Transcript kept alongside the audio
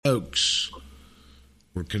folks.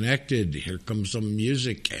 We're connected. Here comes some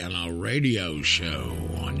music and a radio show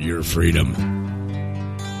on Your Freedom.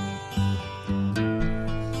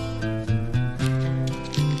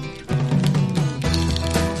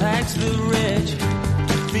 Tax the rich,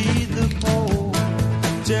 feed the poor,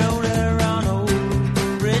 don't let around old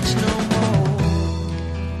rich no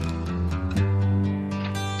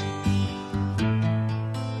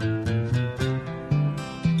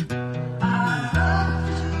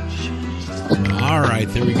All right,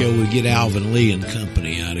 there we go. We get Alvin Lee and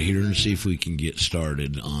company out of here and see if we can get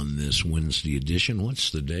started on this Wednesday edition.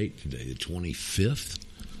 What's the date today? The 25th?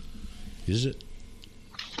 Is it?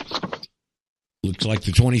 Looks like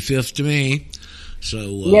the 25th to me. So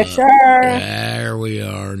yes, sir. There we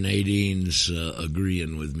are. Nadine's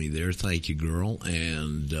agreeing with me there. Thank you, girl.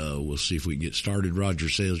 And we'll see if we can get started. Roger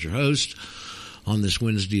Sales, your host, on this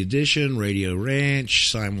Wednesday edition, Radio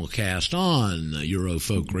Ranch, simulcast on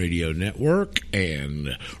Eurofolk Radio Network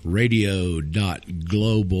and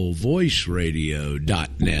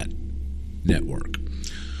radio.globalvoiceradio.net network.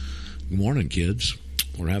 Good morning, kids.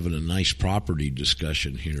 We're having a nice property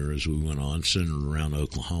discussion here as we went on, centered around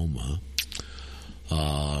Oklahoma.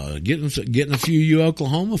 Getting a few of you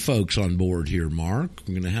Oklahoma folks on board here, Mark.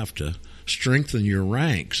 We're going to have to strengthen your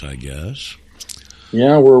ranks, I guess.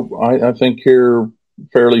 Yeah, I think here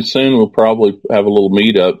fairly soon we'll probably have a little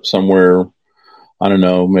meetup somewhere. I don't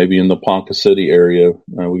know, maybe in the Ponca City area.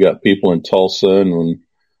 We got people in Tulsa, and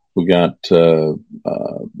we got a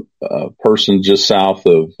person just south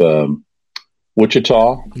of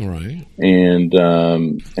Wichita, right? And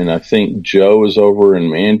I think Joe is over in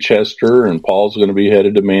Manchester, and Paul's going to be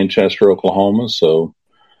headed to Manchester, Oklahoma. So,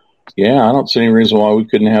 yeah, I don't see any reason why we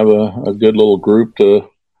couldn't have a good little group to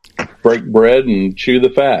break bread and chew the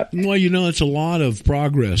fat. Well, it's a lot of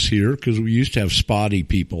progress here because we used to have spotty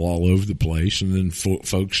people all over the place, and then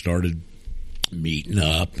folks started meeting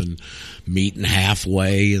up and meeting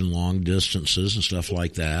halfway in long distances and stuff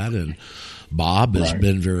like that. And Bob has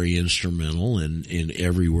been very instrumental in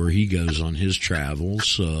everywhere he goes on his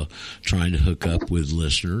travels, trying to hook up with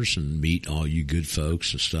listeners and meet all you good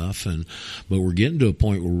folks and stuff. But we're getting to a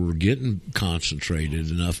point where we're getting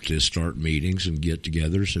concentrated enough to start meetings and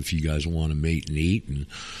get-togethers if you guys want to meet and eat and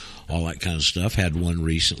all that kind of stuff. Had one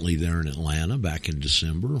recently there in Atlanta back in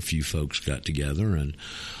December. A few folks got together, and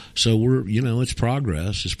so we're, it's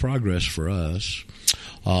progress. It's progress for us.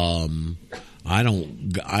 I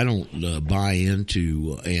don't buy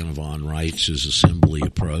into Anna von Reitz's assembly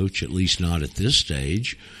approach, at least not at this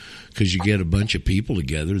stage, because you get a bunch of people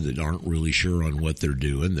together that aren't really sure on what they're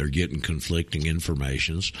doing. They're getting conflicting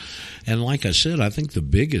informations. And like I said, I think the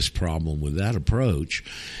biggest problem with that approach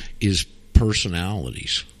is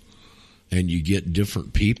personalities. And you get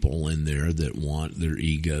different people in there that want their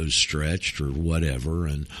egos stretched or whatever.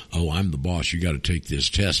 And, I'm the boss. You got to take this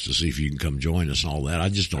test to see if you can come join us and all that. I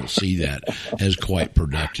just don't see that as quite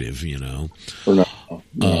productive, No.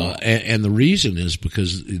 And the reason is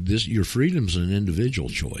because your freedom's an individual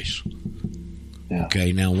choice. Yeah.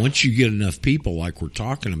 Okay, now once you get enough people like we're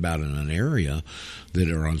talking about in an area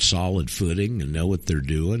that are on solid footing and know what they're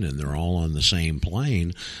doing and they're all on the same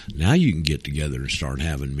plane, now you can get together and start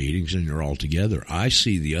having meetings and you're all together. I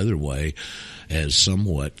see the other way as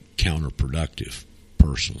somewhat counterproductive,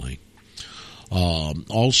 personally.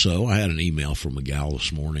 Also, I had an email from a gal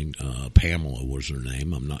this morning. Pamela was her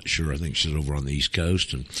name. I'm not sure. I think she's over on the East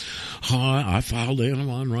Coast. And I filed Anna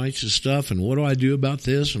von Reitz's stuff. And what do I do about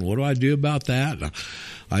this? And what do I do about that? And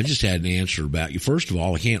I just had an answer about you. First of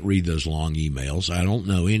all, I can't read those long emails. I don't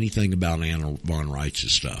know anything about Anna von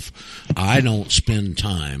Reitz's stuff. I don't spend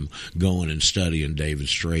time going and studying David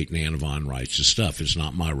Straight and Anna von Reitz's stuff. It's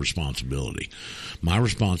not my responsibility. My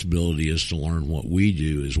responsibility is to learn what we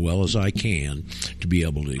do as well as I can to be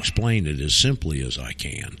able to explain it as simply as I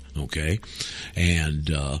can, okay?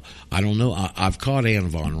 And I don't know. I've caught Anna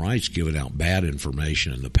von Reitz giving out bad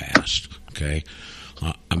information in the past, okay?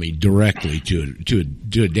 Directly to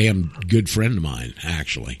a damn good friend of mine,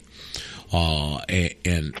 actually.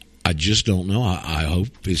 And I just don't know. I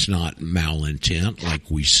hope it's not malintent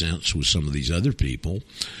like we sense with some of these other people.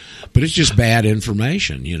 But it's just bad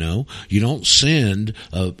information, You don't send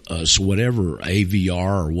whatever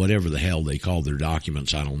AVR or whatever the hell they call their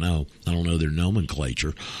documents. I don't know their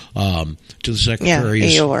nomenclature. To the Secretary.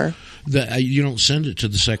 Yeah, AOR. You don't send it to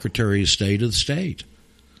the Secretary of State of the state.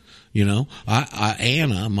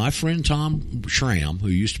 Anna, my friend Tom Schramm, who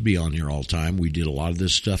used to be on here all the time, we did a lot of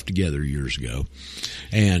this stuff together years ago.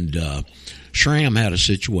 And Schramm had a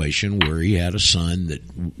situation where he had a son that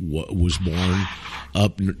was born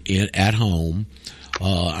up at home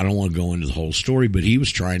I don't want to go into the whole story, but he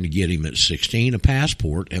was trying to get him at 16 a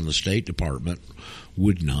passport, and the State Department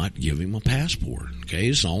would not give him a passport. Okay,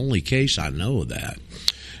 it's the only case I know of that.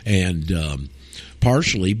 And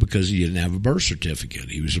partially because he didn't have a birth certificate.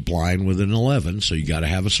 He was applying with an 11, so you got to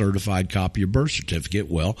have a certified copy of birth certificate.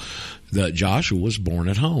 Well, Joshua was born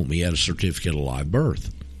at home. He had a certificate of live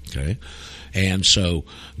birth. Okay, and so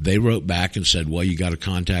they wrote back and said, well, you got to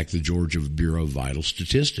contact the Georgia Bureau of Vital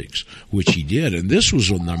Statistics, which he did. And this was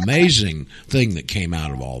an amazing thing that came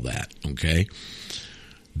out of all that. Okay,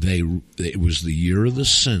 it was the year of the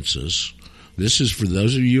census. This is for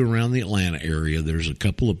those of you around the Atlanta area. There's a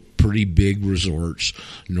couple of pretty big resorts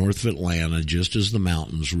north of Atlanta, just as the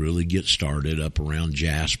mountains really get started, up around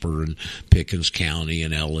Jasper and Pickens County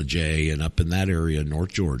and Ellijay and up in that area in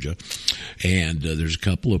North Georgia. And there's a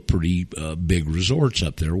couple of pretty big resorts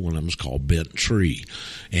up there. One of them is called Bent Tree.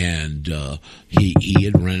 And he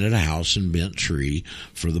had rented a house in Bent Tree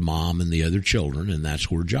for the mom and the other children, and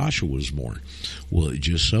that's where Joshua was born. Well, it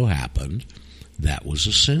just so happened that was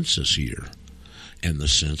a census year. And the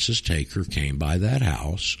census taker came by that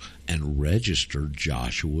house and registered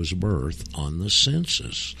Joshua's birth on the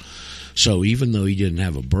census. So even though he didn't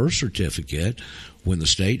have a birth certificate, when the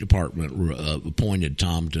State Department appointed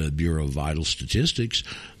Tom to the Bureau of Vital Statistics,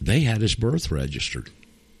 they had his birth registered.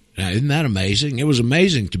 Now, isn't that amazing? It was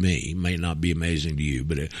amazing to me. It may not be amazing to you,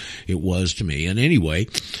 but it was to me. And anyway,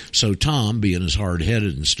 so Tom, being as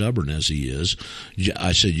hard-headed and stubborn as he is,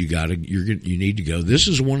 I said, you need to go. This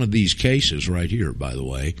is one of these cases right here, by the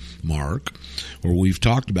way, Mark, where we've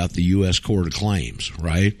talked about the U.S. Court of Claims,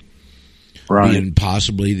 right? Right. Being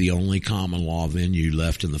possibly the only common law venue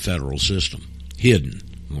left in the federal system, hidden.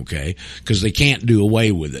 Okay, because they can't do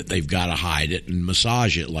away with it. They've got to hide it and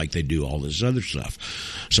massage it like they do all this other stuff.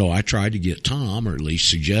 So I tried to get Tom, or at least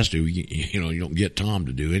suggested, you don't get Tom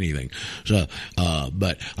to do anything. So,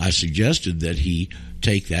 but I suggested that he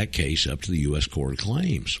take that case up to the U.S. Court of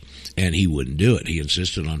Claims, and he wouldn't do it. He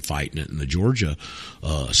insisted on fighting it in the Georgia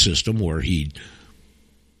system, where he'd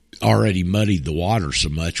already muddied the water so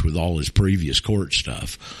much with all his previous court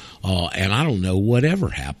stuff. And I don't know whatever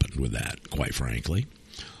happened with that, quite frankly.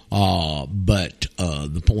 But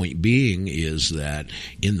the point being is that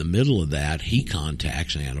in the middle of that, he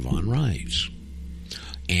contacts Anna Von Reitz.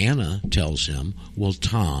 Anna tells him, well,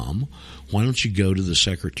 Tom, why don't you go to the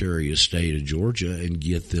Secretary of State of Georgia and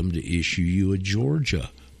get them to issue you a Georgia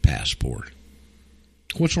passport?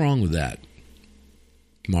 What's wrong with that,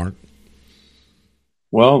 Mark?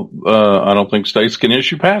 Well, I don't think states can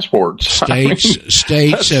issue passports.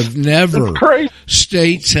 States have never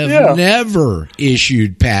never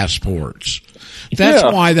issued passports. That's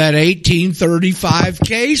why that 1835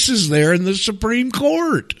 case is there in the Supreme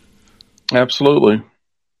Court. Absolutely.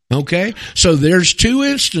 Okay, so there's two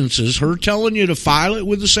instances, her telling you to file it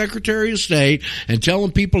with the Secretary of State and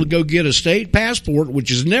telling people to go get a state passport, which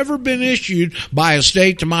has never been issued by a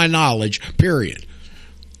state to my knowledge, period.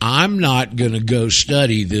 I'm not going to go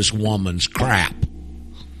study this woman's crap.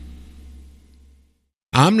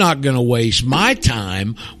 I'm not going to waste my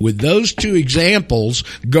time with those two examples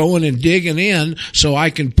going and digging in so I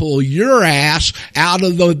can pull your ass out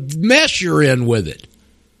of the mess you're in with it.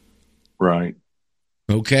 Right.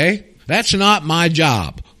 Okay? That's not my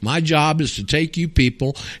job. My job is to take you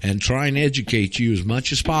people and try and educate you as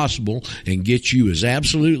much as possible and get you as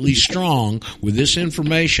absolutely strong with this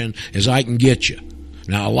information as I can get you.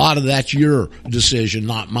 Now, a lot of that's your decision,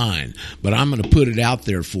 not mine, but I'm going to put it out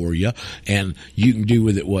there for you, and you can do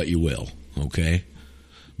with it what you will, okay?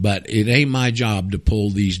 But it ain't my job to pull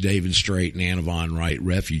these David Strait and Anna Von Reitz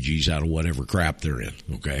refugees out of whatever crap they're in,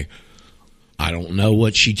 okay? I don't know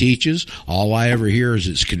what she teaches. All I ever hear is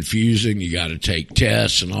it's confusing. You got to take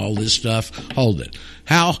tests and all this stuff. Hold it.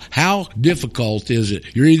 How difficult is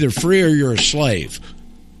it? You're either free or you're a slave.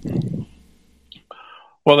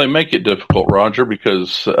 Well, they make it difficult, Roger,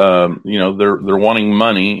 because they're wanting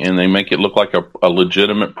money, and they make it look like a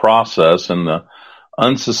legitimate process. And the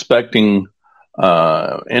unsuspecting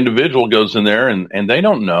individual goes in there, and they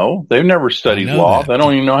don't know. They've never studied law. They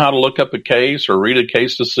don't even know how to look up a case or read a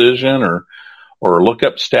case decision or look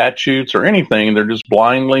up statutes or anything. They're just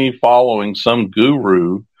blindly following some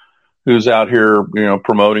guru who's out here,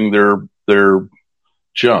 promoting their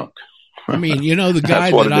junk. I mean, the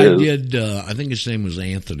guy that I did, I think his name was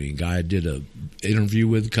Anthony, a guy I did an interview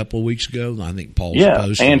with a couple of weeks ago. I think Paul's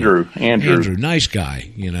posted. Andrew. Nice guy,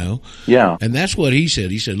 Yeah. And that's what he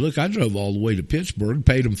said. He said, look, I drove all the way to Pittsburgh,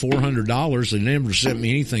 paid them $400. They never sent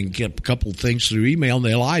me anything, kept a couple of things through email, and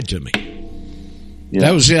they lied to me. Yeah.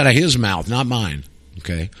 That was out of his mouth, not mine.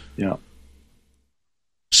 Okay? Yeah.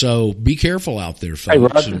 So be careful out there, Hey,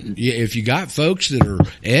 folks. Roger. And if you got folks that are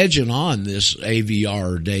edging on this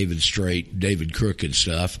AVR, David Straight, David Crooked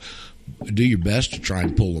stuff, do your best to try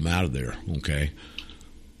and pull them out of there. Okay.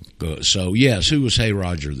 So yes, who was Hey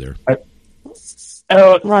Roger there?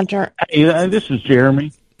 Roger. Hey, this is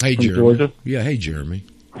Jeremy. Hey from Jeremy. Georgia. Yeah, hey Jeremy.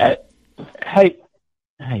 Hey,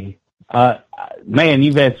 man,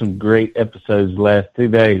 you've had some great episodes the last 2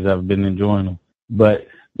 days. I've been enjoying them. But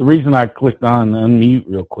the reason I clicked on unmute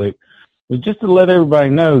real quick was just to let everybody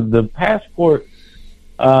know the Passport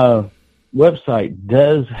website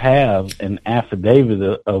does have an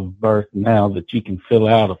affidavit of birth now that you can fill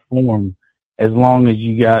out a form as long as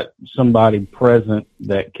you got somebody present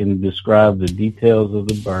that can describe the details of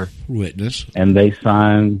the birth. Witness. And they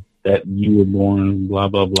sign that you were born, blah,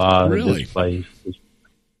 blah, blah, Really? at this place.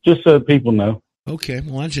 Just so people know. Okay,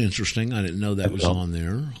 well that's interesting. I didn't know that was on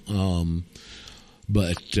there.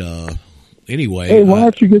 But anyway, Hey, why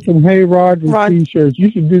don't you get some Hey Roger T-shirts? You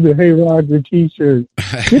should do the Hey Roger T-shirts.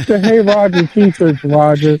 Get the Hey Roger T-shirts,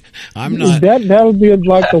 Roger. I'm not. That'll be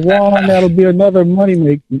like the one. That'll be another money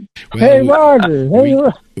maker. Well, Hey Roger.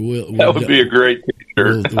 That would be a great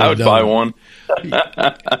T-shirt. I would buy one.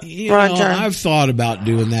 Roger. I've thought about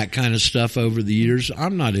doing that kind of stuff over the years.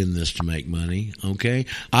 I'm not in this to make money, okay?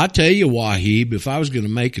 I tell you, Wahib, if I was going to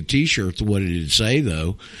make a T-shirt, what did it say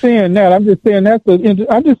though? Saying that, I'm just saying that's I'm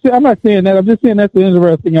not saying that. I'm just saying that's an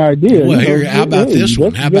interesting idea. Well, You know, here, how about this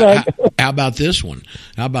one? that's a good idea. How about this one?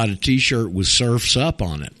 How about a T-shirt with Surfs Up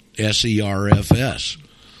on it? SERFS.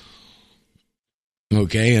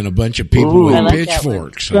 Okay, and a bunch of people with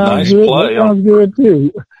pitchforks. Sounds good. That sounds good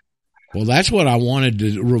too. Well, that's what I wanted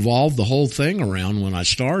to revolve the whole thing around when I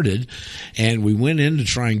started, and we went in to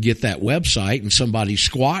try and get that website, and somebody's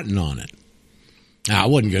squatting on it. Now, I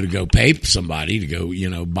wasn't going to go pay somebody to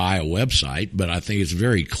go, buy a website, but I think it's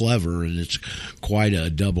very clever, and it's quite a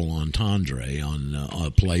double entendre on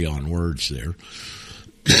a play on words there.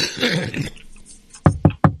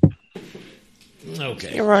 Okay.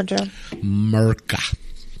 Hey, Roger. Merca.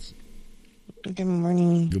 Good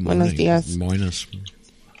morning. Good morning. Buenos dias. Buenos.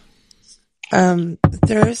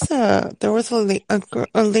 There was a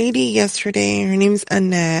lady yesterday. Her name's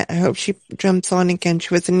Annette. I hope she jumps on again.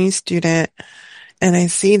 She was a new student, and I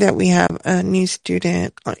see that we have a new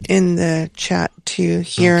student in the chat too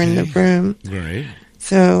here in the room. Right.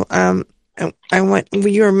 So,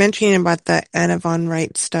 you were mentioning about the Anna Von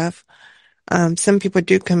Wright stuff. Some people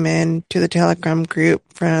do come in to the Telegram group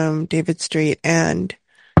from David Street and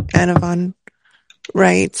Anna Von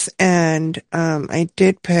Wright, and I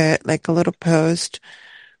did put like a little post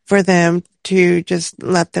for them to just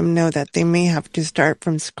let them know that they may have to start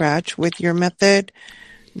from scratch with your method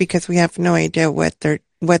because we have no idea what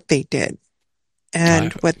they did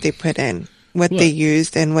and what they put in, what they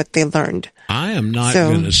used and what they learned. I am not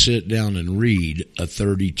going to sit down and read a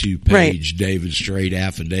 32-page David Straight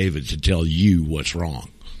affidavit to tell you what's wrong.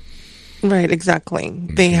 Right, exactly.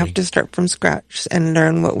 Okay. They have to start from scratch and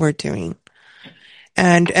learn what we're doing.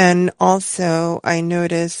 And also I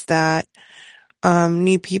noticed that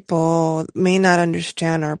new people may not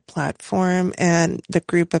understand our platform and the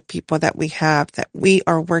group of people that we have, that we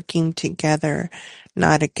are working together,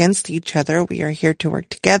 not against each other. We are here to work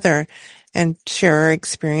together and share our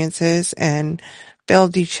experiences and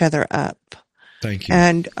build each other up. Thank you.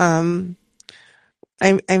 And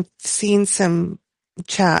I've seen some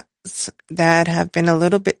chats that have been a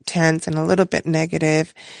little bit tense and a little bit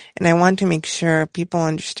negative, and I want to make sure people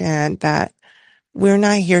understand that we're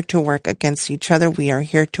not here to work against each other. We are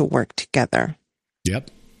here to work together. Yep.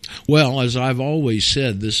 Well, as I've always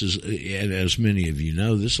said, this is, and as many of you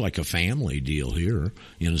know, this is like a family deal here,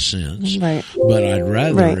 in a sense. Right. But I'd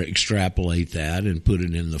rather extrapolate that and put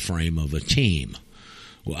it in the frame of a team.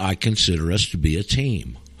 Well, I consider us to be a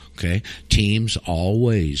team. Okay? Teams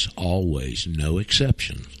always, no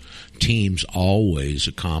exception. Teams always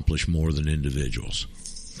accomplish more than individuals.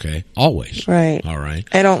 Okay? Always. Right. All right.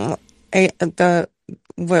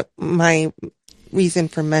 My reason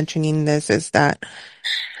for mentioning this is that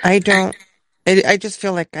I just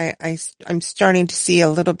feel like I'm starting to see a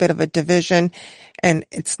little bit of a division, and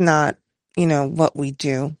it's not, what we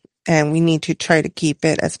do, and we need to try to keep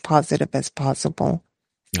it as positive as possible.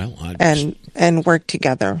 Well, and work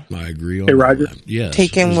together. I agree on Hey, Roger. that. Yes.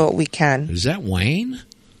 Take in what we can. Is that Wayne?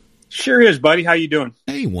 Sure is, buddy. How you doing?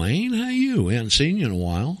 Hey, Wayne. How you? We haven't seen you in a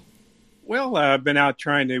while. Well, I've been out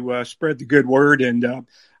trying to spread the good word, and I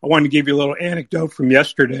wanted to give you a little anecdote from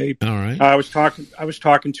yesterday. All right. I was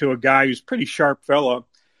talking to a guy who's a pretty sharp fellow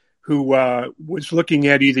who was looking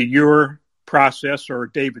at either your process or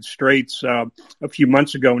David Straight's a few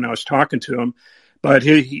months ago when I was talking to him. But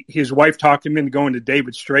his wife talked him into going to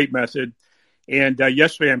David Straight method. And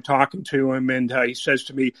yesterday I'm talking to him, and he says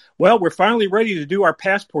to me, well, we're finally ready to do our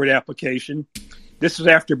passport application. This is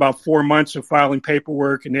after about 4 months of filing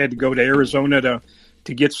paperwork, and they had to go to Arizona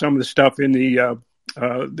to get some of the stuff in the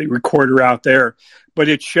recorder out there. But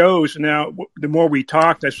it shows now, the more we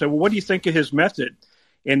talked, I said, well, what do you think of his method?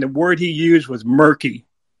 And the word he used was murky.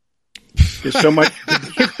 There's so much.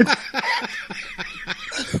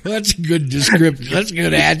 Well, that's a good description. That's a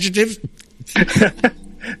good adjective.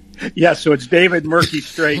 Yeah, so it's David Murky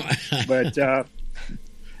Straight, but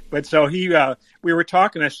so we were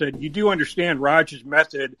talking. I said, you do understand Roger's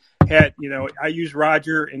method had, I used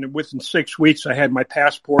Roger, and within 6 weeks I had my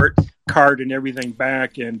passport card and everything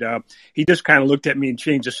back, and he just kind of looked at me and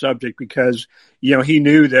changed the subject because he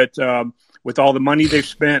knew that with all the money they've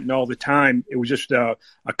spent and all the time, it was just a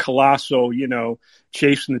colossal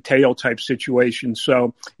chasing the tail type situation.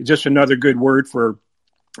 So it's just another good word for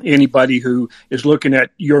anybody who is looking at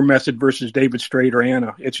your method versus David Straight or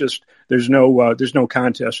Anna. It's just there's no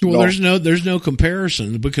contest. Well, there's no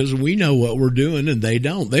comparison because we know what we're doing and they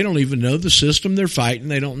don't. They don't even know the system they're fighting.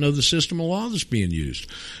 They don't know the system of law that's being used.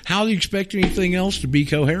 How do you expect anything else to be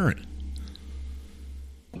coherent?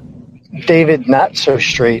 David, not so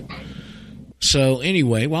straight. So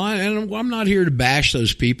anyway, well, I'm not here to bash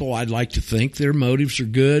those people. I'd like to think their motives are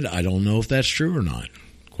good. I don't know if that's true or not.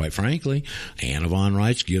 Quite frankly, Anna Von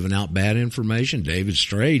Wright's giving out bad information. David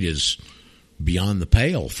Straight is beyond the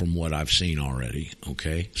pale from what I've seen already.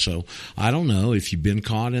 Okay, so I don't know if you've been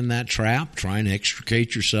caught in that trap. Try and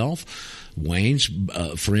extricate yourself. Wayne's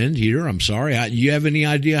friend here, I'm sorry. You have any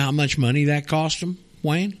idea how much money that cost him,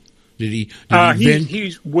 Wayne? Did he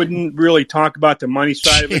wouldn't really talk about the money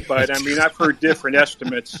side of it, but I mean, I've heard different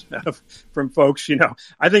estimates from folks.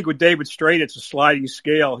 I think with David Straight, it's a sliding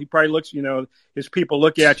scale. He probably looks, his people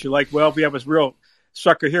look at you like, well, if we have a real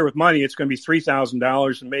sucker here with money, it's going to be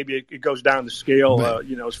 $3,000, and maybe it goes down the scale.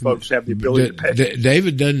 As folks have the ability to pay.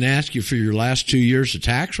 David doesn't ask you for your last 2 years of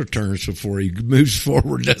tax returns before he moves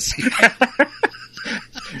forward, does he?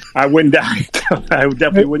 I wouldn't doubt it. I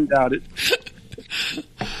definitely wouldn't doubt it.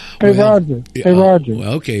 Hey, Roger. Hey, Roger.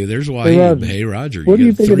 Well, okay, there's why. Hey, Roger. What do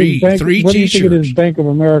you think of this What do you think of this Bank of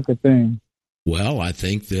America thing? Well, I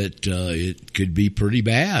think that it could be pretty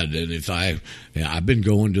bad. And if I've been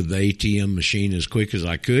going to the ATM machine as quick as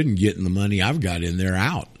I could and getting the money I've got in there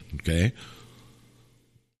out. Okay.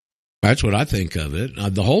 That's what I think of it.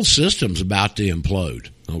 The whole system's about to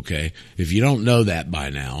implode. Okay. If you don't know that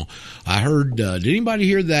by now, I heard, did anybody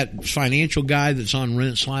hear that financial guy that's on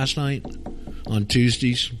Rents last night on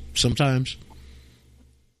Tuesdays sometimes?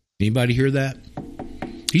 Anybody hear that?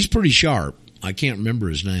 He's pretty sharp. I can't remember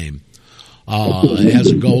his name. It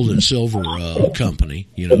has a gold and silver company,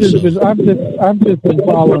 I've just been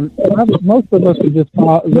following. Most of us are just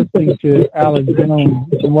listening to Alex Jones,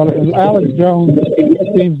 and Alex Jones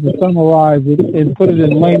seems to summarize it and put it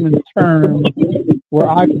in layman's terms where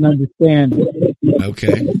I can understand it.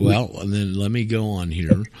 Okay, well, and then let me go on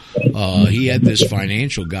here. He had this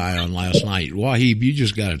financial guy on last night. Wahib, you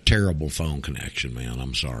just got a terrible phone connection, man.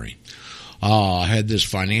 I'm sorry. I had this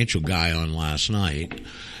financial guy on last night.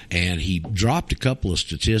 And he dropped a couple of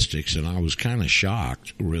statistics, and I was kind of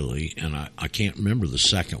shocked, really. And I can't remember the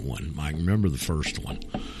second one. I remember the first one.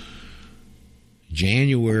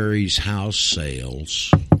 January's house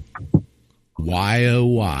sales,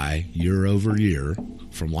 YOY, year over year,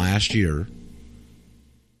 from last year,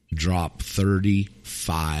 dropped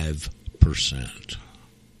 35%.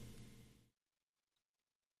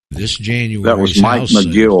 This January's that was Mike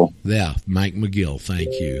McGill. Yeah, Mike McGill, thank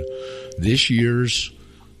you. This year's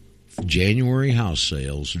January house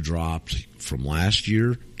sales dropped from last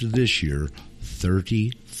year to this year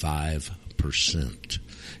 35%.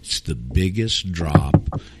 It's the biggest drop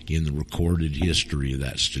in the recorded history of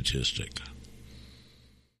that statistic.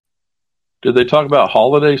 Did they talk about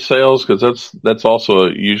holiday sales? Because that's also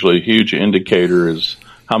usually a huge indicator is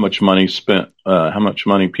how much money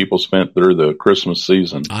people spent through the Christmas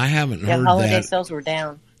season. I haven't heard that. Holiday sales were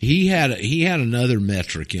down. He had another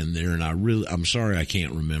metric in there, and I'm sorry I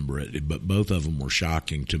can't remember it, but both of them were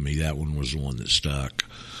shocking to me. That one was the one that stuck.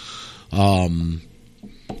 And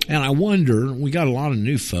I wonder, we got a lot of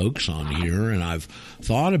new folks on here, and I've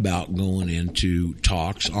thought about going into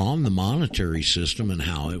talks on the monetary system and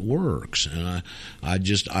how it works. And I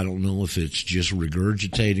don't know if it's just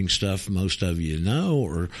regurgitating stuff most of you know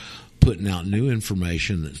or putting out new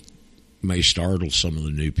information that may startle some of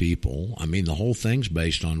the new people. I mean, the whole thing's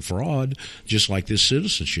based on fraud, just like this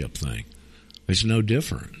citizenship thing. It's no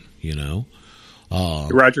different,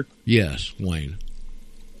 Roger? Yes, Wayne.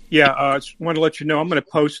 Yeah, I just want to let you know I'm going to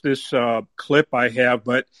post this clip I have,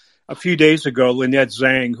 but a few days ago, Lynette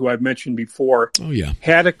Zhang, who I've mentioned before,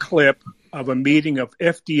 had a clip of a meeting of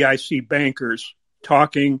FDIC bankers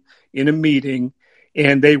talking in a meeting,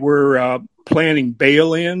 and they were planning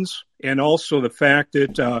bail-ins, and also the fact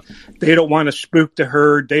that they don't want to spook the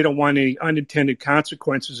herd. They don't want any unintended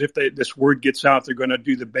consequences. If this word gets out, they're going to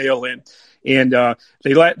do the bail-in. And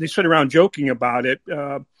they sit around joking about it.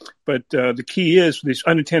 But the key is these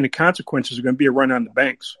unintended consequences are going to be a run on the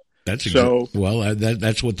banks. That's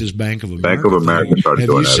that's what this Bank of America. Bank of America started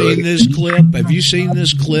doing that. Have you seen this clip? Have you seen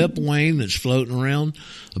this clip, Wayne, that's floating around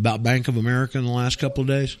about Bank of America in the last couple of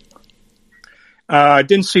days? I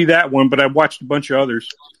didn't see that one, but I watched a bunch of others.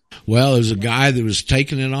 Well, there's a guy that was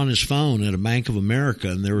taking it on his phone at a Bank of America,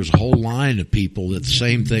 and there was a whole line of people that the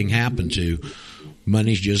same thing happened to.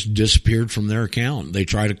 Money's just disappeared from their account. They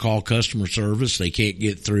try to call customer service. They can't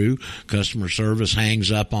get through. Customer service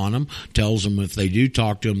hangs up on them, tells them if they do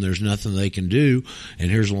talk to them, there's nothing they can do.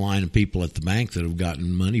 And here's a line of people at the bank that have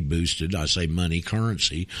gotten money boosted. I say money,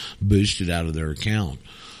 currency, boosted out of their account.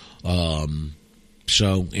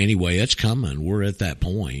 So anyway, it's coming. We're at that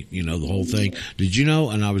point, the whole thing. Did you know?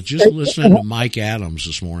 And I was just listening to Mike Adams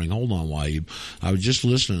this morning. Hold on, Waib. I was just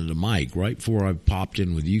listening to Mike right before I popped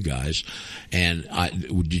in with you guys. And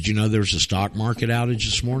did you know there was a stock market outage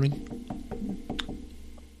this morning?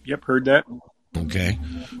 Yep, heard that. Okay.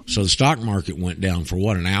 So the stock market went down for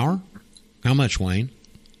what, an hour? How much, Wayne?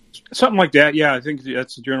 Something like that. Yeah, I think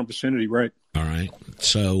that's the general vicinity, right? All right.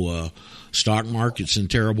 So, stock market's in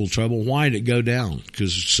terrible trouble. Why did it go down?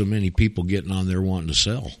 Because so many people getting on there wanting to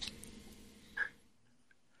sell.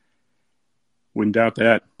 Wouldn't doubt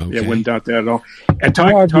that. Okay. Yeah, wouldn't doubt that at all. And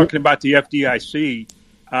talking about the FDIC,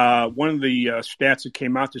 one of the stats that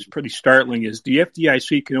came out that's pretty startling is the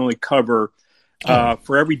FDIC can only cover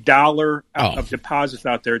for every dollar of deposits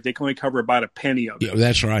out there, they can only cover about a penny of it. Yeah,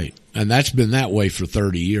 that's right. And that's been that way for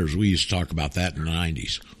 30 years. We used to talk about that in the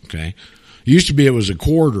 90s. Okay. It used to be it was a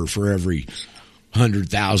quarter for every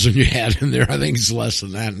 100,000 you had in there. I think it's less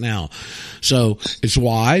than that now. So it's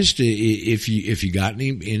wise to, if you got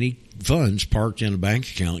any funds parked in a bank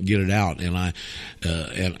account, get it out. And I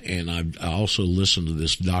also listened to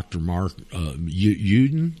this Dr. Mark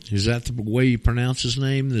Uden. Is that the way you pronounce his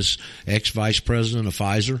name? This ex-vice president of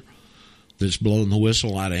Pfizer that's blowing the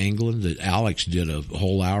whistle out of England. That Alex did a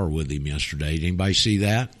whole hour with him yesterday. Did anybody see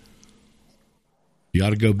that? You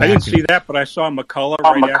ought to go back. I didn't see that, but I saw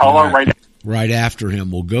McCullough right after him.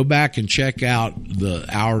 We'll go back and check out the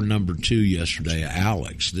hour number 2 yesterday.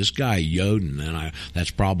 Alex, this guy Yoden, and that's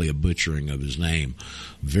probably a butchering of his name.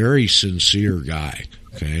 Very sincere guy.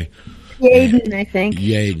 Okay, Yaden, I think.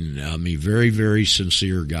 Yaden. I mean, very, very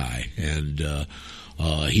sincere guy, and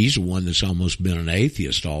he's the one that's almost been an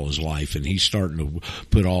atheist all his life, and he's starting to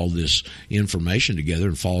put all this information together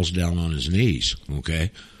and falls down on his knees.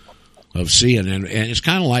 Okay. Of seeing, and it's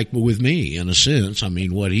kind of like with me in a sense. I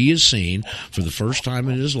mean, what he has seen for the first time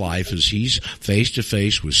in his life is he's face to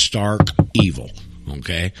face with stark evil.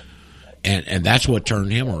 Okay, and that's what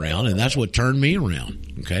turned him around, and that's what turned me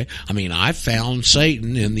around. Okay, I mean, I found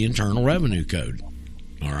Satan in the Internal Revenue Code.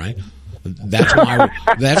 All right.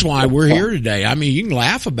 That's why we're here today. I mean, you can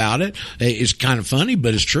laugh about it. It's kind of funny,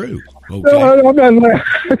 but it's true. Okay. No, I'm not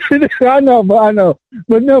laughing. I know.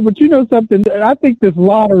 But you know something? I think this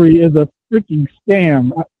lottery is a freaking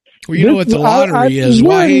scam. Well, you know what the lottery is?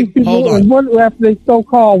 Why? Hold on. After they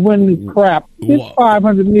so-called win this crap, it's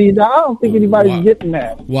 $500 million. I don't think anybody's getting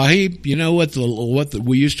that. Wahib, you know what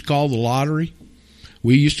we used to call the lottery?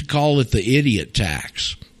 We used to call it the idiot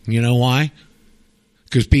tax. You know why?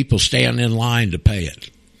 Because people stand in line to pay it.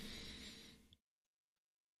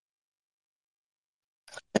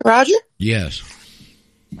 Roger? Yes.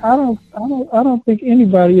 I don't think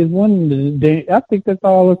anybody is winning the. I think that's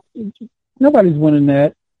all. Nobody's winning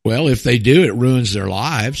that. Well, if they do, it ruins their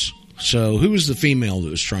lives. So, who was the female that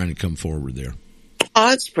was trying to come forward there?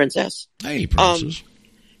 It's Princess. Hey, Princess.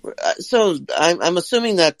 So I'm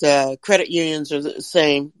assuming that credit unions are the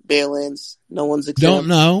same bail-ins. No one's exempt.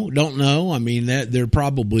 Don't know. I mean, they're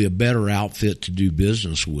probably a better outfit to do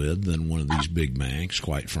business with than one of these big banks,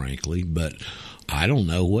 quite frankly. But I don't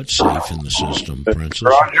know what's safe in the system, Princess.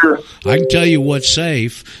 Roger. I can tell you what's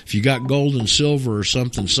safe. If you got gold and silver or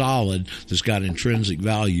something solid that's got intrinsic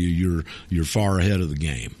value, you're far ahead of the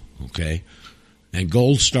game. Okay. And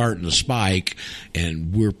gold's starting to spike,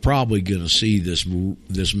 and we're probably going to see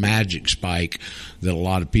this magic spike that a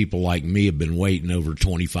lot of people like me have been waiting over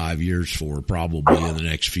 25 years for, probably in the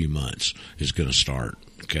next few months is going to start.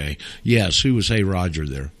 Okay. Yes. Who was Hey Roger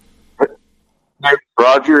there?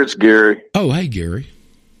 Roger, it's Gary. Oh, hey Gary.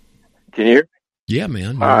 Can you hear? Yeah,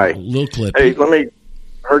 man. Hi. Little clip. Hey,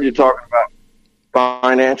 heard you talking about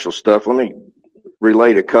financial stuff. Let me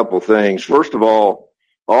relate a couple things. First of all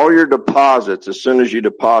your deposits, as soon as you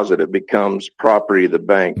deposit, it becomes property of the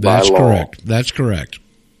bank by law. Correct. That's correct.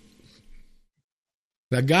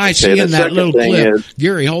 That guy seeing that little clip,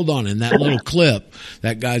 Gary, hold on. In that little clip,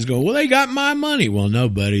 that guy's going, well, they got my money. Well, no,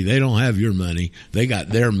 buddy, they don't have your money. They got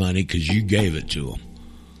their money because you gave it to them.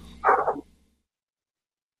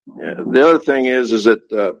 Yeah, the other thing is that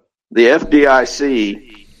the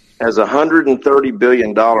FDIC has $130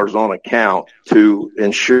 billion on account to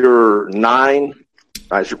insure $9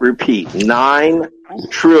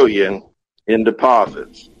 trillion in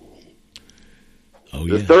deposits. Oh,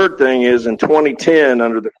 yeah. The third thing is in 2010,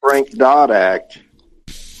 under the Frank-Dodd Act,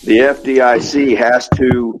 the FDIC has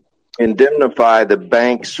to indemnify the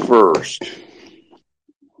banks first.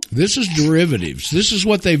 This is derivatives. This is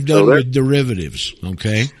what they've done with derivatives.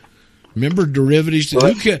 Okay, remember derivatives?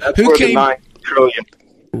 Well, who came? The $9 trillion.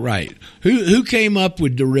 Right. Who came up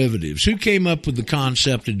with derivatives? Who came up with the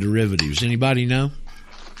concept of derivatives? Anybody know?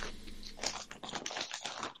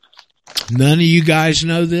 None of you guys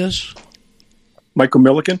know this? Michael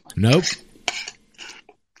Milliken? Nope.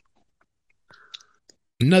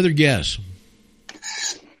 Another guess.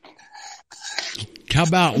 How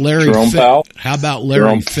about Larry Fink? How about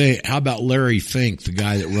Larry Fink, the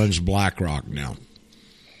guy that runs BlackRock now?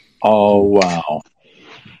 Oh, wow.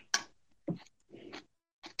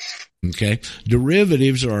 Okay.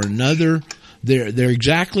 Derivatives are another. They're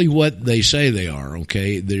exactly what they say they are.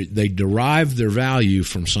 Okay. They derive their value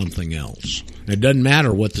from something else. It doesn't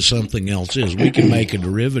matter what the something else is. We can make a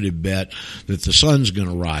derivative bet that the sun's going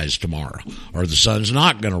to rise tomorrow or the sun's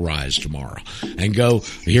not going to rise tomorrow and go,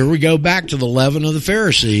 here we go back to the leaven of the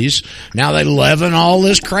Pharisees. Now they leaven all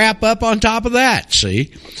this crap up on top of that.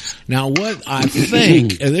 See? Now what I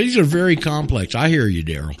think, and these are very complex. I hear you,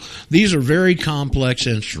 Daryl. These are very complex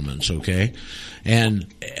instruments. Okay.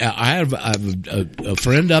 And I have a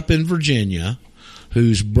friend up in Virginia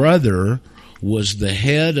whose brother was the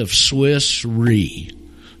head of Swiss Re.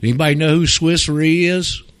 Anybody know who Swiss Re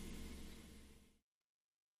is?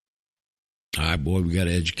 All right, boy, we got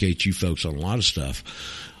to educate you folks on a lot of stuff.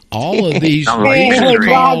 All of these,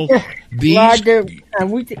 Roger,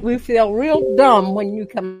 we feel real dumb when you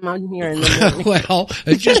come on here in the morning. Well,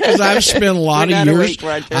 it's just because I've spent a lot of years.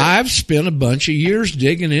 I've spent a bunch of years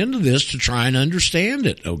digging into this to try and understand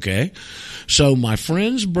it. Okay, so my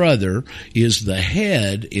friend's brother is the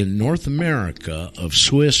head in North America of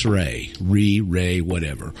Swiss Re,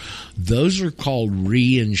 whatever. Those are called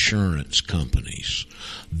reinsurance companies.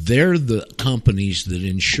 They're the companies that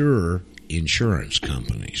insure insurance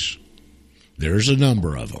companies. There's a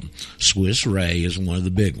number of them. Swiss Re is one of the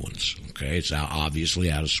big ones. Okay, it's obviously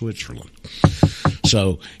out of Switzerland.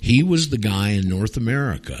 So he was the guy in North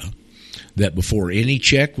America that before any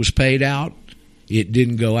check was paid out, it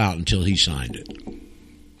didn't go out until he signed it.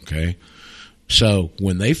 Okay, so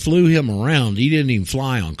when they flew him around, he didn't even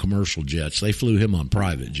fly on commercial jets. They flew him on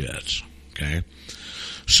private jets. Okay.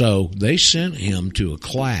 So they sent him to a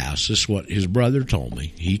class. This is what his brother told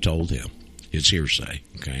me. He told him. It's hearsay,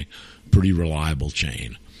 okay? Pretty reliable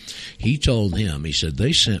chain. He told him, he said,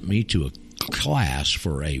 they sent me to a class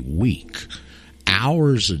for a week,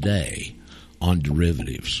 hours a day on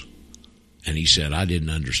derivatives. And he said, I didn't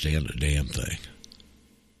understand a damn thing.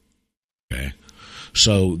 Okay?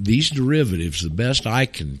 So these derivatives, the best I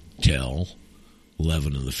can tell,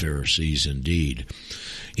 leaven of the Pharisees indeed,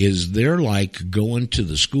 is they're like going to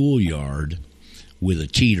the schoolyard with a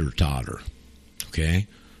teeter-totter, okay?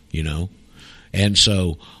 You know? And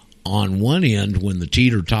so on one end, when the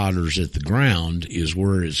teeter-totter's at the ground, is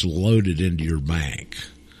where it's loaded into your bank.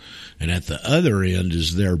 And at the other end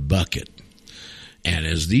is their bucket. And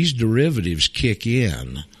as these derivatives kick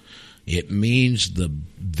in, it means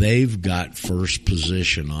they've got first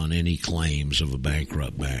position on any claims of a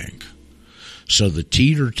bankrupt bank. So the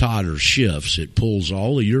teeter-totter shifts. It pulls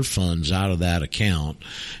all of your funds out of that account,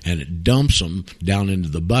 and it dumps them down into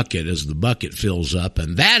the bucket as the bucket fills up,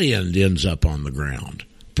 and that end ends up on the ground.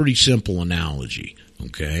 Pretty simple analogy,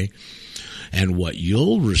 okay? And what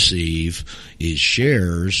you'll receive is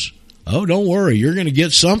shares. Oh, don't worry. You're going to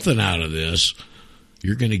get something out of this.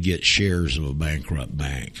 You're going to get shares of a bankrupt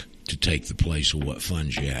bank to take the place of what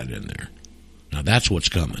funds you had in there. Now, that's what's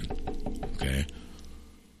coming, okay?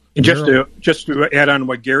 And just to add on to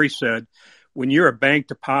what Gary said, when you're a bank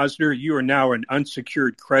depositor, you are now an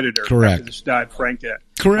unsecured creditor. Correct. This Dodd-Frank Act.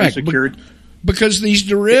 Correct. Unsecured. Because these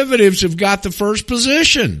derivatives have got the first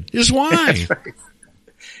position is why.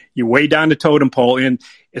 You way down the totem pole. And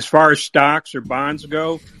as far as stocks or bonds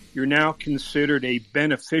go, you're now considered a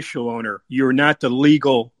beneficial owner. You're not the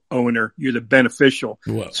legal owner. You're the beneficial.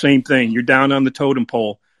 Well, same thing. You're down on the totem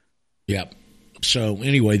pole. Yep. So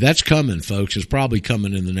anyway, that's coming, folks. It's probably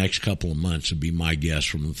coming in the next couple of months, would be my guess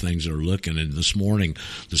from the things that are looking. And this morning,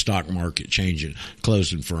 the stock market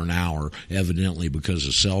closing for an hour, evidently because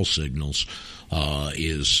of cell signals,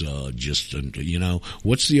 is just,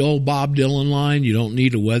 what's the old Bob Dylan line? You don't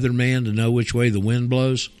need a weatherman to know which way the wind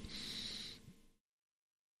blows.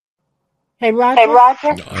 Hey,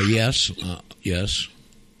 Roger. Yes. Yes.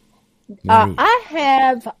 I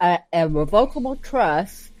have a revocable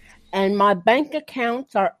trust, and my bank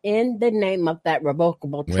accounts are in the name of that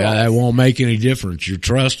revocable trust. Well, that won't make any difference. Your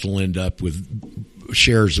trust will end up with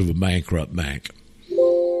shares of a bankrupt bank.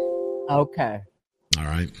 Okay. All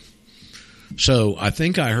right. So I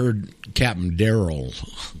think I heard Captain Darrell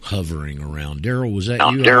hovering around. Darrell, was that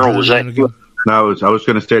you? Darrell, was that you? No, I was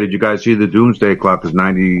going to say, did you guys see the doomsday clock is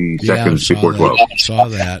 90 seconds before 12? Saw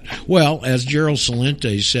that. Well, as Gerald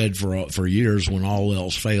Celente said for years, when all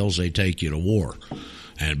else fails, they take you to war.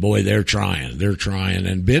 And boy, they're trying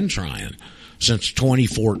and been trying since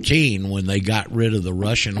 2014 when they got rid of the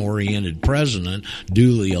Russian-oriented president,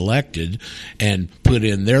 duly elected, and put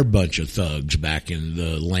in their bunch of thugs back in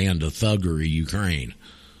the land of thuggery, Ukraine.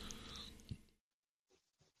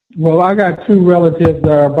 Well, I got two relatives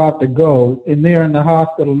that are about to go, and they're in the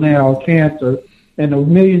hospital now, cancer, and $1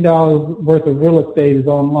 million worth of real estate is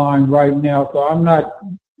online right now. So I'm not,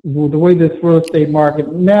 the way this real estate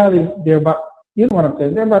market, now they're about, you know what I'm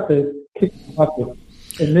saying, they're about to kick the bucket.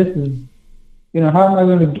 And this is, how am I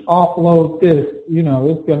going to offload this?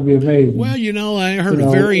 It's going to be amazing. Well, I heard a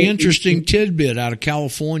very interesting tidbit out of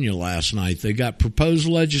California last night. They got proposed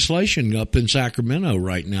legislation up in Sacramento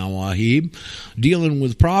right now, Wahib, dealing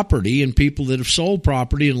with property and people that have sold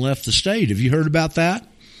property and left the state. Have you heard about that?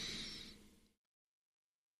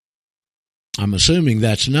 I'm assuming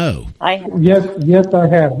that's no. Yes, I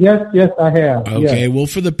have. Yes, I have. Okay, yes. Well,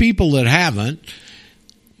 for the people that haven't,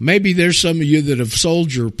 maybe there's some of you that have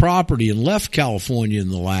sold your property and left California in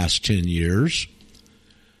the last 10 years.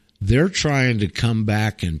 They're trying to come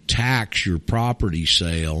back and tax your property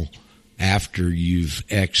sale after you've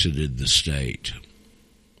exited the state.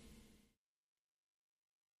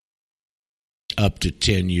 Up to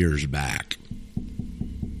 10 years back.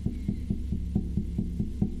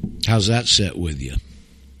 How's that set with you?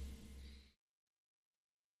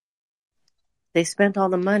 They spent all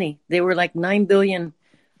the money. They were like $9 billion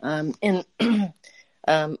in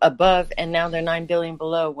above, and now they're $9 billion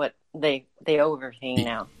below what they owe everything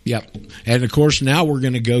now. Yep. And of course, now we're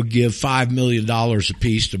going to go give $5 million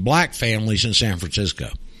apiece to black families in San Francisco.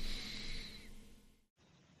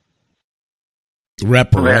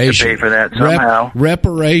 Reparations. We'll have to pay for that somehow.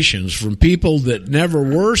 Reparations from people that never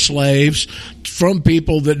were slaves, from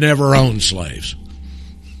people that never owned slaves.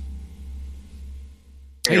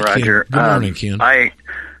 Hey, Roger. Ken. Good morning, Ken. I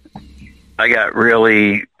got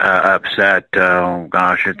really upset.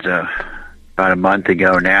 It's about a month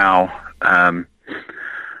ago now.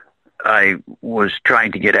 I was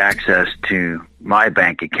trying to get access to my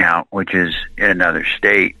bank account, which is in another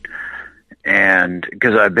state. And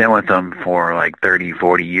because I've been with them for like 30,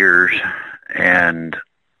 40 years and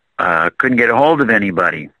couldn't get a hold of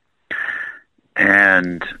anybody.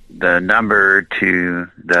 And the number to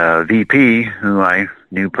the VP, who I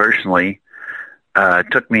knew personally,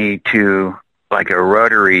 took me to like a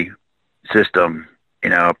rotary system,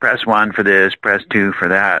 press 1 for this, press 2 for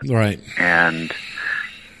that. Right. And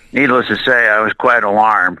needless to say, I was quite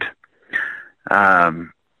alarmed.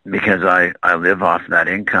 Because I live off that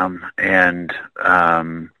income, and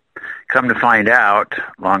come to find out,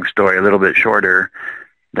 long story, a little bit shorter,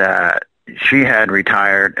 that she had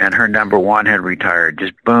retired and her number one had retired.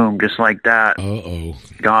 Just boom, just like that.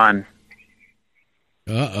 Gone.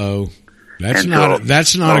 That's not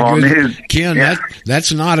a good Ken. Yeah.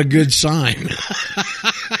 That's not a good sign.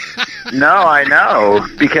 No, I know,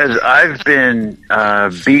 because I've been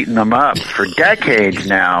beating them up for decades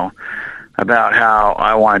now about how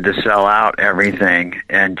I wanted to sell out everything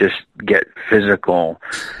and just get physical,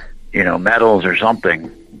 metals or something.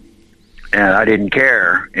 And I didn't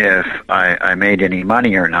care if I made any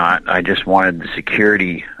money or not. I just wanted the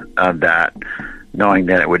security of that, knowing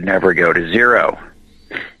that it would never go to zero.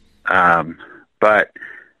 But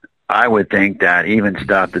I would think that even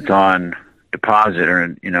stuff that's on deposit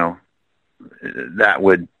or,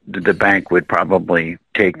 the bank would probably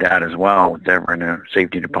take that as well. It's ever in a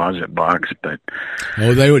safety deposit box, but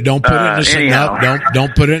they would don't put it in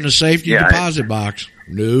don't put it in a safety deposit box.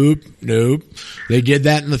 Nope. They did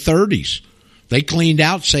that in the 30s. They cleaned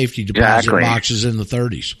out safety deposit boxes in the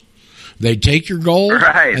 30s. They'd take your gold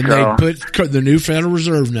Right, and so- they'd put the new Federal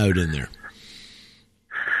Reserve note in there.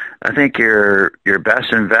 I think your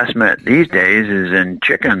best investment these days is in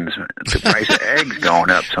chickens. The price of eggs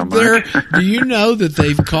going up so much. Do you know that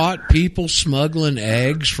they've caught people smuggling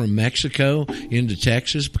eggs from Mexico into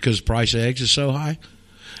Texas because the price of eggs is so high?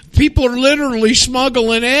 People are literally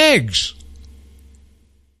smuggling eggs.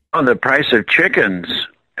 Oh, the price of chickens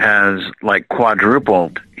has like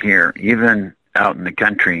quadrupled here, even out in the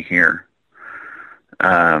country here.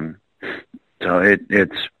 So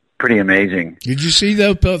it's pretty amazing. Did you see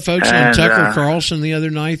those folks on And, Tucker Carlson the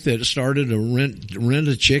other night that started a rent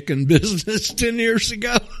a chicken business 10 years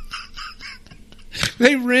ago?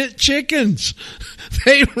 They rent chickens.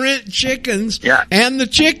 They rent chickens and the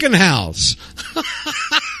chicken house.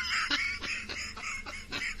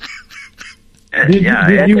 Did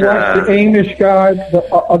you watch the Amish guy,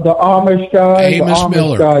 the Amish guy, Amos the Amish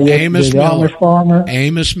Miller. guy yesterday, Amos the Miller. Amish farmer?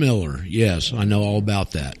 Amos Miller. Yes, I know all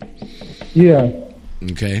about that. Yeah.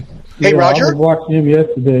 Okay. Hey, Roger. I was watching him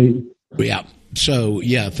yesterday. Yeah. So,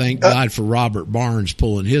 thank God for Robert Barnes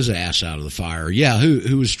pulling his ass out of the fire. Yeah,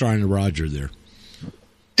 who was trying to Roger there?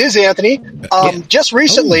 This is Anthony. Just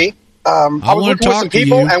recently, I was working with some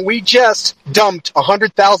people, and we just dumped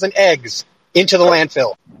 100,000 eggs into the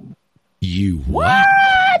landfill. You what?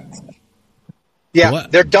 Yeah,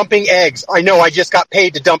 What? they're dumping eggs. I know. I just got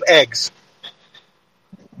paid to dump eggs.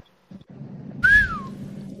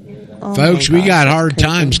 Folks, we got hard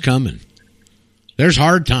times coming. There's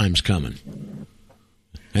hard times coming.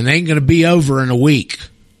 And they ain't going to be over in a week.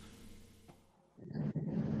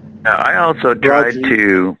 I also tried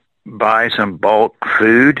to buy some bulk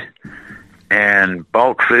food, and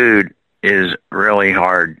bulk food is really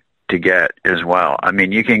hard to get as well. I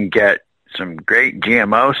mean, you can get some great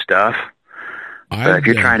GMO stuff, but if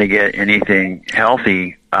you're trying to get anything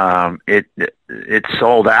healthy, it's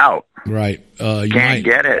sold out. Right. You Can't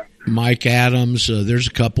get it. Mike Adams, there's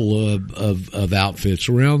a couple of outfits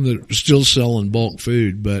around that are still selling bulk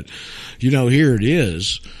food, but here it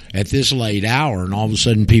is at this late hour, and all of a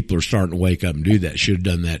sudden people are starting to wake up and do that. Should have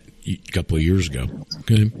done that a couple of years ago.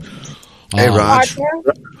 Okay. Hey, Raj.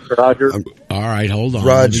 Roger. All right, hold on.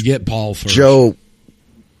 Raj, Let me get Paul first.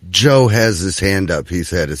 Joe has his hand up. He's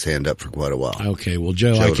had his hand up for quite a while. Okay, well,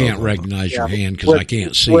 Joe, I can't recognize your hand because I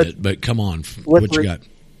can't see with- it, but come on. with What you got?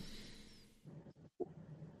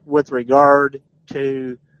 With regard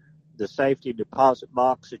to the safety deposit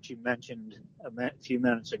box that you mentioned a few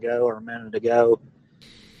minutes ago or a minute ago,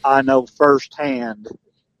 I know firsthand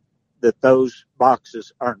that those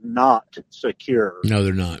boxes are not secure. No,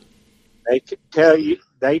 they're not. They tell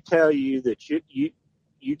you that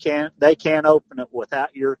you can't. They can't open it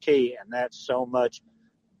without your key, and that's so much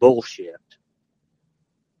bullshit.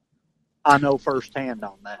 I know firsthand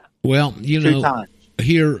on that. Well, Two times.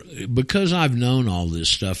 Here, because I've known all this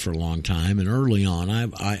stuff for a long time, and early on,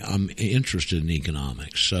 I'm interested in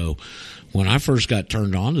economics. So when I first got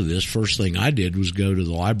turned on to this, first thing I did was go to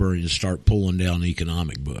the library and start pulling down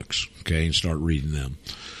economic books, okay, and start reading them.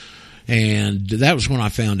 And that was when I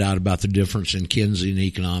found out about the difference in Keynesian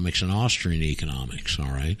economics and Austrian economics, all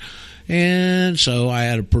right? And so I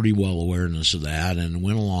had a pretty well awareness of that and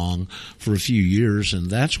went along for a few years, and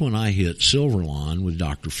that's when I hit Silverlawn with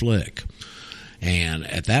Dr. Flick. And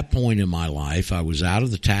at that point in my life, I was out of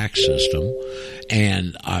the tax system,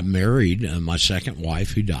 and I married my second wife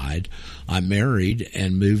who died. I married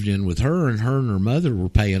and moved in with her, and her mother were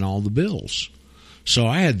paying all the bills. So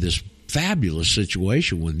I had this fabulous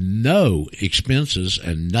situation with no expenses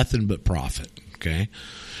and nothing but profit, okay?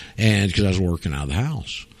 And because I was working out of the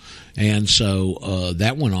house. And so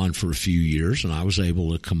that went on for a few years, and I was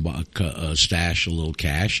able to stash a little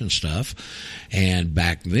cash and stuff. And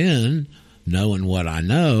back then, knowing what I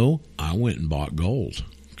know, I went and bought gold,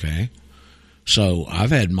 okay? So I've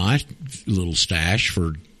had my little stash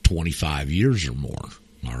for 25 years or more,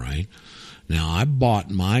 all right? Now, I bought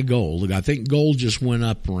my gold. I think gold just went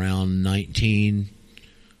up around 19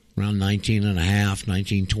 and a half,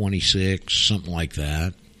 1926, something like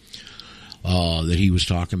that, that he was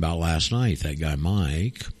talking about last night, that guy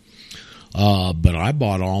Mike. But I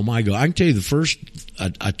bought all my gold. I can tell you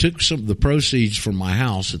I took some of the proceeds from my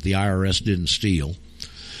house that the IRS didn't steal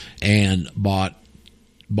and bought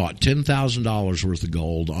 $10,000 worth of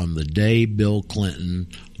gold on the day Bill Clinton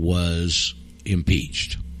was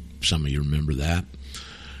impeached. Some of you remember that.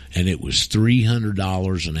 And it was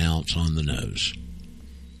 $300 an ounce on the nose.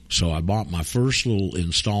 So I bought my first little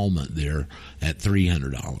installment there at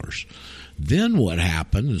 $300. Then what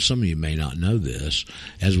happened, and some of you may not know this,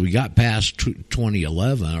 as we got past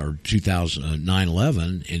 2011 or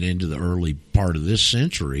 9/11 and into the early part of this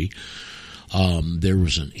century, there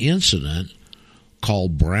was an incident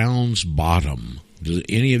called Brown's Bottom. Do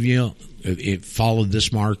any of you followed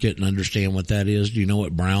this market and understand what that is? Do you know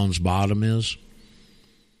what Brown's Bottom is?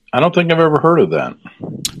 I don't think I've ever heard of that.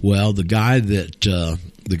 Well, the guy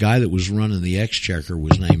that was running the Exchequer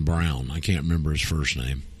was named Brown. I can't remember his first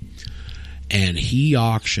name. And he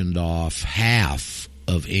auctioned off half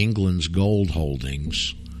of England's gold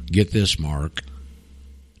holdings, get this, Mark,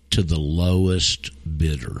 to the lowest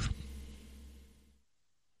bidder.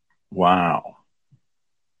 Wow.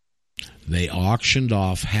 They auctioned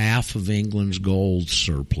off half of England's gold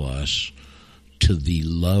surplus to the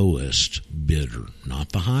lowest bidder, not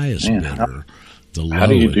the highest bidder. The lowest. How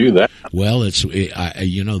do you do that? Well,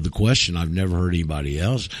 the question I've never heard anybody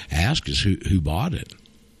else ask is who bought it.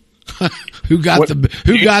 Who got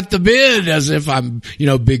the bid? As if I'm,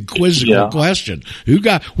 big quizzical question.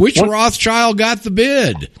 Which Rothschild got the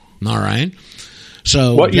bid? All right.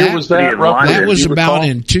 So what year was that? That was about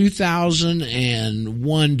in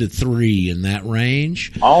 2001 to 3, in that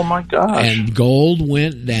range. Oh my gosh! And gold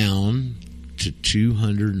went down to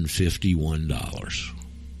 $251.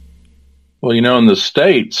 Well, in the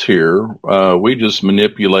States here, we just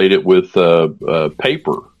manipulate it with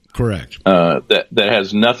paper. Correct. That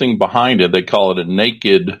has nothing behind it. They call it a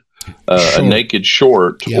naked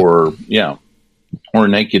short, or a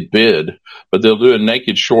naked bid. But they'll do a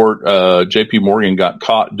naked short. J.P. Morgan got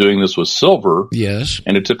caught doing this with silver. Yes.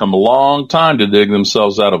 And it took them a long time to dig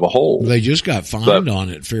themselves out of a hole. They just got fined on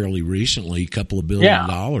it fairly recently, a couple of $1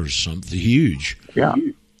 billion, something huge. Yeah.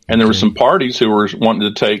 And there were some parties who were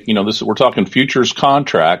wanting to take, we're talking futures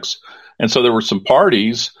contracts. And so there were some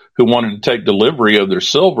parties who wanted to take delivery of their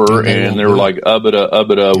silver, and they were like,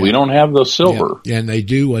 we don't have the silver. Yeah. And they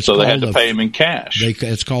do so they had to pay them in cash.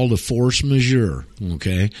 It's called a force majeure,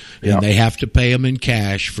 okay? And they have to pay them in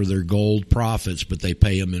cash for their gold profits, but they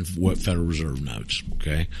pay them in Federal Reserve notes,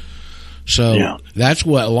 okay? So that's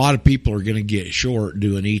what a lot of people are going to get short,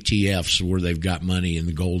 doing ETFs where they've got money in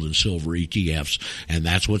the gold and silver ETFs, and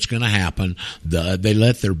that's what's going to happen. They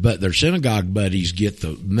let their synagogue buddies get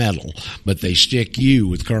the metal, but they stick you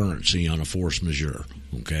with currency on a force majeure.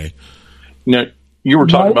 Okay. Now you were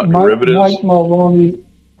talking about derivatives. Mike Maloney.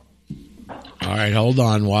 All right, hold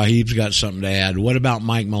on. Wahib's got something to add. What about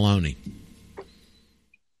Mike Maloney?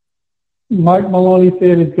 Mike Maloney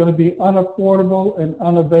said it's going to be unaffordable and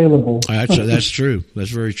unavailable. That's true. That's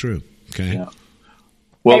very true. Okay. Yeah.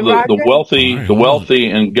 Well, the wealthy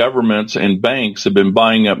and governments and banks have been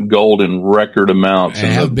buying up gold in record amounts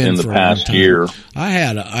in the past year. I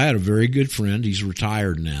had a very good friend. He's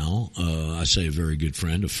retired now. I say a very good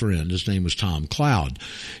friend, a friend. His name was Tom Cloud.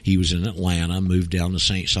 He was in Atlanta, moved down to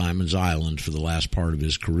St. Simon's Island for the last part of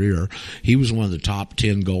his career. He was one of the top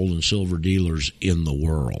 10 gold and silver dealers in the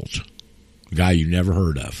world. A guy you never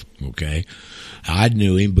heard of, okay? I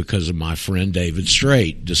knew him because of my friend David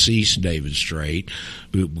Straight, deceased David Straight,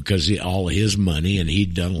 because all of his money, and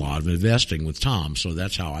he'd done a lot of investing with Tom. So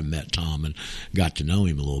that's how I met Tom and got to know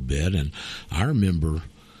him a little bit. And I remember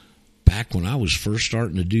back when I was first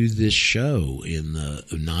starting to do this show in the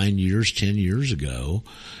 10 years ago,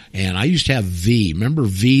 and I used to have V. Remember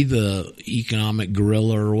V, the economic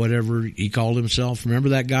gorilla or whatever he called himself? Remember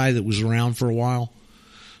that guy that was around for a while?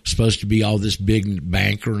 Supposed to be all this big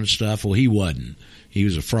banker and stuff. Well, he wasn't. He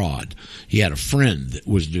was a fraud. He had a friend that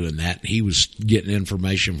was doing that, and he was getting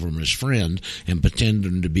information from his friend and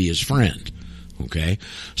pretending to be his friend. Okay?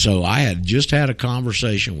 So I had just had a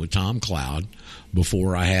conversation with Tom Cloud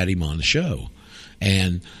before I had him on the show.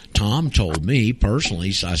 And Tom told me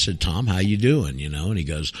personally, I said, Tom, how you doing? And he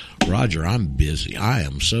goes, Roger, I'm busy. I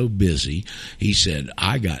am so busy. He said,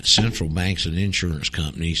 I got central banks and insurance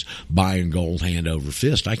companies buying gold hand over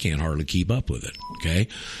fist. I can't hardly keep up with it. Okay.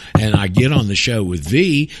 And I get on the show with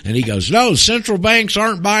V, and he goes, no, central banks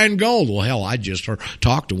aren't buying gold. Well, hell, I just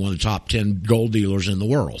talked to one of the top 10 gold dealers in the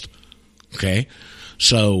world. Okay.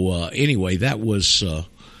 So, anyway, that was,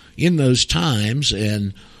 in those times,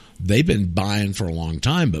 and they've been buying for a long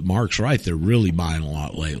time, but Mark's right. They're really buying a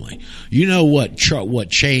lot lately. You know what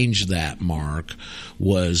changed that, Mark,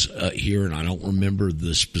 was here, and I don't remember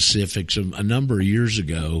the specifics. A number of years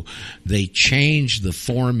ago, they changed the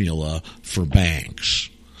formula for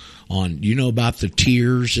banks. You know about the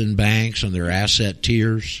tiers in banks and their asset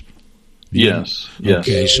tiers? Yes.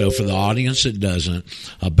 Okay, so for the audience that doesn't,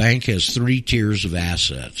 a bank has 3 tiers of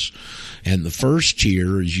assets. And the first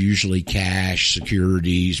tier is usually cash,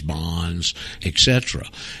 securities, bonds, etc.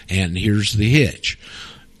 And here's the hitch.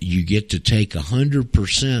 You get to take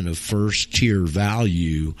 100% of first tier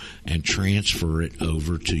value and transfer it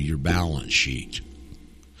over to your balance sheet.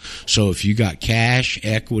 So if you got cash,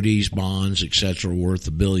 equities, bonds, etc., worth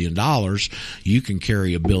 $1 billion, you can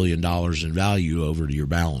carry $1 billion in value over to your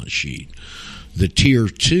balance sheet. The tier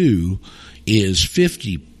 2 is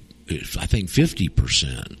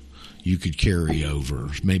 50%. You could carry over,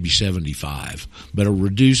 maybe 75, but a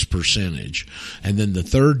reduced percentage. And then the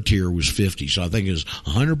third tier was 50. So I think it was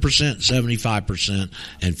 100%, 75%,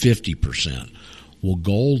 and 50%. Well,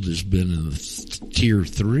 gold has been in the tier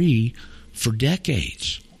 3 for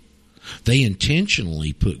decades. They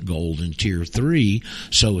intentionally put gold in tier 3,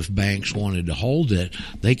 so if banks wanted to hold it,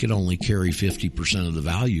 they could only carry 50% of the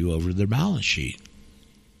value over their balance sheet.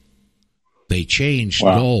 They changed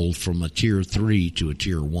gold from a tier 3 to a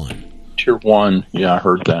tier 1. Tier 1, yeah, I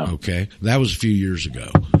heard that. Okay, that was a few years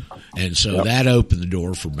ago. And so that opened the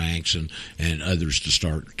door for banks and others to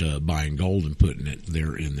start buying gold and putting it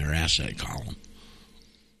there in their asset column.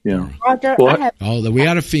 Yeah. Roger, we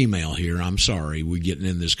got a female here. I'm sorry. We're getting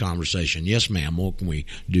in this conversation. Yes, ma'am. What can we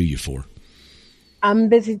do you for? I'm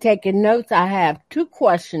busy taking notes. I have 2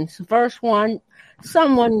 questions. The first one,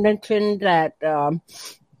 someone mentioned that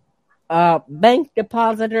bank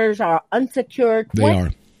depositors are unsecured. They are.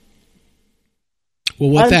 Well,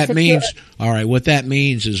 what that means, all right, what that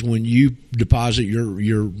means is when you deposit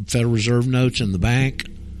your Federal Reserve notes in the bank,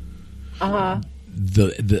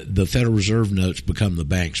 the Federal Reserve notes become the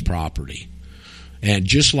bank's property. And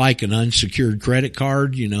just like an unsecured credit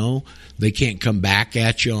card, they can't come back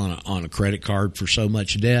at you on a credit card for so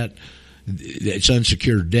much debt. It's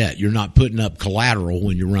unsecured debt. You're not putting up collateral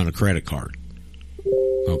when you run a credit card.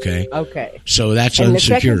 Okay? Okay. So that's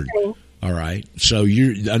unsecured. All right. So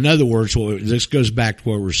in other words, this goes back to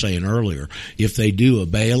what we were saying earlier. If they do a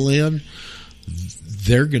bail-in,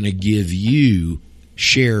 they're going to give you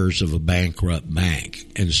shares of a bankrupt bank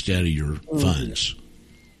instead of your funds.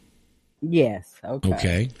 Yes. Okay.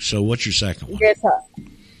 Okay. So what's your second one?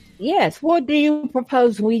 Yes. What do you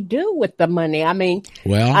propose we do with the money? I mean,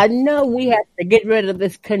 I know we have to get rid of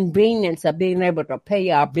this convenience of being able to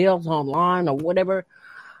pay our bills online or whatever.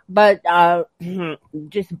 But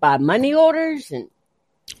just by money orders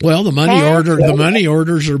the money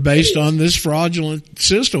orders are based on this fraudulent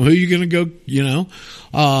system. Who are you going to go?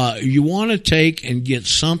 You want to take and get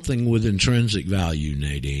something with intrinsic value,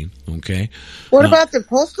 Nadine. Okay. What about the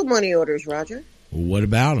postal money orders, Roger? What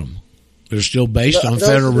about them? They're still based on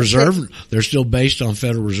Federal Reserve. They're still based on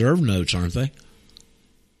Federal Reserve notes, aren't they?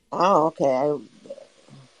 Oh, okay.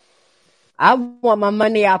 I want my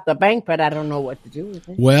money out the bank, but I don't know what to do with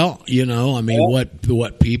it. Well,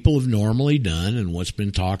 what people have normally done and what's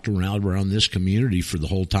been talked around this community for the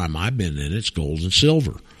whole time I've been in it's gold and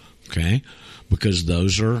silver. Okay? Because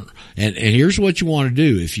those are, and here's what you want to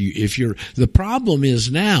do. The problem is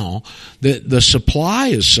now that the supply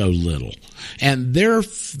is so little and they're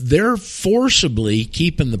forcibly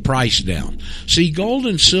keeping the price down. See, gold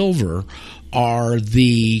and silver are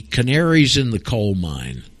the canaries in the coal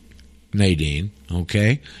mine. Nadine,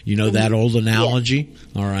 okay? You know that old analogy? Yes.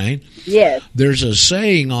 All right? Yes. There's a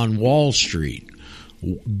saying on Wall Street,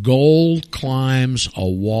 gold climbs a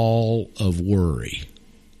wall of worry.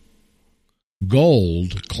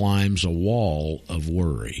 Gold climbs a wall of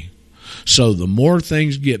worry. So the more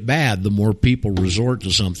things get bad, the more people resort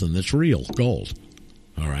to something that's real, gold.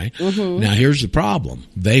 All right? Mm-hmm. Now, here's the problem.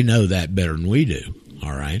 They know that better than we do.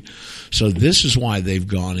 All right. So this is why they've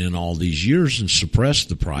gone in all these years and suppressed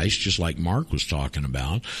the price, just like Mark was talking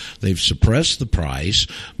about. They've suppressed the price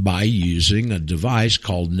by using a device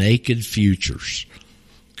called naked futures.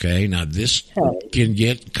 Okay. Now this can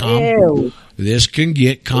get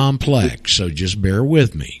complex. So just bear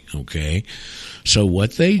with me. Okay. So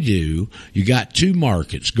what they do, you got 2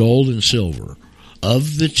 markets, gold and silver.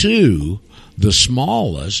 Of the 2, the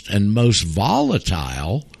smallest and most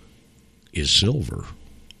volatile is silver.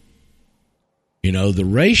 The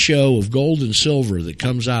ratio of gold and silver that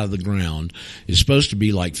comes out of the ground is supposed to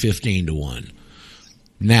be like 15-1.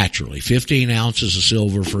 Naturally, 15 ounces of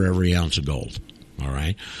silver for every ounce of gold. All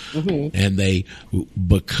right? Mm-hmm. And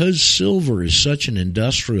because silver is such an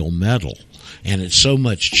industrial metal and it's so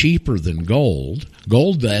much cheaper than gold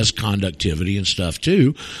has conductivity and stuff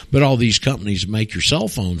too, but all these companies that make your cell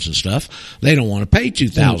phones and stuff, they don't want to pay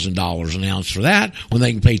 $2,000 an ounce for that when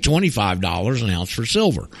they can pay $25 an ounce for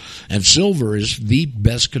silver. And silver is the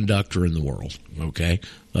best conductor in the world, okay,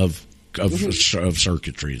 of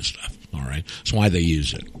circuitry and stuff. All right. That's why they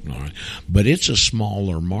use it. All right. But it's a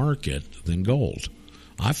smaller market than gold.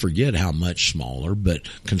 I forget how much smaller, but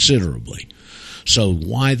considerably. So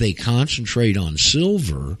why they concentrate on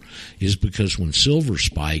silver is because when silver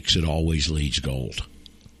spikes, it always leads gold.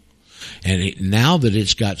 And now that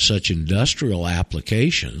it's got such industrial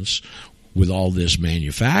applications, with all this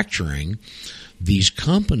manufacturing, these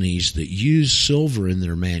companies that use silver in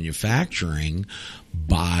their manufacturing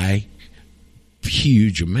buy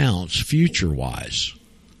huge amounts future-wise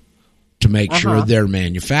to make sure their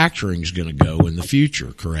manufacturing is going to go in the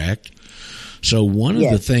future, correct? So one of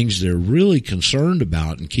the things they're really concerned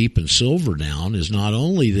about in keeping silver down is not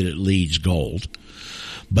only that it leads gold,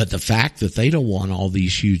 but the fact that they don't want all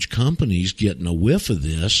these huge companies getting a whiff of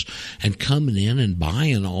this and coming in and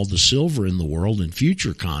buying all the silver in the world in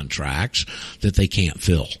future contracts that they can't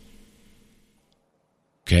fill.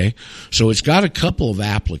 Okay, so it's got a couple of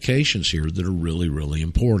applications here that are really, really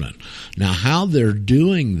important. Now, how they're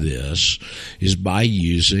doing this is by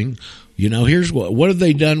using, here's what have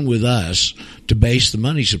they done with us to base the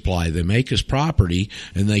money supply? They make us property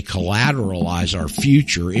and they collateralize our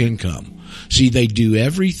future income. See, they do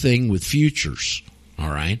everything with futures,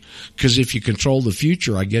 all right? Because if you control the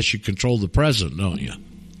future, I guess you control the present, don't you?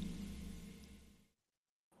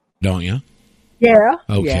 Don't you? Yeah.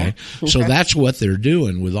 Okay. Yeah. So that's what they're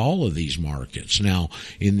doing with all of these markets. Now,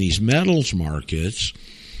 in these metals markets,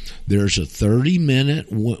 there's a 30-minute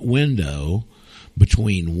window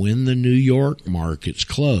between when the New York markets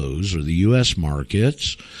close, or the U.S.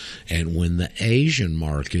 markets, and when the Asian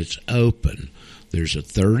markets open. There's a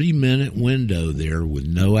 30-minute window there with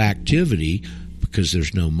no activity because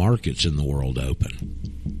there's no markets in the world open.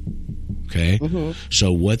 Okay?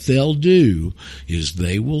 So what they'll do is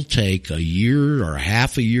they will take a year or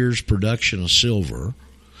half a year's production of silver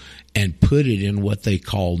and put it in what they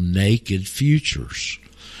call naked futures.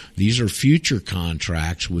 These are future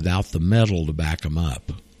contracts without the metal to back them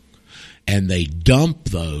up. And they dump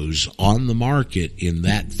those on the market in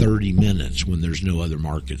that 30 minutes when there's no other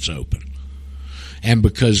markets open. And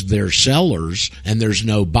because they're sellers and there's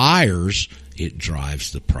no buyers, it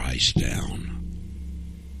drives the price down.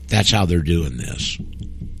 That's how they're doing this.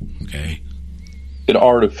 Okay? It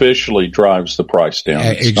artificially drives the price down.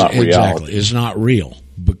 It's not reality. Exactly. It's not real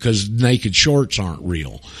because naked shorts aren't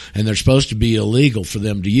real. And they're supposed to be illegal for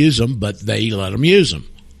them to use them, but they let them use them.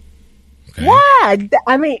 Okay? Why?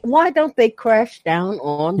 I mean, why don't they crash down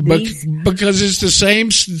on these? Because it's the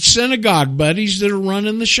same synagogue buddies that are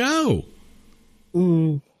running the show.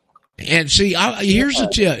 And see, here's a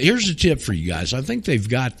tip. Here's a tip for you guys. I think they've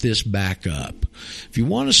got this back up. If you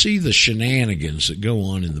want to see the shenanigans that go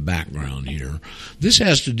on in the background here, this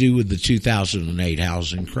has to do with the 2008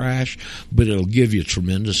 housing crash, but it'll give you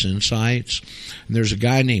tremendous insights. And there's a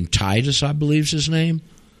guy named Titus, I believe is his name,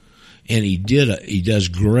 and he does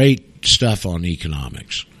great stuff on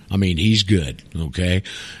economics. I mean, he's good, okay?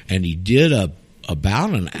 And he did about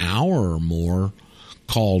an hour or more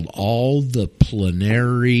called All the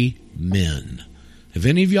Plenary Men. Have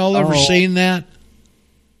any of y'all ever seen that?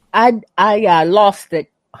 I lost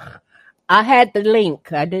it. I had the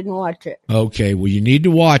link. I didn't watch it. Okay, well, you need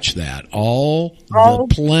to watch that. All the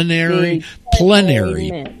plenary, Plenary,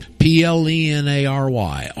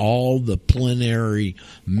 All the Plenary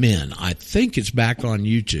Men. I think it's back on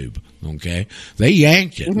YouTube. Okay, they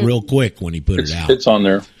yanked it real quick when he put it out. It's on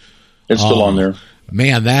there. It's still on there.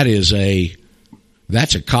 Man,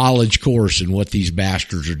 that's a college course in what these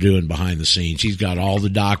bastards are doing behind the scenes. He's got all the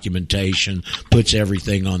documentation, puts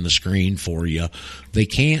everything on the screen for you. They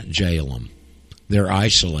can't jail them. They're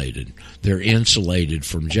isolated. They're insulated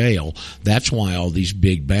from jail. That's why all these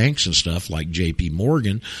big banks and stuff like J.P.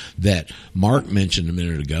 Morgan that Mark mentioned a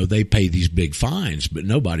minute ago, they pay these big fines, but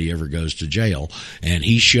nobody ever goes to jail. And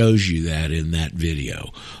he shows you that in that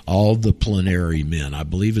video. All the Plenary Men. I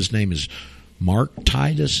believe his name is Mark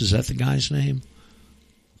Titus. Is that the guy's name?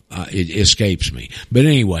 It escapes me. But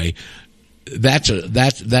anyway, that's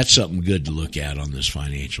something good to look at on this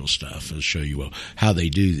financial stuff. I'll show you how they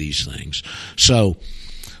do these things. So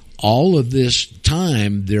all of this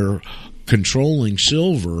time, they're controlling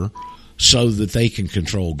silver so that they can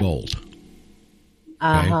control gold.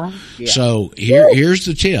 Okay? Yeah. So here's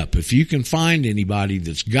the tip. If you can find anybody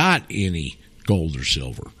that's got any gold or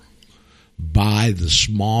silver, buy the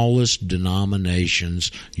smallest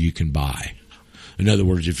denominations you can buy. In other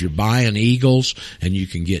words, if you're buying eagles and you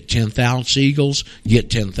can get 10th ounce eagles, get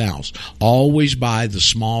 10th ounce. Always buy the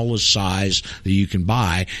smallest size that you can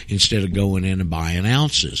buy instead of going in and buying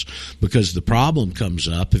ounces. Because the problem comes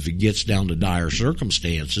up if it gets down to dire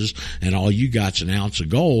circumstances and all you got's an ounce of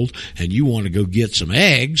gold and you want to go get some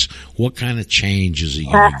eggs, what kind of change is he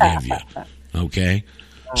going to give you? Okay?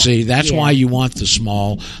 See, that's why you want the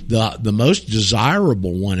small. The most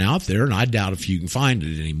desirable one out there, and I doubt if you can find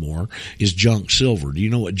it anymore, is junk silver. Do you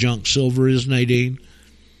know what junk silver is, Nadine?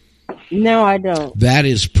 No, I don't. That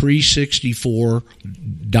is pre-64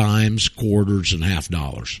 dimes, quarters, and half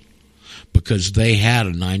dollars. because they had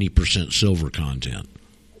a 90% silver content.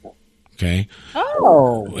 Okay.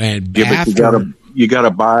 Oh. And yeah, after you got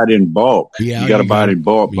to buy it in bulk. Yeah, you got to buy it in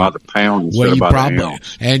bulk by the pound instead of by the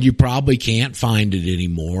ounce. And you probably can't find it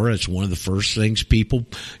anymore. It's one of the first things people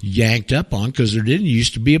yanked up on because there didn't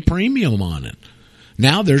used to be a premium on it.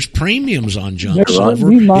 Now there's premiums on junk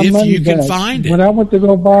silver if you can find it. When I went to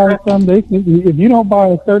go buy some, if you don't buy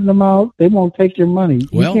a certain amount, they won't take your money.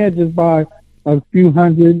 You can't just buy a few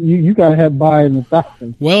hundred. You got to have buy in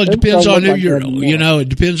 1,000. Well, it depends on who it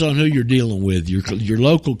depends on who you're dealing with. Your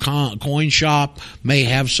local coin shop may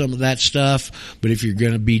have some of that stuff, but if you're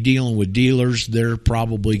going to be dealing with dealers, they're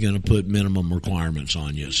probably going to put minimum requirements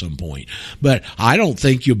on you at some point. But I don't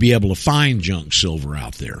think you'll be able to find junk silver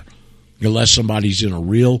out there. Unless somebody's in a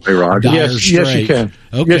real dire strait. Yes, you can.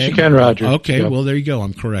 Okay. Yes, you can, Roger. Okay, Yep. Well, there you go.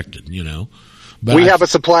 I'm corrected, But we have a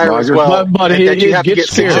supplier as well. But it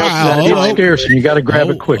gets scarce. It gets scarce, and you got to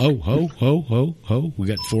grab it quick. Ho. We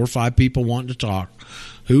got 4 or 5 people wanting to talk.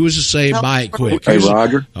 Who was to say buy it quick? Hey,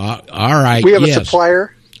 Roger. All right. We have a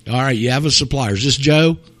supplier. All right, you have a supplier. Is this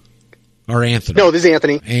Joe or Anthony? No, this is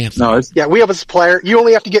Anthony. Anthony. We have a supplier. You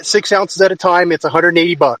only have to get 6 ounces at a time. It's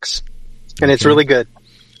 $180, and it's really good.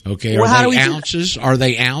 Okay, are they ounces? Are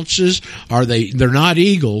they ounces? They're not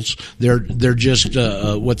eagles. They're just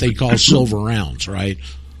what they call silver rounds, right?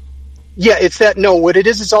 Yeah, it's that. No, what it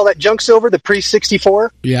is all that junk silver, the pre-64.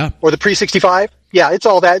 Yeah. Or the pre-65. Yeah, it's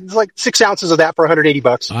all that. It's like 6 ounces of that for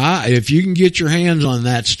 $180. If you can get your hands on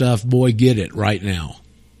that stuff, boy, get it right now.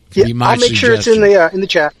 Yeah, I'll make sure it's in the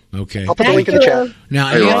chat. Okay. I'll put the link in the chat. Now,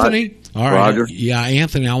 Anthony. All right. Roger. Yeah,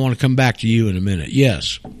 Anthony, I want to come back to you in a minute.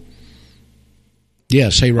 Yes.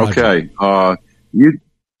 Yes, hey Roger. Okay,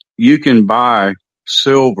 you can buy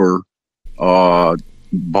silver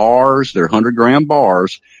bars. They're 100-gram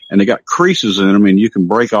bars, and they got creases in them, and you can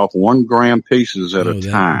break off 1-gram pieces at a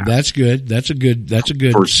time. That's good. That's a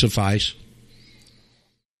good suffice.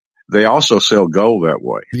 They also sell gold that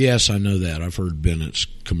way. Yes, I know that. I've heard Bennett's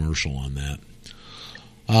commercial on that.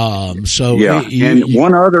 One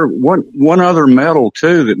other metal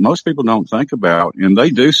too that most people don't think about, and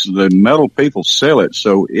the metal people sell it,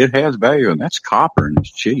 so it has value, and that's copper, and it's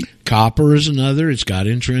cheap. Copper is another. It's got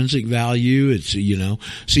intrinsic value. It's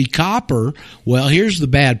see copper. Well, here's the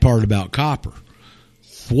bad part about copper.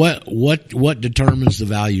 What determines the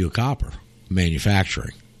value of copper?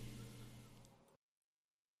 Manufacturing.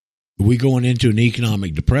 We going into an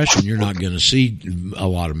economic depression, you're not going to see a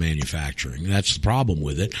lot of manufacturing. That's the problem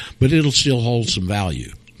with it, but it'll still hold some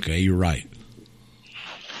value. Okay, you're right.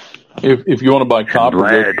 If you want to buy copper,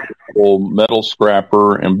 go to a metal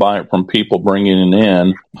scrapper and buy it from people bringing it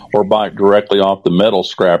in, or buy it directly off the metal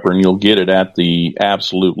scrapper, and you'll get it at the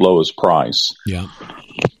absolute lowest price. Yeah.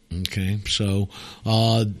 Okay, so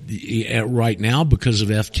right now, because of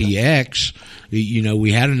FTX,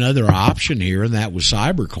 we had another option here, and that was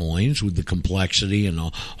cybercoins with the complexity and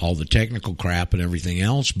all the technical crap and everything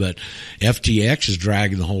else. But FTX is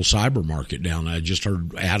dragging the whole cyber market down. I just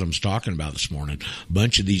heard Adams talking about this morning. A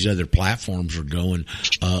bunch of these other platforms are going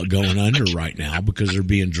under right now because they're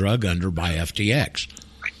being drug under by FTX.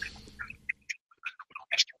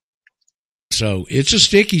 So it's a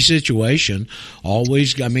sticky situation.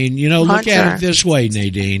 Always, look at it this way,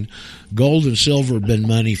 Nadine. Gold and silver have been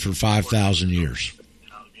money for 5,000 years.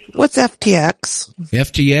 What's FTX?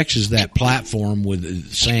 FTX is that platform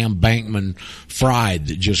with Sam Bankman-Fried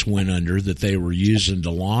that just went under that they were using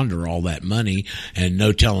to launder all that money and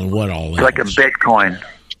no telling what all. It's like a Bitcoin.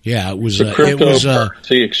 Yeah, it was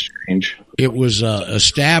cryptocurrency exchange. It was a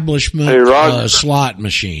establishment slot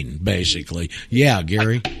machine, basically. Yeah,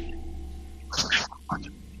 Gary.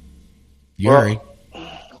 Gary.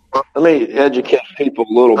 Well, let me educate people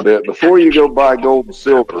a little bit. Before you go buy gold and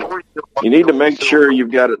silver, you need to make sure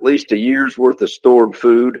you've got at least a year's worth of stored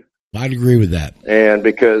food. I'd agree with that. And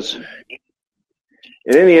because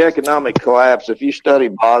in any economic collapse, if you study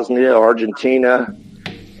Bosnia, Argentina,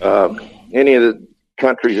 any of the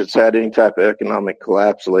countries that's had any type of economic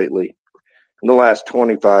collapse lately, in the last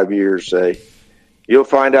 25 years, say, you'll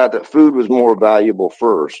find out that food was more valuable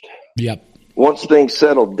first. Yep. Once things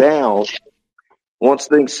settle down,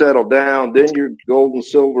 then your gold and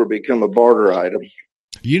silver become a barter item.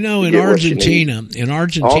 In Argentina,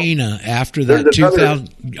 after that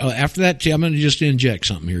 2000, after that, I'm going to just inject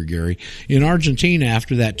something here, Gary. In Argentina,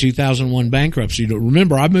 after that 2001 bankruptcy,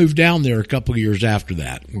 remember I moved down there a couple of years after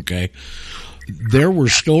that. Okay, there were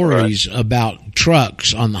stories about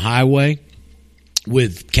trucks on the highway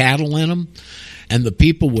with cattle in them. And the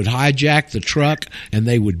people would hijack the truck, and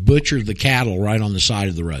they would butcher the cattle right on the side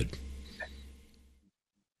of the road.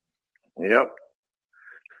 Yep.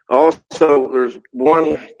 Also, there's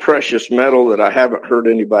one precious metal that I haven't heard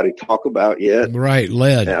anybody talk about yet. Right,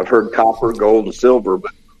 lead. I've heard copper, gold, and silver,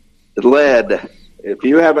 but lead, if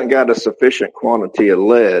you haven't got a sufficient quantity of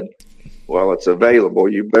lead while it's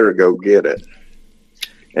available, you better go get it.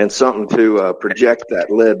 And something to project that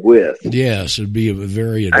lead with. Yes, it'd be a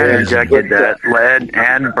very I injected that lead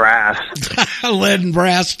and brass. Lead and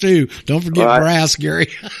brass too. Don't forget brass, Gary.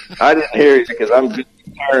 I didn't hear you because I'm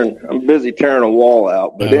busy tearing a wall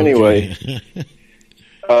out. But anyway,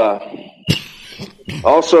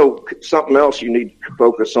 also something else you need to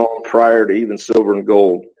focus on prior to even silver and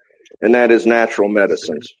gold, and that is natural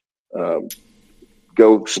medicines.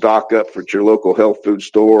 Go stock up at your local health food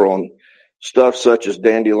store on stuff such as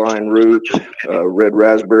dandelion root, red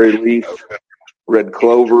raspberry leaf, red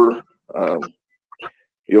clover.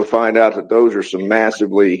 You'll find out that those are some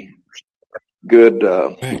massively good.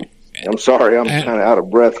 I'm sorry, I'm kind of out of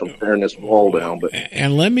breath from tearing this wall down, but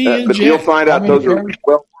let me inject, but you'll find out those are well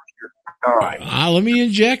worth your time. Let me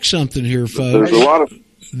inject something here, folks. There's a lot of.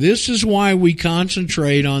 This is why we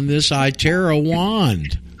concentrate on this iTerra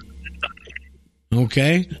wand.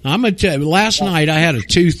 Okay, I'm gonna tell you. Last night I had a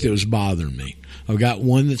tooth that was bothering me. I've got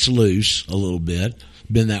one that's loose a little bit.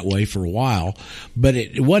 Been that way for a while, but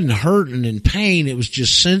it wasn't hurting and pain. It was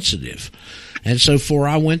just sensitive. And so before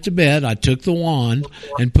I went to bed, I took the wand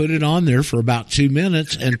and put it on there for about 2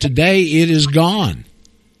 minutes. And today it is gone.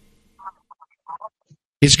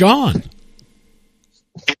 It's gone.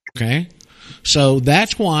 Okay. So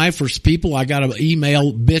that's why for people, I got an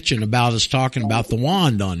email bitching about us talking about the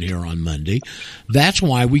wand on here on Monday. That's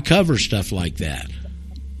why we cover stuff like that.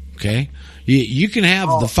 Okay. You can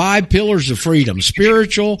have the 5 pillars of freedom: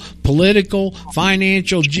 spiritual, political,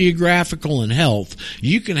 financial, geographical, and health.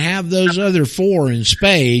 You can have those other 4 in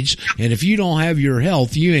spades. And if you don't have your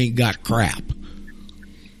health, you ain't got crap.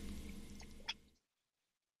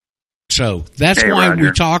 So that's why Roger.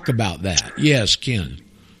 we talk about that. Yes, Ken.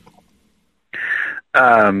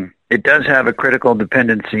 It does have a critical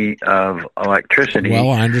dependency of electricity. Well,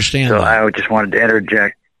 I understand so that. I just wanted to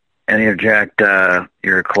interject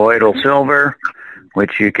your colloidal silver,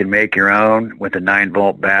 which you can make your own with a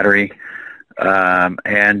 9-volt battery,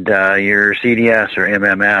 and your CDS or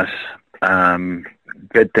MMS.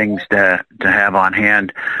 Good things to have on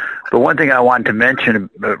hand. But one thing I wanted to mention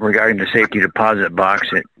regarding the safety deposit box,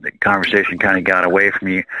 the conversation kind of got away from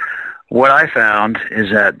you. What I found is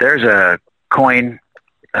that there's a coin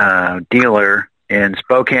dealer in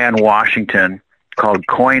Spokane, Washington called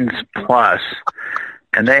Coins Plus,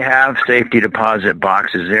 and they have safety deposit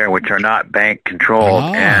boxes there which are not bank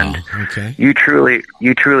controlled, and okay. you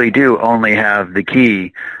truly do only have the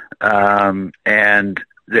key, and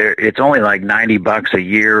it's only like $90 a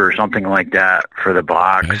year or something like that for the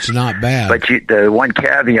box. It's not bad. But the one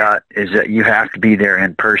caveat is that you have to be there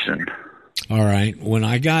in person. All right. When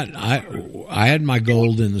I had my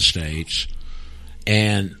gold in the States,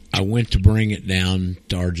 and I went to bring it down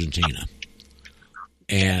to Argentina.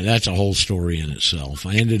 And that's a whole story in itself.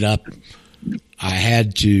 I had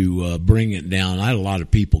to bring it down. I had a lot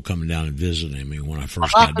of people coming down and visiting me when I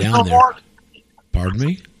first got down there. Pardon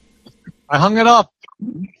me? I hung it up.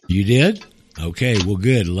 You did? Okay, well,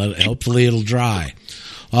 good. Hopefully it'll dry.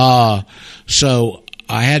 So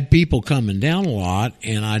I had people coming down a lot,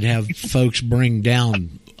 and I'd have folks bring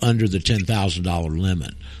down under the $10,000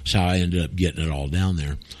 limit. That's how I ended up getting it all down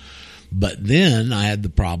there. But then I had the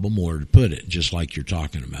problem where to put it, just like you're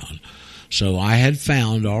talking about. So I had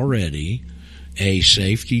found already a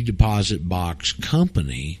safety deposit box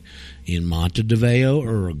company in Montevideo,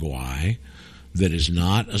 Uruguay, that is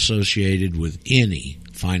not associated with any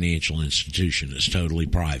financial institution. It's totally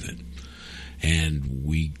private. And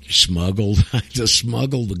we smuggled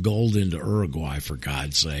the gold into Uruguay, for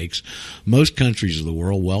God's sakes. Most countries of the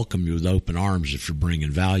world welcome you with open arms if you're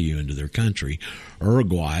bringing value into their country.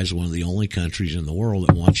 Uruguay is one of the only countries in the world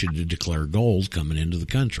that wants you to declare gold coming into the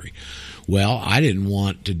country. Well, I didn't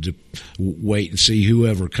want to wait and see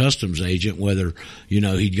whoever customs agent, whether,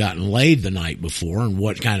 he'd gotten laid the night before and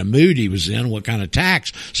what kind of mood he was in, what kind of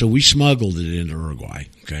tax. So we smuggled it into Uruguay.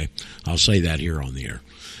 Okay. I'll say that here on the air.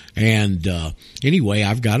 And anyway,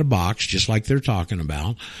 I've got a box just like they're talking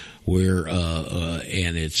about, where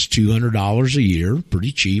and it's $200 a year,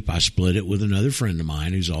 pretty cheap. I split it with another friend of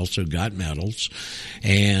mine who's also got metals,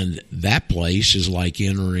 and that place is like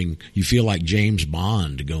you feel like James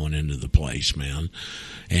Bond going into the place, man.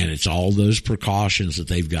 And it's all those precautions that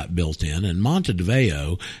they've got built in. And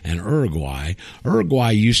Montevideo and Uruguay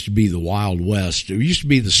used to be the Wild West. It used to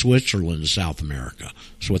be the Switzerland of South America.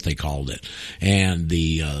 That's what they called it. And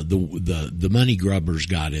the money grubbers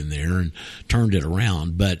got in there and turned it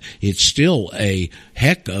around. But it's still a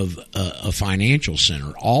heck of a financial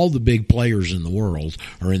center. All the big players in the world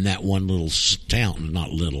are in that one little town, not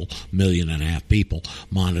little, 1.5 million people,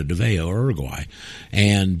 Montevideo, Uruguay.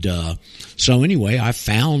 And so anyway, I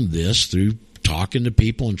found this through talking to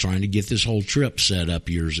people and trying to get this whole trip set up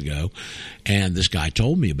years ago. And this guy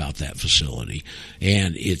told me about that facility.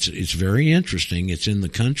 And it's very interesting. It's in the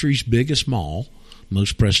country's biggest mall,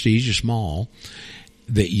 most prestigious mall,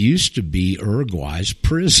 that used to be Uruguay's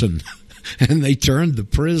prison. And they turned the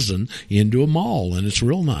prison into a mall, and it's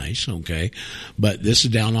real nice, okay? But this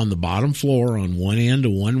is down on the bottom floor on one end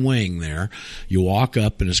of one wing there. You walk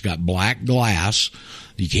up, and it's got black glass.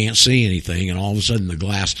 You can't see anything, and all of a sudden the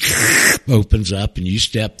glass opens up, and you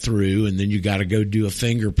step through, and then you got to go do a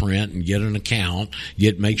fingerprint and get an account,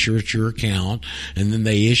 make sure it's your account, and then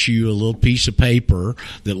they issue you a little piece of paper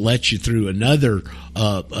that lets you through another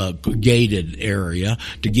gated area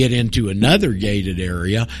to get into another gated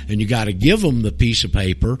area, and you got to give them the piece of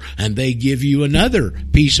paper, and they give you another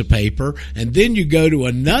piece of paper, and then you go to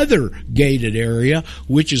another gated area,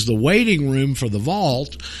 which is the waiting room for the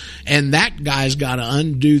vault, and that guy's got to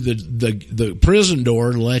undo the prison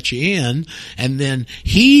door to let you in, and then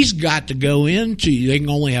he's got to go into, they can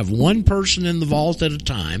only have one person in the vault at a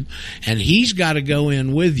time, and he's got to go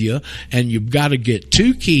in with you, and you've got to get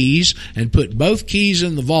 2 keys and put both keys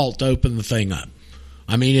in the vault to open the thing up.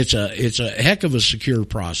 I mean, it's a heck of a secure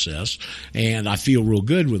process, and I feel real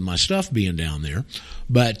good with my stuff being down there,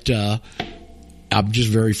 but I'm just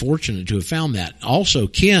very fortunate to have found that. Also,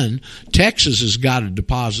 Ken, Texas has got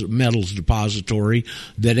a metals depository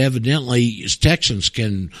that evidently Texans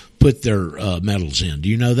can put their metals in. Do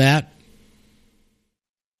you know that,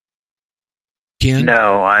 Ken?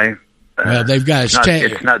 No, well, they've got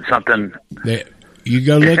it's not something. You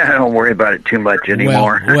go look. I don't worry about it too much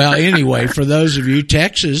anymore. Well, anyway, for those of you,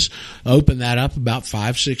 Texas opened that up about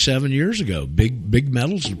 5, 6, 7 years ago. Big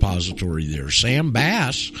metals depository there. Sam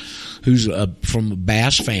Bass, who's from the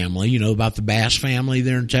Bass family. You know about the Bass family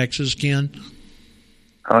there in Texas, Ken?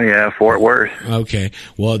 Oh yeah, Fort Worth. Okay,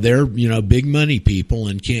 well they're big money people,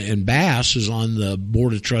 and Bass is on the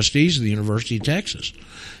board of trustees of the University of Texas.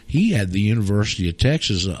 He had the University of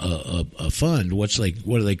Texas a fund. What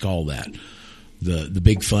do they call that? The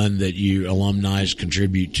big fund that you alumni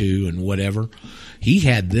contribute to and whatever. He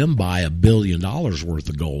had them buy $1 billion worth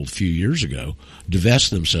of gold a few years ago, divest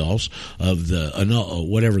themselves of the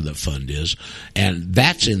whatever the fund is, and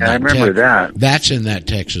that's in. I remember that. That's in that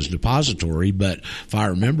Texas depository. But if I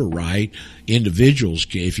remember right, individuals,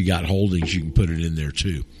 if you got holdings, you can put it in there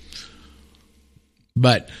too.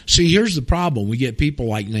 But see, here's the problem. We get people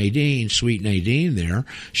like Nadine, sweet Nadine there.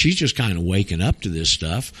 She's just kind of waking up to this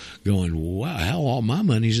stuff going, wow, hell, all my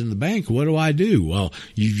money's in the bank. What do I do? Well,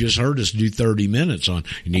 you just heard us do 30 minutes on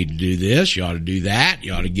you need to do this, you ought to do that,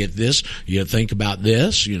 you ought to get this, you ought to think about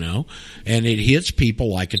this, and it hits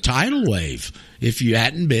people like a tidal wave. If you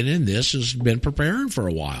hadn't been in this, has been preparing for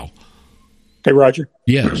a while. Hey, Roger.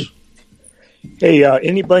 Yes. Hey,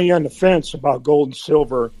 anybody on the fence about gold and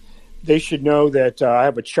silver, they should know that I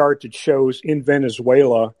have a chart that shows in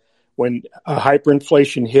Venezuela when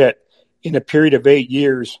hyperinflation hit, in a period of 8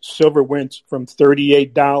 years, silver went from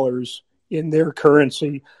 $38 in their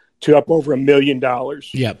currency to up over $1 million.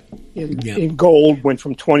 Yep. In gold went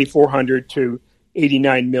from $2,400 to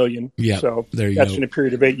 $89 million. Yeah. So that's go. In a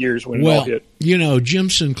period of 8 years when it all hit. Jim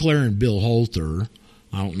Sinclair and Bill Holter,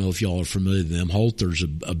 I don't know if y'all are familiar with them. Holter's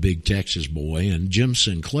a big Texas boy, and Jim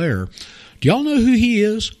Sinclair, do y'all know who he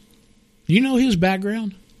is? You know his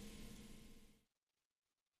background?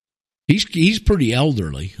 He's pretty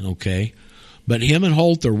elderly, okay? But him and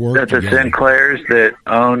Holter work together. The Sinclairs that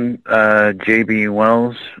own J.B.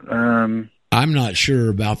 Wells? I'm not sure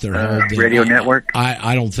about their whole radio network?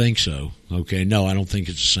 I don't think so, okay? No, I don't think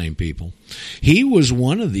it's the same people. He was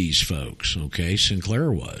one of these folks, okay? Sinclair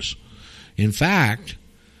was. In fact,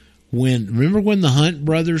 remember when the Hunt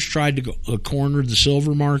brothers tried to corner the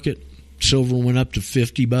silver market? Silver went up to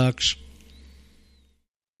 $50.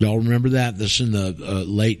 Y'all remember that? This in the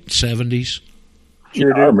late 70s?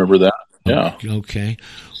 Sure, I remember that. Yeah. Okay.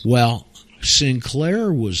 Well,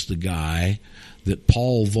 Sinclair was the guy that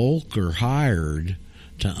Paul Volcker hired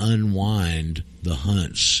to unwind the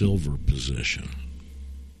Hunt silver position.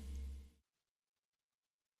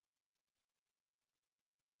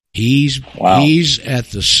 He's at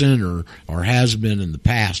the center, or has been in the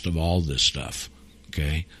past, of all this stuff.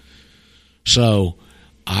 Okay. So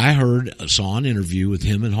I saw an interview with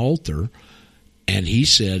him and Holter, and he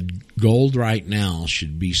said gold right now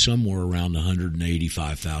should be somewhere around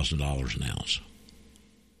 $185,000 an ounce.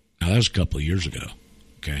 Now, that was a couple of years ago,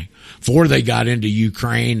 Okay. Before they got into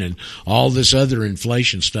Ukraine and all this other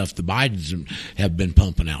inflation stuff the Bidens have been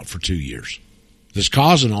pumping out for 2 years. That's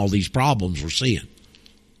causing all these problems we're seeing.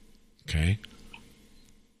 Okay.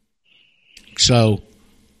 So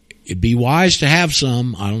it'd be wise to have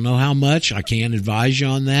some. I don't know how much. I can't advise you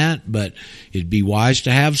on that, but it'd be wise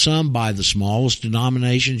to have some. Buy the smallest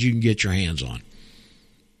denominations you can get your hands on.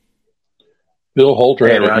 Bill Holter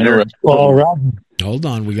had an interesting. Hold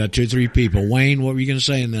on. We got 2 or 3 people. Wayne, what were you going to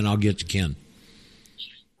say? And then I'll get to Ken.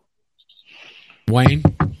 Wayne,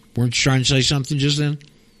 weren't you trying to say something just then?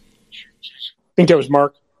 I think that was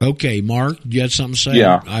Mark. Okay, Mark, you had something to say?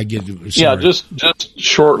 Yeah. Yeah, just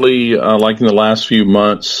shortly, like in the last few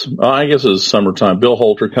months, I guess it was summertime, Bill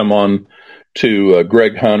Holter come on to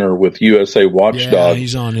Greg Hunter with USA Watchdog. Yeah,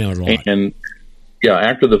 he's on there a lot. And,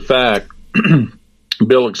 after the fact,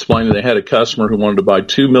 Bill explained that they had a customer who wanted to buy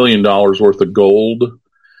 $2 million worth of gold,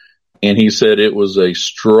 and he said it was a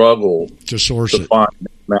struggle to find the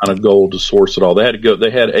amount of gold to source it all. They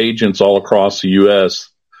had agents all across the U.S.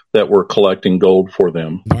 that were collecting gold for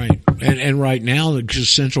them. Right. And right now, because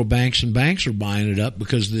central banks and banks are buying it up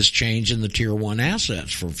because of this change in the Tier 1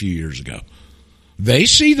 assets from a few years ago. They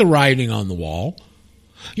see the writing on the wall.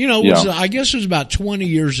 You know, I guess it was about 20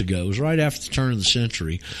 years ago. It was right after the turn of the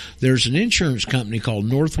century. There's an insurance company called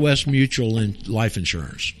Northwest Mutual Life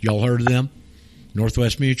Insurance. Y'all heard of them?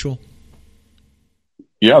 Northwest Mutual?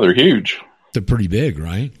 Yeah, they're huge. They're pretty big,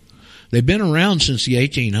 right? They've been around since the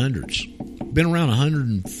 1800s. Been around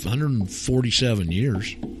 147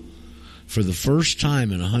 years. For the first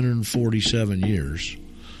time in 147 years,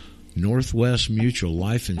 Northwest Mutual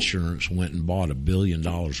Life Insurance went and bought $1 billion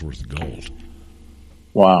worth of gold.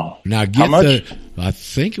 Wow. Now I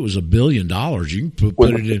think it was $1 billion. You can put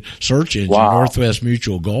it in search engine, Northwest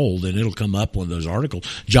Mutual Gold, and it'll come up one of those articles.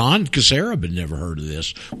 John Casera had never heard of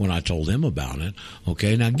this when I told him about it.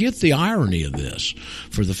 Okay, now get the irony of this.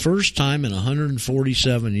 For the first time in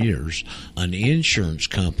 147 years, an insurance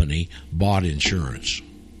company bought insurance.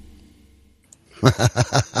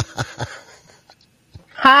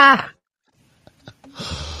 Ha!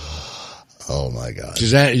 Oh my God! Is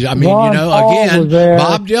that? I mean, again,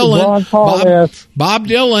 Bob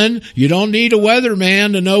Dylan. You don't need a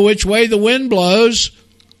weatherman to know which way the wind blows.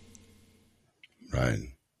 Right.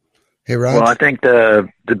 Hey, Rod. Well, I think the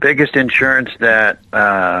biggest insurance that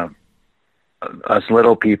us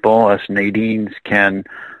little people, us Nadines, can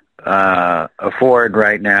afford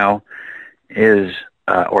right now is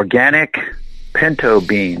organic pinto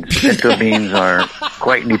beans. Pinto beans are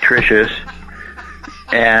quite nutritious,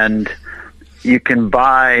 and you can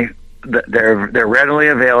buy. They're readily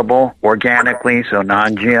available organically, so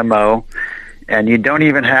non-GMO, and you don't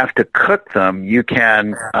even have to cook them. You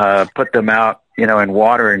can put them out, in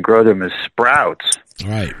water and grow them as sprouts.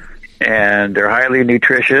 Right. And they're highly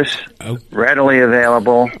nutritious, readily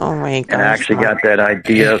available. Oh my gosh! And I actually got that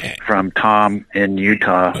idea from Tom in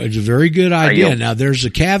Utah. It's a very good idea. Now, there's a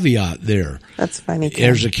caveat there. That's funny.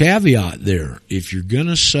 There's a caveat there. If you're going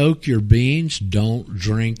to soak your beans, don't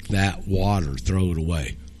drink that water. Throw it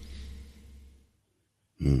away.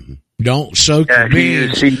 Mm-hmm. Don't soak your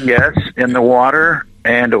beans. If you use CES in the water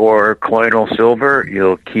and or colloidal silver,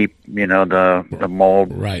 you'll keep, the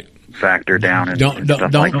mold factor down and stuff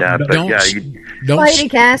like that. But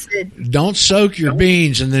Phytic acid. Don't soak your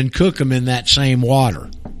beans and then cook them in that same water.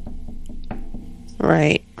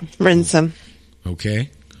 Right. Rinse them. Okay.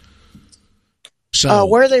 So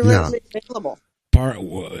where are they readily available?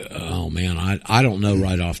 Oh man, I don't know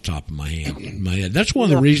right off the top of my head. That's one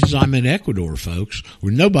of the reasons I'm in Ecuador, folks,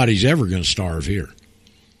 where nobody's ever going to starve here.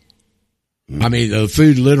 I mean, the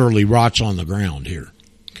food literally rots on the ground here.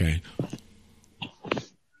 Okay.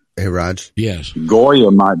 Hey, Raj. Yes.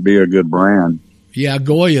 Goya might be a good brand. Yeah,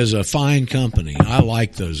 Goya's a fine company. I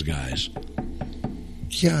like those guys.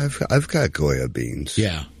 Yeah, I've got Goya beans.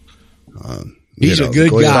 Yeah. He's a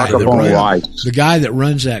good guy. The guy that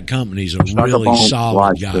runs that company is a really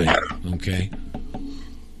solid guy. Okay.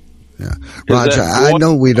 Yeah, Roger. I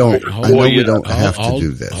know we don't. Have to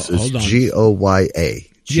do this. It's Goya.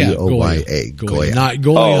 Goya. Goya. Not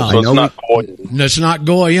Goyam. Not Goya. No, it's not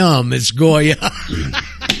Goyam. It's Goya.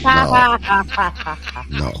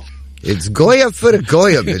 No. It's Goya for the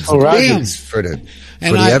Goyam. It's beans for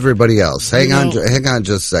everybody else. Hang on just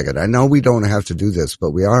a second. I know we don't have to do this,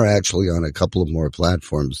 but we are actually on a couple of more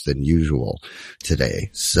platforms than usual today.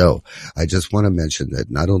 So I just want to mention that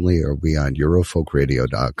not only are we on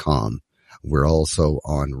Eurofolkradio.com, we're also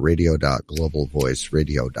on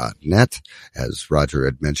radio.globalvoiceradio.net, as Roger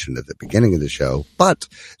had mentioned at the beginning of the show, but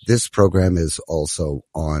this program is also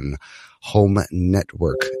on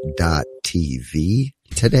homenetwork.tv.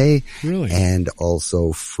 today. Really? And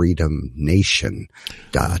also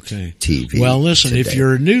freedomnation.tv. Well, listen, today. if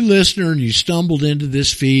you're a new listener and you stumbled into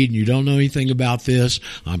this feed and you don't know anything about this,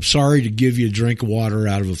 I'm sorry to give you a drink of water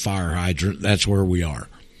out of a fire hydrant. That's where we are.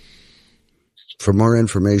 For more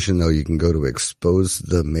information, though, you can go to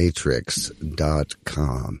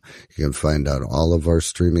exposethematrix.com. You can find out all of our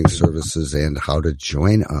streaming services and how to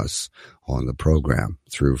join us on the program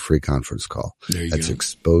through free conference call. That's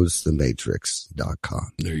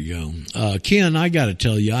exposethematrix.com. There you go. Ken, I got to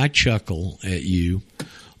tell you, I chuckle at you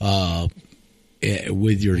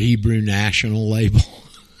with your Hebrew National label.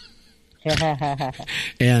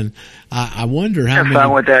 And I wonder how many.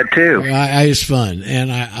 Fun with that too. It's fun,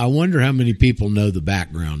 and I wonder how many people know the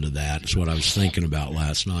background to that. That's what I was thinking about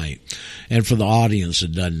last night. And for the audience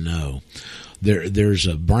that doesn't know, there's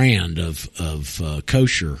a brand of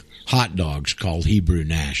kosher hot dogs called Hebrew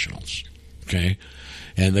Nationals. Okay,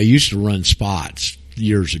 and they used to run spots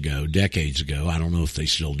years ago, decades ago. I don't know if they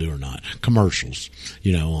still do or not. Commercials,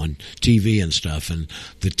 on TV and stuff. And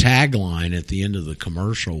the tagline at the end of the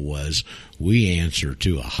commercial was, "We answer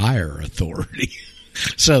to a higher authority."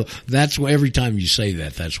 So that's what, every time you say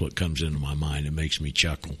that, that's what comes into my mind. It makes me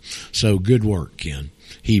chuckle. So good work, Ken.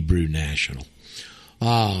 Hebrew National.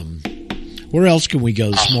 Where else can we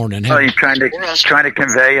go this morning? Well, you're trying to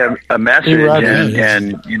convey a message,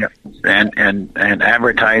 and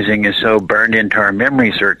advertising is so burned into our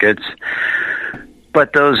memory circuits.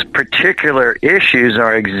 But those particular issues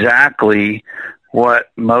are exactly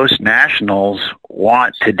what most nationals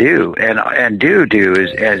want to do and do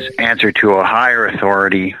as answer to a higher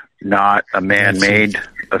authority, not a man-made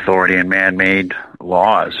authority and man-made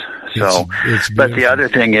laws. So, but the other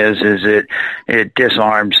thing is it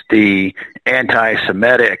disarms the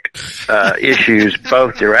anti-Semitic issues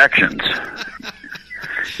both directions.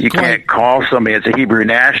 You can't call somebody that's a Hebrew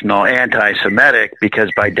national anti-Semitic because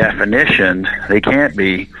by definition they can't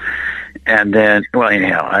be. And then, well,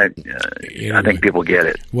 anyhow, I think people get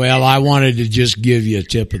it. Well, I wanted to just give you a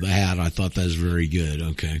tip of the hat. I thought that was very good.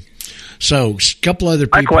 Okay. So, a couple other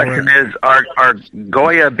people. My question is, are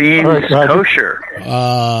Goya beans kosher?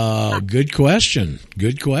 Good question.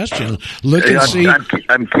 Good question. Look and see.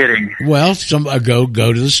 I'm kidding. Well,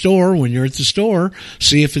 go to the store when you're at the store.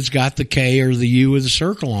 See if it's got the K or the U with a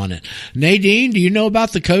circle on it. Nadine, do you know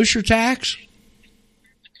about the kosher tax?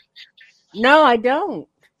 No, I don't.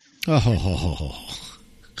 Oh.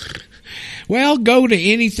 Well, go to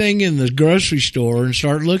anything in the grocery store and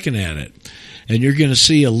start looking at it. And you're going to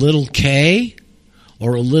see a little K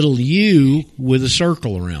or a little U with a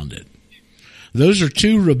circle around it. Those are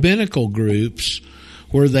two rabbinical groups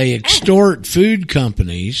where they extort food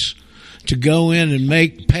companies to go in and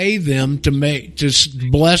pay them to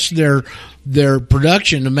bless their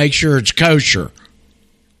production to make sure it's kosher.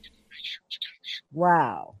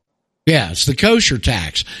 Wow. Yeah, it's the kosher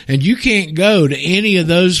tax. And you can't go to any of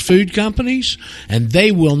those food companies and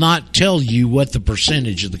they will not tell you what the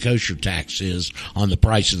percentage of the kosher tax is on the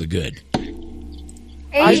price of the good.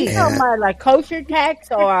 Are you talking about like kosher tax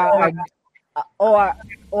or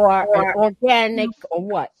organic or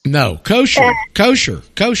what? No, kosher.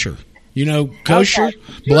 You know, kosher, okay.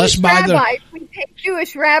 Blessed Jewish by rabbis. We pay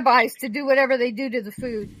Jewish rabbis to do whatever they do to the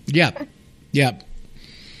food. Yep.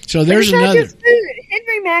 So there's it's not another. just food.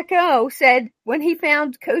 Henry Macko said when he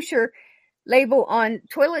found kosher label on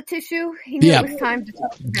toilet tissue, he knew it was time to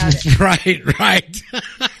talk about it. Right.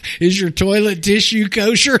 Is your toilet tissue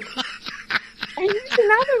kosher? And here's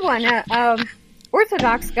another one.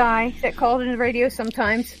 Orthodox guy that called in the radio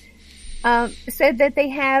sometimes said that they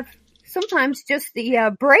have sometimes just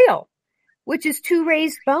the Braille, which is 2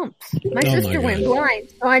 raised bumps. My sister went blind,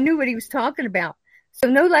 so I knew what he was talking about. So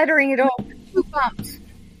no lettering at all, 2 bumps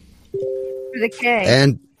for the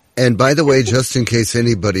K. And by the way, just in case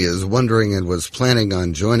anybody is wondering and was planning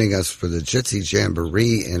on joining us for the Jitsi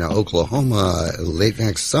Jamboree in Oklahoma late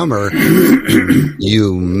next summer,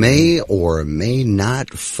 you may or may not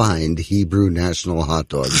find Hebrew National hot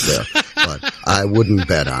dogs there, but I wouldn't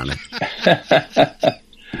bet on it.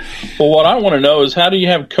 Well, what I want to know is how do you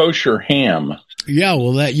have kosher ham? Yeah,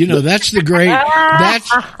 well, that's the great.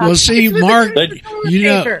 See, Mark,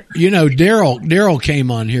 Daryl came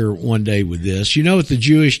on here one day with this. You know what the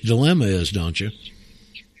Jewish dilemma is, don't you?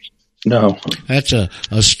 No. That's a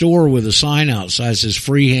store with a sign outside that says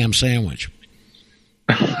free ham sandwich.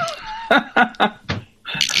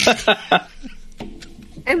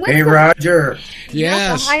 Hey, Roger.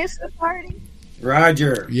 Yes. The highest authority?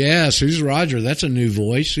 Roger. Yes, who's Roger? That's a new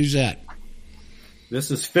voice. Who's that? This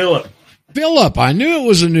is Philip. Philip, I knew it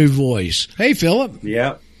was a new voice. Hey, Philip.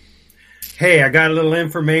 Yep. Hey, I got a little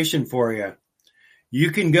information for you.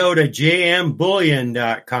 you can go to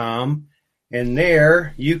jmbullion.com, and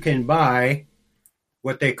there you can buy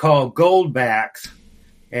what they call gold backs.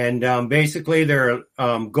 And basically they're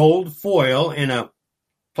gold foil in a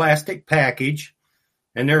plastic package,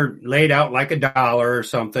 and they're laid out like $1 or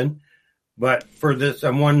something. But for this,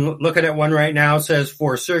 I'm looking at one right now, it says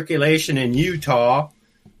for circulation in Utah.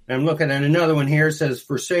 I'm looking at another one here, it says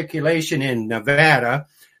for circulation in Nevada.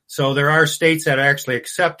 So there are states that are actually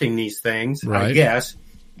accepting these things, right. I guess.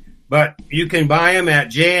 But you can buy them at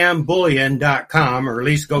jmbullion.com, or at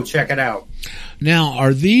least go check it out. Now,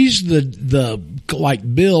 are these the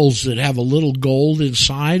like bills that have a little gold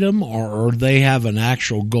inside them, or they have an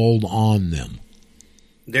actual gold on them?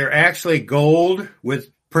 They're actually gold with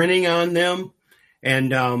printing on them,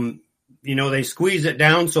 and they squeeze it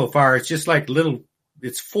down so far. It's just like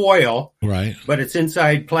it's foil, right? But it's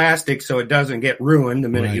inside plastic, so it doesn't get ruined the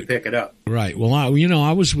minute you pick it up. Right. Well, I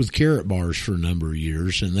was with Karatbars for a number of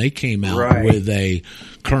years, and they came out with a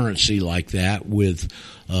currency like that with,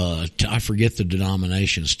 I forget the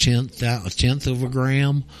denominations, tenth of a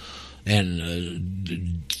gram,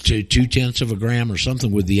 and 2/10 of a gram or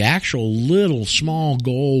something, with the actual little small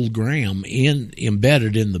gold gram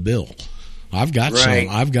embedded in the bill. I've got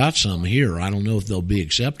some here. I don't know if they'll be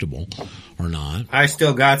acceptable or not. I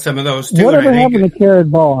still got some of those too. Whatever happened to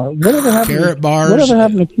Karatbar? Whatever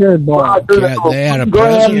happened to Karatbar? They had a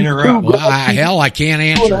president. Well, I can't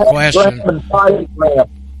answer your question.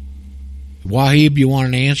 Wahib, you want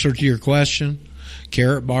an answer to your question?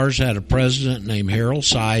 Karatbars had a president named Harold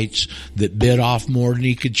Seitz that bit off more than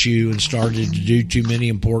he could chew and started to do too many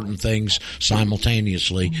important things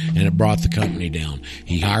simultaneously, and it brought the company down.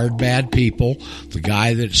 He hired bad people. The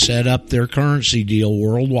guy that set up their currency deal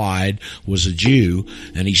worldwide was a Jew,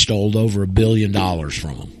 and he stole over $1 billion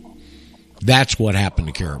from them. That's what happened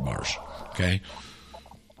to Karatbars. Okay?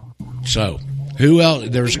 So, who else?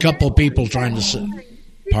 There's a couple of people trying to... Keep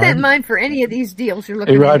that in mind for any of these deals you're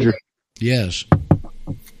looking at. Hey, Roger. Yes.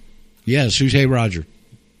 Yes, who's Hey Roger?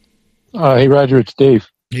 Hey Roger, it's Dave.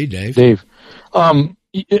 Hey Dave. Dave.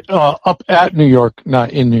 Up at New York, not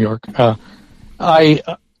in New York. Plans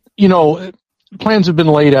have been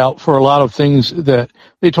laid out for a lot of things that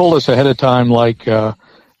they told us ahead of time, like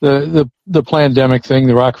the pandemic thing,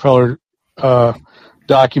 the Rockefeller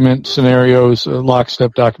document scenarios,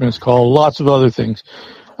 lockstep documents called, lots of other things.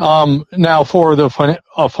 Now for the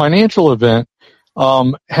financial event,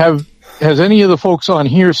 has any of the folks on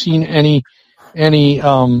here seen any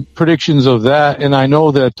predictions of that? And I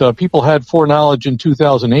know that people had foreknowledge in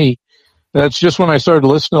 2008. That's just when I started to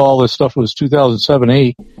listen to all this stuff. It was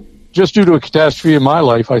 2007-8. Just due to a catastrophe in my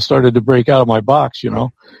life, I started to break out of my box,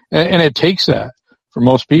 and it takes that for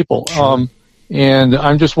most people. Sure. And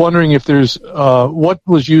I'm just wondering if there's what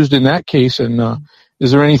was used in that case, and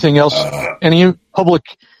is there anything else, any public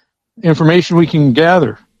information we can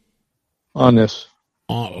gather on this?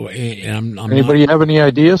 Anybody have any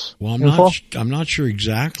ideas? Well, I'm not sure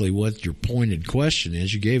exactly what your pointed question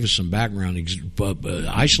is. You gave us some background, but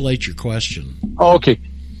isolate your question. Oh, okay.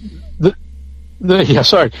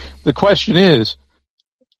 Sorry. The question is,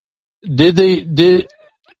 do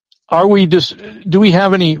we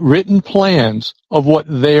have any written plans of what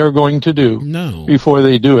they are going to do? No. Before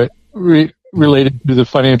they do it, related to the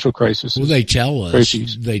financial crisis? Well, they tell us. I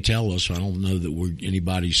don't know that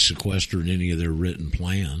anybody's sequestered any of their written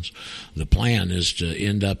plans. The plan is to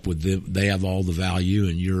end up with they have all the value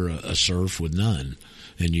and you're a serf with none,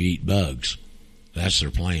 and you eat bugs. That's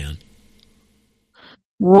their plan.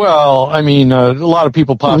 Well, I mean, a lot of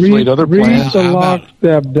people postulate other plans. Read the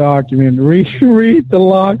lockstep document. Read the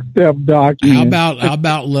lockstep document. How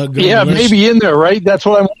about maybe in there, right? That's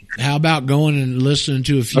what I'm. How about going and listening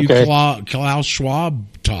to a few Klaus Schwab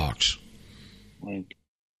talks?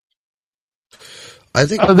 I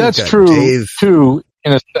think that's true, Dave, too,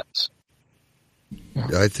 in a sense.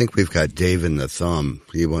 I think we've got Dave in the thumb.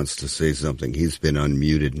 He wants to say something. He's been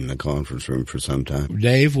unmuted in the conference room for some time.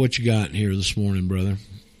 Dave, what you got here this morning, brother?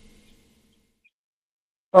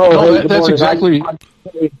 That's exactly...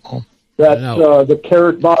 the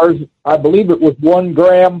Karatbars, I believe it was 1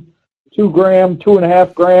 gram, 2 gram,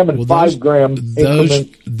 2.5 gram, and 5 gram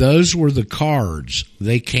increments. Those were the cards.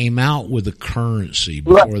 They came out with a currency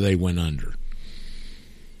before they went under.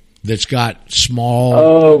 That's got small...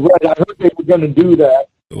 Oh, right. I heard they were going to do that.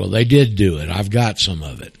 Well, they did do it. I've got some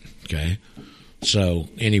of it. Okay. So,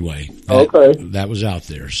 anyway. That was out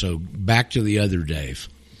there. So, back to the other Dave.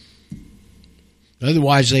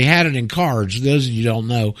 Otherwise, they had it in cards. Those of you don't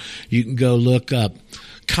know, you can go look up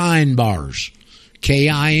Kind Bars.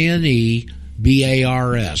 KINE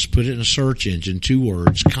BARS. Put it in a search engine, 2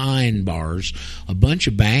 words, Kind Bars. A bunch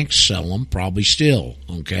of banks sell them, probably still,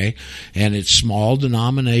 okay? And it's small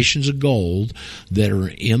denominations of gold that are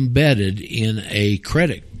embedded in a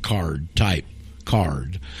credit card type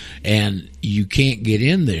card. And you can't get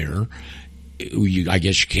in there. I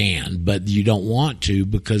guess you can, but you don't want to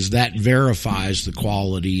because that verifies the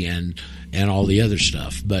quality and all the other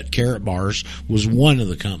stuff. But Karatbars was one of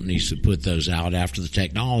the companies that put those out after the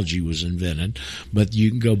technology was invented. But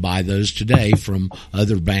you can go buy those today from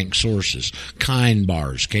other bank sources. Kind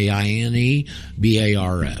Bars, KINEBARS.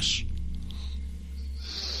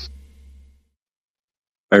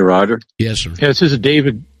 Hey, Roger. Yes, sir. Yeah, this is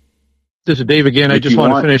David. This is Dave again. I just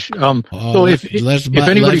want to finish. So if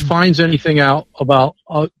anybody finds anything out about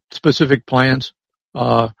specific plans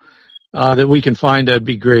that we can find, that'd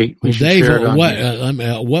be great. Well, Dave,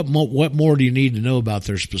 what more do you need to know about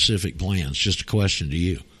their specific plans? Just a question to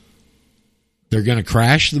you. They're going to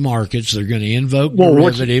crash the markets. They're going to invoke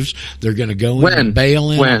derivatives. They're going to go in and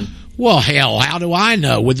bail in. When? Well, hell, how do I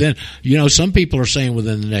know? Within, some people are saying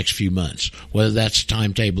within the next few months. Whether that's a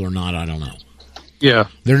timetable or not, I don't know. Yeah.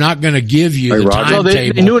 They're not going to give you the timetable. Well,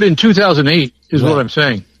 they knew it in 2008 is what I'm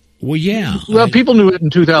saying. Well, yeah. Well, people knew it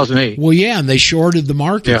in 2008. Well, yeah, and they shorted the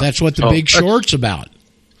market. Yeah. That's what the big short's about.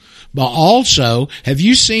 But also, have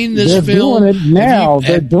you seen this film? They're doing it now.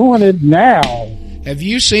 They're doing it now. Have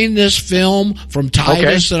you seen this film from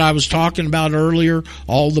Titus that I was talking about earlier,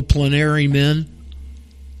 All the Plenary Men?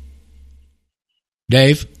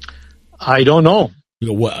 Dave? I don't know.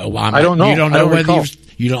 Well, I don't know. You don't know whether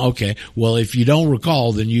you don't. Okay. Well, if you don't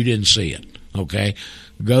recall, then you didn't see it. Okay.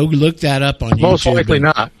 Go look that up on YouTube. Most likely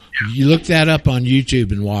not. You look that up on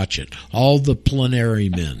YouTube and watch it. All the Plenary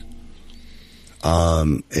Men.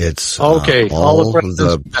 It's all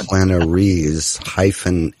the plenaries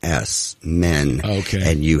 -s men. Okay.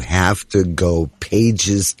 And you have to go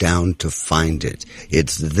pages down to find it.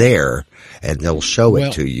 It's there, and they'll show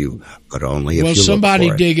it to you, but only if you look for it. Well,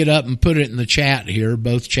 somebody dig it up and put it in the chat here,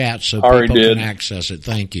 both chats, so people can access it.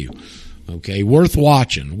 Thank you. Okay, worth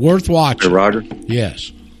watching. Hey, Roger?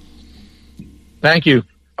 Yes. Thank you.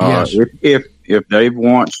 Yes. If Dave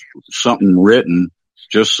wants something written,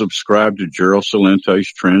 just subscribe to Gerald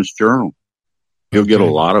Salente's Trends Journal. He'll get a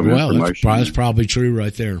lot of information. That's probably true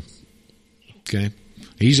right there. Okay.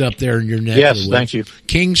 He's up there in your neck. Yes, thank you.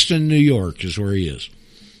 Kingston, New York is where he is.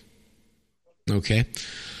 Okay.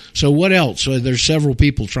 So what else? So there's several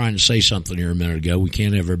people trying to say something here a minute ago. We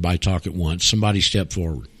can't have everybody talk at once. Somebody step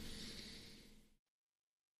forward.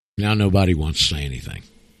 Now nobody wants to say anything.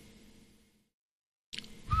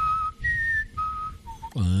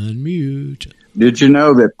 Unmute. Did you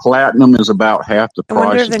know that platinum is about half the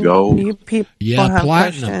price of gold?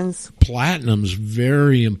 Platinum's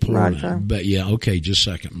very important. Roger. But just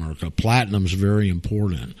a second, Marco. Platinum's very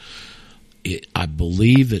important. I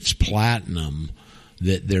believe it's platinum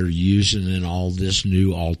that they're using in all this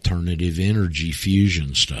new alternative energy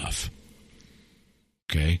fusion stuff.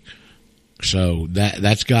 Okay. So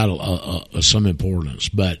that's got some importance.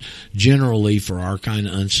 But generally for our kind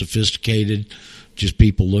of unsophisticated, just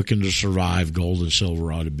people looking to survive, gold and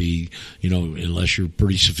silver ought to be, unless you're a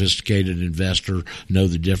pretty sophisticated investor, know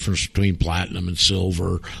the difference between platinum and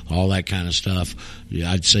silver, all that kind of stuff.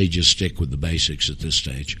 Yeah, I'd say just stick with the basics at this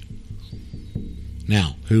stage.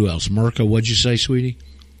 Now, who else? Mirka, what'd you say, sweetie?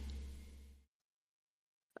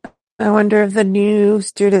 I wonder if the new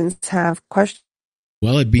students have questions.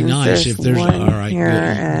 Well, it'd be nice if there's all right.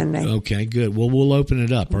 Good. Okay, good. Well, we'll open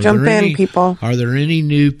it up. Jump in, people. Are there any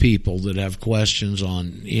new people that have questions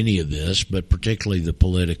on any of this, but particularly the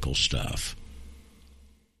political stuff?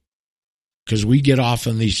 Because we get off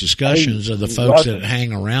on these discussions of the folks that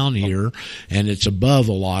hang around here, and it's above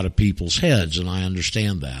a lot of people's heads, and I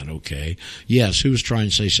understand that. Okay. Yes, who was trying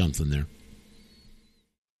to say something there?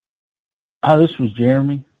 This was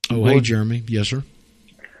Jeremy. Oh, hey, Jeremy. Yes, sir.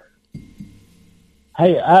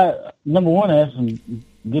 Hey, number one, I have some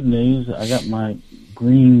good news. I got my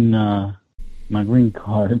green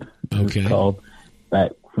card. Okay. It's called,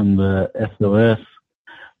 back from the SOS,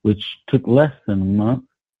 which took less than a month.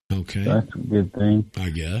 Okay. So that's a good thing, I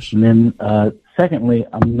guess. And then, secondly,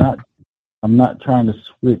 I'm not trying to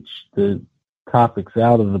switch the topics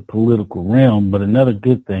out of the political realm, but a bad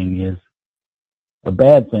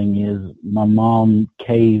thing is my mom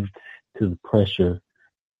caved to the pressure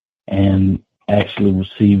and actually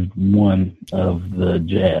received one of the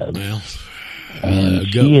jabs. Well,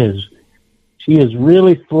 she has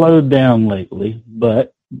really slowed down lately,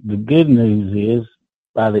 but the good news is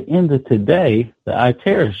by the end of today, the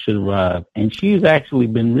iTerra should arrive, and she's actually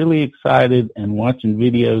been really excited and watching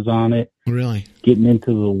videos on it, Really? Getting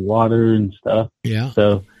into the water and stuff. Yeah.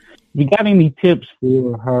 So, you got any tips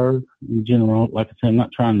for her in general? Like I said, I'm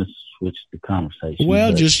not trying to switch the conversation.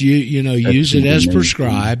 Well, just use it as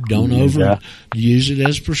prescribed. Don't use it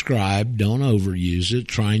as prescribed. Don't overuse it.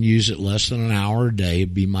 Try and use it less than an hour a day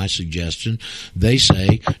would be my suggestion. They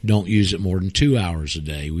say don't use it more than 2 hours a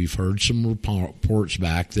day. We've heard some reports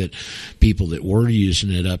back that people that were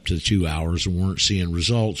using it up to 2 hours and weren't seeing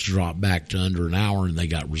results dropped back to under an hour and they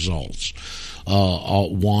got results.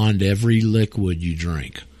 Wand every liquid you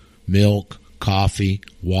drink. Milk, coffee,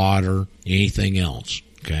 water, anything else,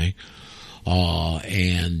 okay?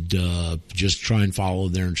 And just try and follow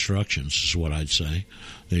their instructions is what I'd say.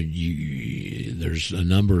 There's a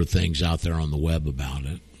number of things out there on the web about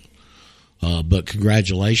it. But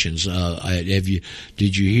congratulations. Have you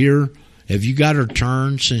got her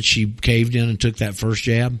turned since she caved in and took that first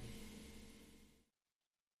jab?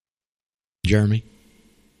 Jeremy?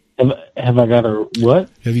 Have I got her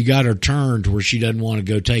what? Have you got her turned where she doesn't want to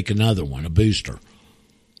go take another one, a booster?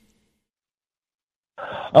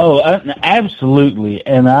 Oh, absolutely.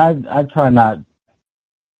 And I try not.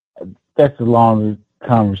 That's a longer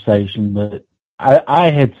conversation, but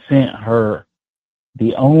I had sent her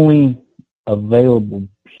the only available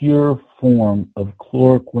pure form of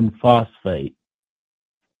chloroquine phosphate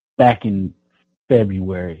back in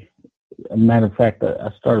February. As a matter of fact,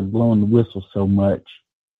 I started blowing the whistle so much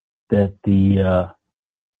that the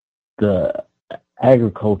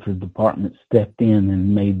agriculture department stepped in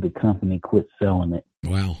and made the company quit selling it.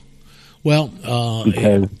 Wow. Well,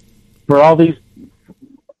 because for all these,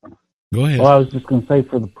 go ahead. Well, I was just going to say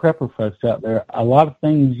for the prepper folks out there, a lot of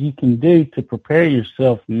things you can do to prepare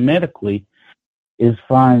yourself medically is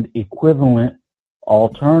find equivalent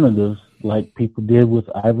alternatives like people did with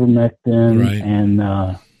ivermectin right. and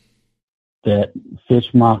that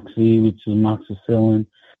fish moxie, which is amoxicillin.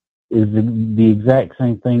 Is the exact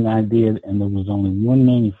same thing I did, and there was only one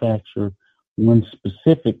manufacturer, one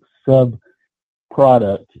specific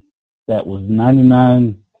sub-product that was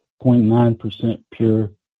 99.9% pure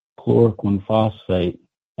chloroquine phosphate,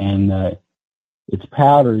 and it's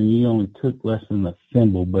powder, and you only took less than a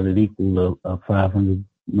thimble, but it equaled a 500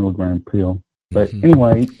 milligram pill. But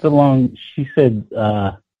anyway, she said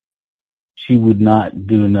she would not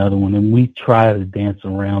do another one, and we try to dance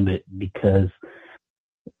around it because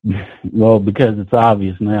it's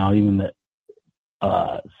obvious now, even that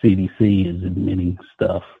CDC is admitting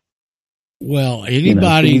stuff. Well,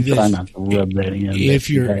 anybody so try not to rub that in. If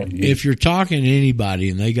you're talking to anybody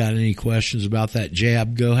and they got any questions about that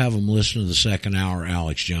jab, go have them listen to the second hour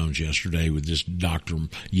Alex Jones yesterday with this Dr.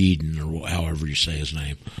 Yeadon, or however you say his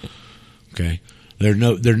name. Okay, they're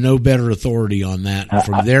no better authority on that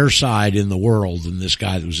from their side in the world than this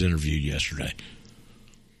guy that was interviewed yesterday.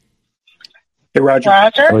 Hey, Roger. All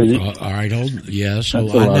right, hold. Yes, I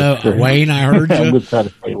know. Wayne, I heard you.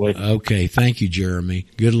 Okay, thank you, Jeremy.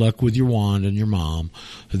 Good luck with your wand and your mom.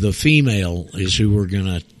 The female is who we're going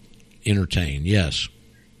to entertain. Yes.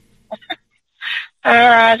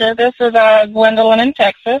 Hi, Roger. This is Gwendolyn in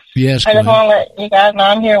Texas. Yes, I just want to let you guys know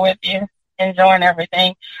I'm here with you, enjoying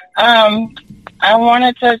everything. I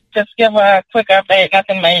wanted to just give a quick update,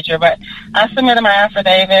 nothing major, but I submitted my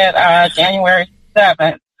affidavit January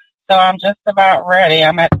 7th. So I'm just about ready.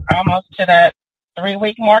 I'm almost to that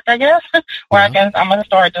 3-week mark, I guess, where I'm going to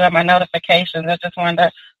start doing my notifications. I just wanted to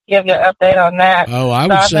give you an update on that. Oh, I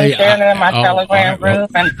would say I've been sharing it in my Telegram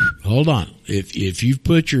group. And hold on, if you've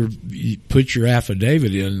put your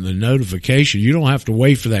affidavit in the notification, you don't have to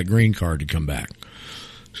wait for that green card to come back.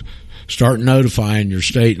 Start notifying your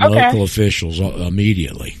state and local officials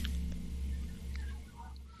immediately.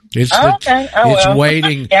 It's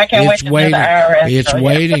waiting. Yeah, I can't wait to waiting. The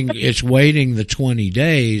IRS, it's waiting the 20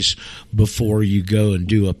 days before you go and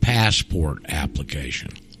do a passport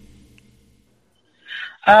application.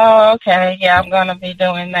 Oh, okay. Yeah, I'm going to be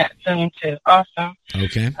doing that soon too. Awesome.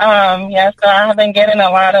 Okay. Yeah, so I've been getting a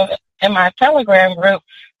lot of in my Telegram group.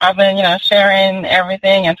 I've been, sharing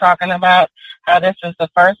everything and talking about how this is the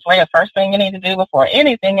first thing you need to do before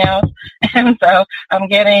anything else. And so I'm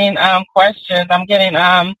getting questions. I'm getting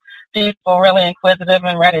people really inquisitive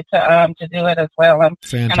and ready to do it as well. And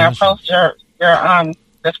I post your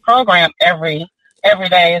this program every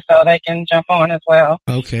day so they can jump on as well.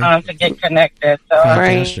 Okay. To get connected. So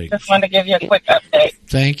I just wanted to give you a quick update.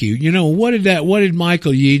 Thank you. What did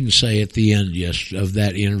Michael Yeadon say at the end of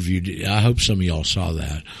that interview? I hope some of y'all saw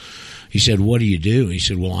that. He said, what do you do? And he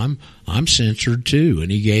said, well, I'm censored too.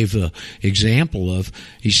 And he gave a example of,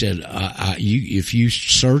 he said, if you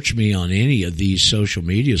search me on any of these social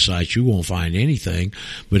media sites, you won't find anything.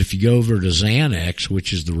 But if you go over to Xanax,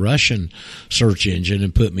 which is the Russian search engine,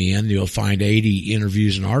 and put me in, you'll find 80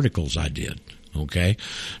 interviews and articles I did. Okay.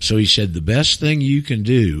 So he said the best thing you can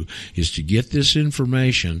do is to get this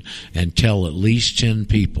information and tell at least 10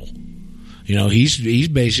 people. You know, he's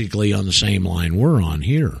basically on the same line we're on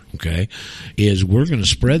here, okay, is we're going to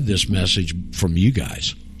spread this message from you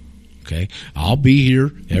guys, okay? I'll be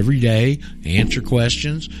here every day, answer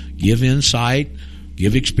questions, give insight,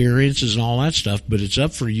 give experiences and all that stuff, but it's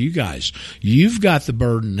up for you guys. You've got the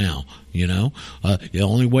burden now, you know. The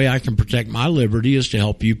only way I can protect my liberty is to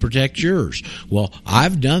help you protect yours. Well,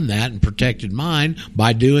 I've done that and protected mine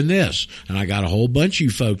by doing this, and I got a whole bunch of you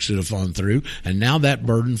folks that have gone through, and now that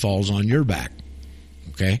burden falls on your back,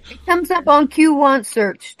 okay? It comes up on Q1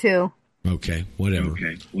 search, too. Okay, whatever.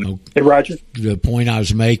 Okay. Hey, Roger. The point I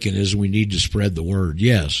was making is we need to spread the word.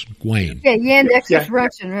 Yes, Wayne. Yeah, Yandex is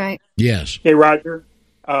Russian, right? Yes. Hey, Roger.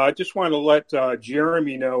 I just want to let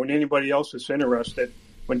Jeremy know and anybody else that's interested.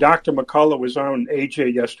 When Dr. McCullough was on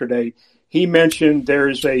AJ yesterday, he mentioned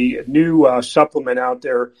there's a new supplement out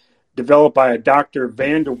there developed by a Dr.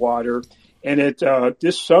 Vanderwater, and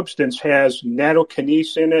this substance has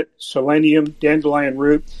nattokinase in it, selenium, dandelion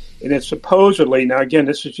root, and it's supposedly, now again,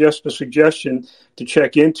 this is just a suggestion to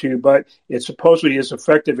check into, but it supposedly is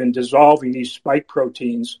effective in dissolving these spike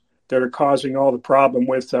proteins that are causing all the problem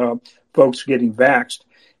with folks getting vaxxed.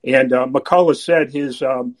 And McCullough said his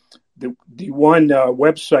the one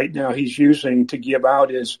website now he's using to give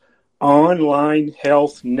out is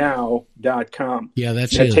onlinehealthnow.com. Yeah, that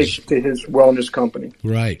takes you to his wellness company.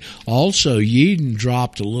 Right. Also, Yeadon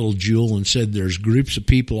dropped a little jewel and said there's groups of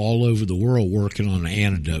people all over the world working on an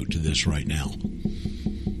antidote to this right now.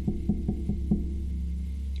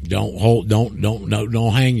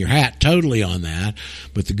 Don't hang your hat totally on that.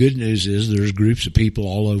 But the good news is there's groups of people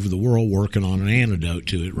all over the world working on an antidote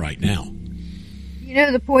to it right now. You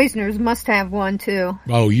know, the poisoners must have one too.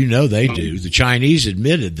 Oh, you know they do. The Chinese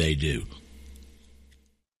admitted they do.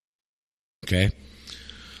 Okay.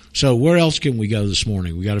 So where else can we go this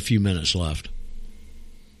morning? We got a few minutes left.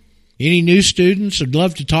 Any new students? I'd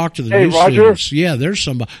love to talk to the new students. Yeah, there's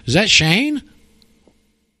somebody. Is that Shane?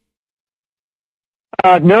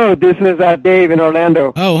 No, this is Dave in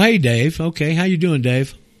Orlando. Oh, hey, Dave. Okay, how you doing,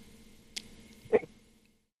 Dave?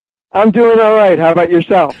 I'm doing all right. How about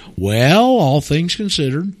yourself? Well, all things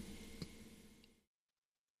considered,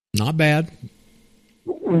 not bad.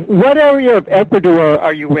 What area of Ecuador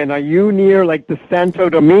are you in? Are you near, like, the Santo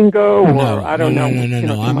Domingo? Or, no, I don't know.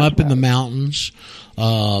 No. I'm up in the mountains,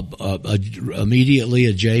 immediately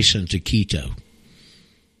adjacent to Quito.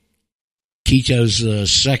 Quito's the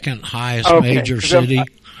second highest major city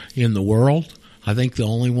in the world. I think the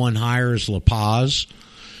only one higher is La Paz.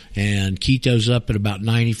 And Quito's up at about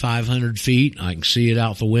 9,500 feet. I can see it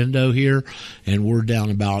out the window here. And we're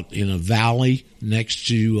down about in a valley next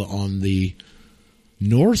to on the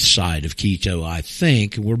north side of Quito, I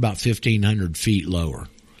think. We're about 1,500 feet lower.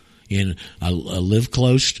 I live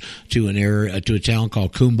close to an area, to a town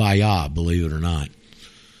called Cumbaya, believe it or not.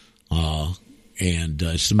 And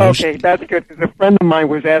it's the most. Okay, that's good. Because a friend of mine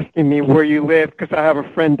was asking me where you live because I have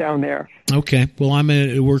a friend down there. Okay, well,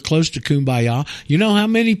 we're close to Cumbaya. You know how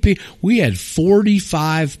many people? We had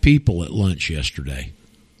 45 people at lunch yesterday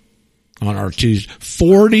on our Tuesday.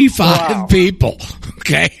 45 people.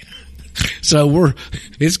 Okay, so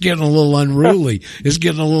it's getting a little unruly. It's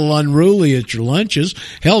getting a little unruly at your lunches.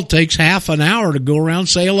 Hell, it takes half an hour to go around and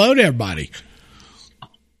say hello to everybody.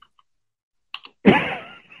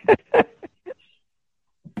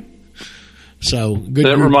 So good.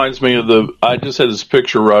 That reminds me of I just had this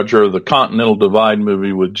picture, Roger, of the Continental Divide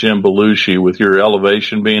movie with Jim Belushi, with your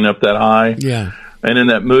elevation being up that high. Yeah. And in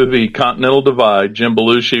that movie, Continental Divide, Jim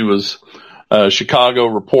Belushi was a Chicago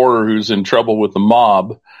reporter who's in trouble with the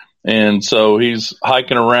mob. And so he's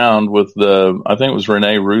hiking around with I think it was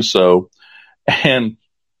Rene Russo.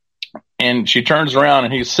 And she turns around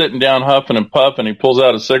and he's sitting down huffing and puffing. He pulls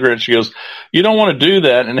out a cigarette. She goes, "You don't want to do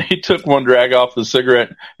that." And he took one drag off the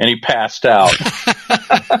cigarette and he passed out.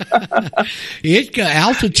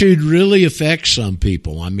 Altitude really affects some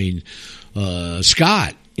people. I mean,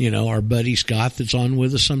 Scott, our buddy Scott that's on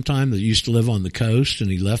with us sometime, that used to live on the coast,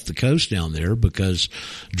 and he left the coast down there because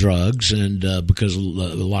drugs and because a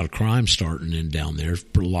lot of crime starting in down there,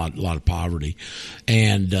 a lot of poverty,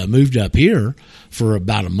 and moved up here. for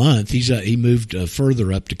about a month. He moved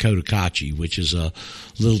further up to Cotacachi, which is a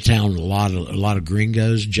little town with a lot of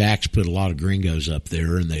gringos. Jack's put a lot of gringos up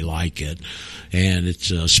there, and they like it. And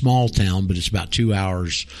it's a small town, but it's about 2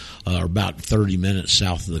 hours or about 30 minutes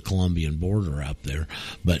south of the Colombian border up there.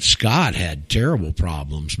 But Scott had terrible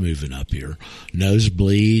problems moving up here,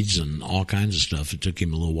 nosebleeds and all kinds of stuff. It took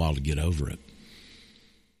him a little while to get over it.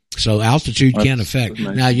 So altitude can affect.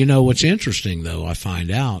 Amazing. Now, you know what's interesting, though, I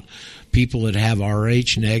find out people that have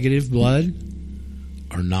Rh negative blood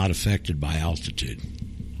are not affected by altitude.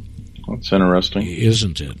 That's interesting.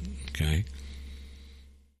 Isn't it? Okay.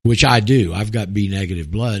 Which I do. I've got B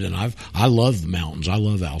negative blood, and I love the mountains. I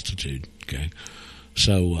love altitude. Okay.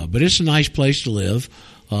 So, but it's a nice place to live.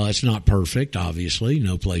 It's not perfect, obviously.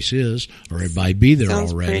 No place is, or everybody be there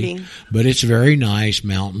Sounds already. Pretty. But it's very nice,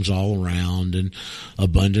 mountains all around, and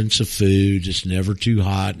abundance of food. It's never too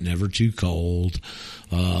hot, never too cold.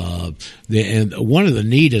 And one of the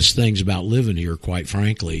neatest things about living here, quite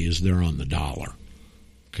frankly, is they're on the dollar.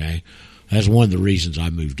 Okay, that's one of the reasons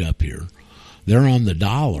I moved up here. They're on the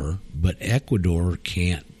dollar, but Ecuador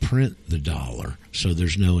can't print the dollar, so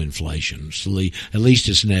there's no inflation. So at least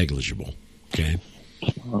it's negligible. Okay.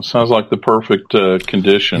 Well, sounds like the perfect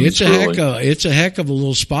conditions. It's a heck of a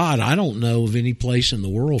little spot. I don't know of any place in the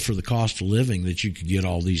world for the cost of living that you could get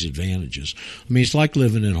all these advantages. I mean, it's like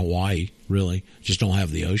living in Hawaii, really. Just don't have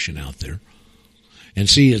the ocean out there. And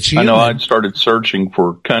see, it's human. I know I'd started searching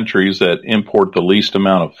for countries that import the least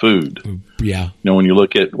amount of food. Yeah. You know, when you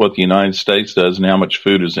look at what the United States does and how much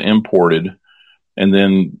food is imported, and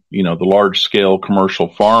then, you know, the large scale commercial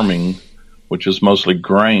farming, which is mostly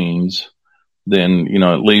grains, then, you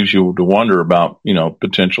know, it leaves you to wonder about, you know,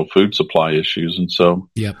 potential food supply issues. And so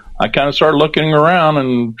I kind of started looking around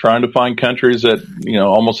and trying to find countries that, you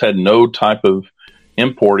know, almost had no type of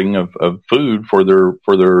importing of food for their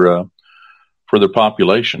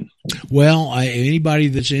population. Well, anybody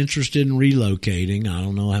that's interested in relocating, I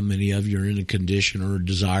don't know how many of you are in a condition or a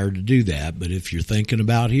desire to do that, but if you're thinking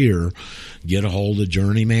about here, get a hold of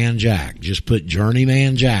Journeyman Jack. Just put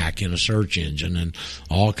Journeyman Jack in a search engine and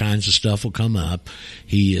all kinds of stuff will come up.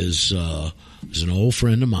 He is an old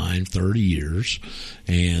friend of mine, 30 years,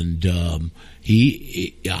 and I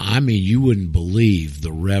mean, you wouldn't believe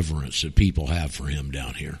the reverence that people have for him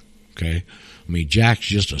down here, okay? I mean, Jack's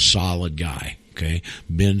just a solid guy. Okay,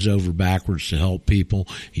 bends over backwards to help people.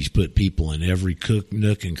 He's put people in every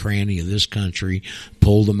nook and cranny of this country,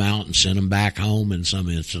 pulled them out and sent them back home in some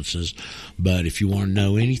instances. But if you want to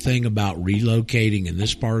know anything about relocating in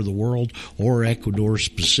this part of the world or Ecuador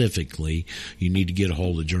specifically, you need to get a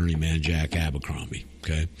hold of Journeyman Jack Abercrombie.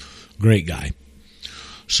 Okay, great guy.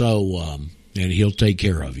 So, and he'll take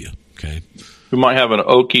care of you. Okay. We might have an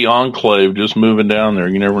Okie enclave just moving down there.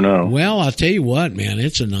 You never know. Well, I'll tell you what, man,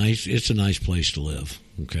 it's a nice place to live.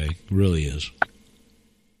 Okay, it really is.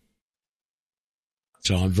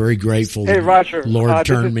 So I'm very grateful. Hey, Roger. Lord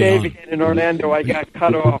turned me on. This is Dave in Orlando. I got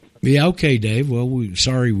cut off. Yeah, okay, Dave. Well,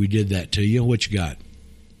 sorry we did that to you. What you got?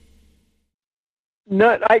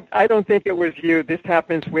 No, I don't think it was you. This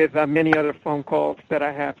happens with many other phone calls that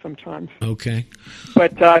I have sometimes. Okay.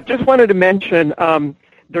 But just wanted to mention.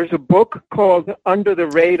 There's a book called Under the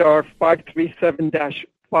Radar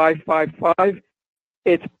 537-555.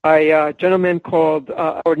 It's by a gentleman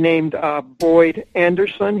named Boyd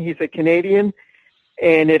Anderson. He's a Canadian,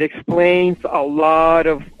 and it explains a lot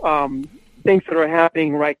of things that are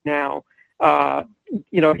happening right now.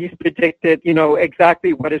 You know, he's predicted, you know,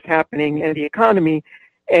 exactly what is happening in the economy,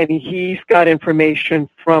 and he's got information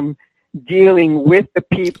from dealing with the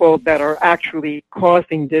people that are actually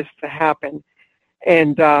causing this to happen.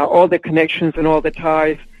 And all the connections and all the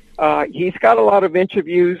ties. He's got a lot of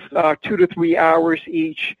interviews, 2 to 3 hours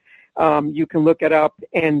each. You can look it up.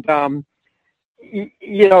 And,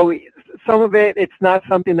 you know, some of it's not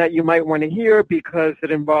something that you might want to hear because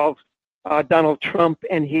it involves Donald Trump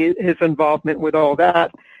and his involvement with all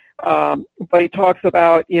that. But he talks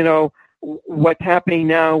about, you know, what's happening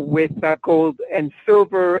now with gold and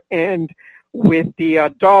silver and with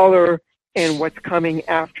the dollar and what's coming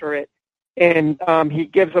after it. And he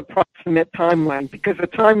gives approximate timeline because the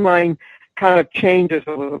timeline kind of changes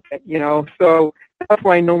a little bit, you know. So that's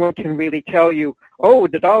why no one can really tell you, oh,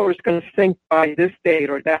 the dollar is going to sink by this date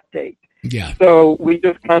or that date. Yeah. So we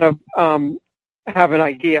just kind of have an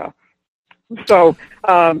idea. So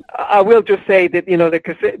I will just say that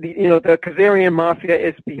the Khazarian mafia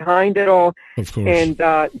is behind it all, of course, and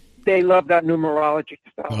they love that numerology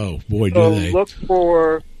stuff. Oh boy, so do they! Look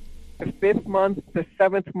for the 5th month, the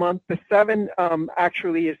 7th month. The 7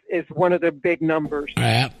 actually is one of the big numbers.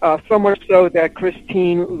 So much so that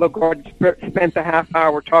Christine Lagarde spent a half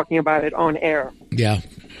hour talking about it on air. Yeah.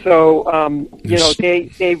 So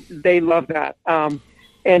they love that.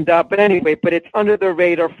 But anyway, it's Under the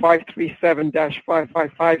Radar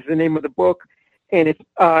 537-555 is the name of the book, and it's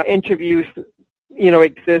interviews.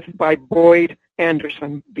 Exist by Boyd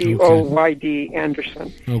Anderson, Boyd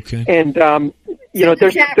Anderson. Okay. And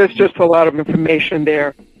there's just a lot of information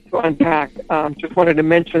there to unpack. Just wanted to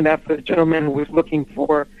mention that for the gentleman who was looking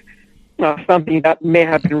for something that may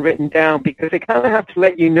have been written down, because they kind of have to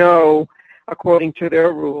let you know, according to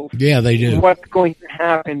their rules. Yeah, they do. What's going to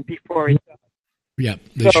happen before it does. Yeah,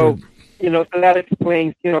 they sure. So that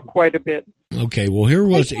explains, quite a bit. Okay, well,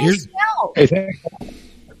 here's.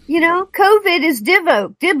 COVID is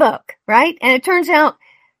Dibuk, right? And it turns out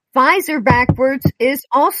Pfizer backwards is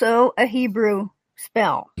also a Hebrew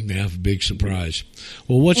spell. Yeah, big surprise.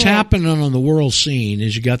 Well, what's happening on the world scene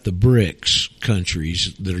is you got the BRICS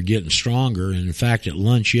countries that are getting stronger. And in fact, at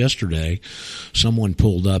lunch yesterday, someone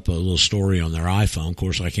pulled up a little story on their iPhone. Of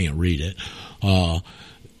course, I can't read it.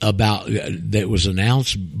 About that was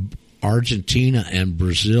announced Argentina and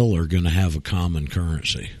Brazil are going to have a common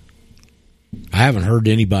currency. I haven't heard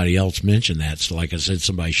anybody else mention that. So like I said,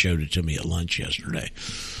 somebody showed it to me at lunch yesterday.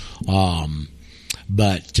 So the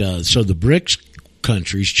BRICS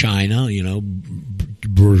countries, China,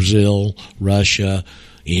 Brazil, Russia,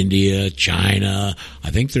 India, China, I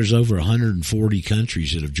think there's over 140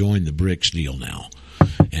 countries that have joined the BRICS deal now.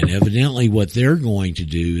 And evidently what they're going to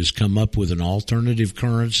do is come up with an alternative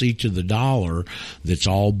currency to the dollar that's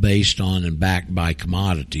all based on and backed by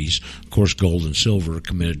commodities. Of course, gold and silver are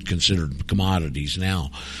considered commodities now.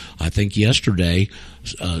 I think yesterday,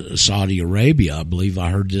 Saudi Arabia, I believe I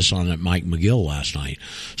heard this on Mike McGill last night,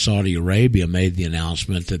 Saudi Arabia made the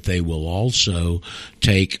announcement that they will also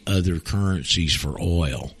take other currencies for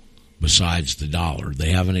oil besides the dollar. They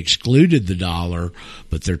haven't excluded the dollar,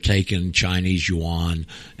 but they're taking Chinese yuan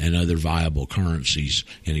and other viable currencies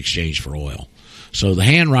in exchange for oil. So the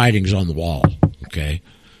handwriting's on the wall, okay?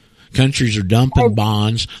 Countries are dumping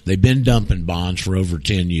bonds. They've been dumping bonds for over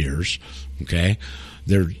 10 years, okay?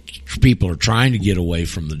 People are trying to get away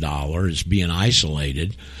from the dollar. It's being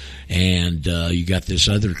isolated. And you got this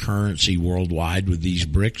other currency worldwide with these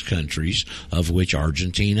BRICS countries, of which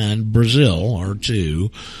Argentina and Brazil are two,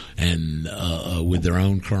 and with their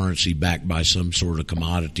own currency backed by some sort of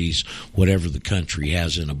commodities, whatever the country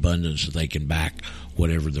has in abundance, that they can back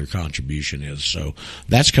whatever their contribution is. So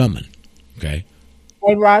that's coming, okay?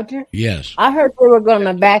 Hey, Roger? Yes. I heard they were going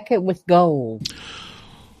to back it with gold.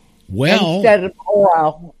 Well,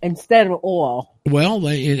 instead of oil. Well,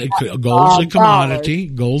 gold's a commodity.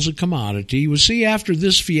 Gold's a commodity. Well, see, after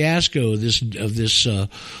this fiasco, this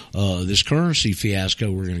currency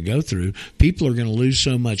fiasco we're going to go through, people are going to lose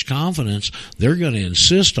so much confidence. They're going to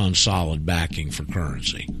insist on solid backing for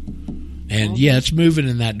currency. And yeah, it's moving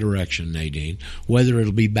in that direction, Nadine. Whether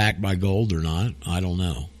it'll be backed by gold or not, I don't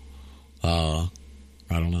know. I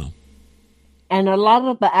don't know. And a lot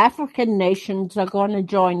of the African nations are going to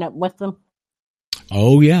join up with them.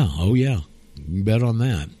 Oh, yeah. You can bet on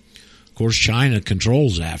that. Of course, China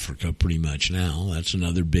controls Africa pretty much now. That's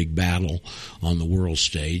another big battle on the world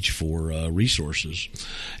stage for resources.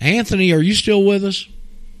 Anthony, are you still with us?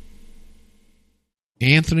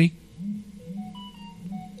 Anthony?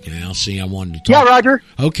 Yeah, see, I wanted to talk. Yeah, Roger.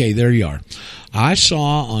 Okay, there you are. I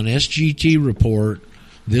saw on SGT Report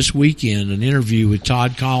this weekend an interview with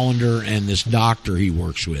Todd Collender and this doctor he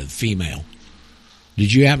works with, female.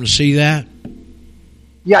 Did you happen to see that?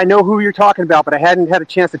 Yeah, I know who you're talking about, but I hadn't had a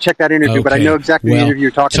chance to check that interview, but I know exactly the interview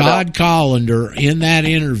you're talking about. Todd Collender in that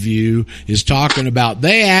interview is talking about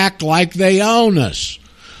they act like they own us.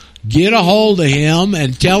 Get a hold of him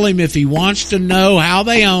and tell him if he wants to know how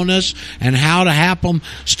they own us and how to have them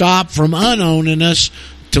stop from unowning us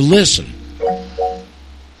to listen.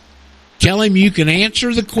 Tell him you can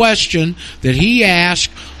answer the question that he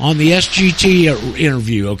asked on the SGT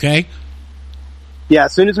interview, okay? Yeah,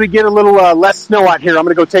 as soon as we get a little less snow out here, I'm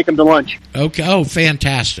going to go take him to lunch. Okay. Oh,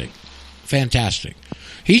 fantastic.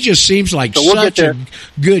 He just seems like such a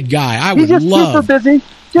good guy. He's just super busy.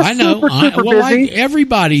 I know. Super busy.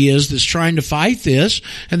 Everybody is that's trying to fight this,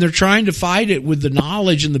 and they're trying to fight it with the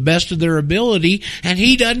knowledge and the best of their ability, and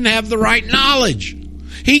he doesn't have the right knowledge.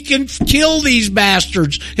 He can kill these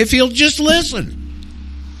bastards if he'll just listen.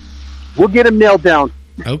 We'll get him nailed down.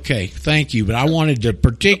 Okay, thank you. But I wanted to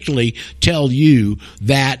particularly tell you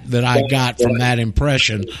that I got from that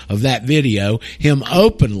impression of that video, him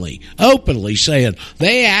openly saying,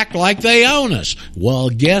 they act like they own us.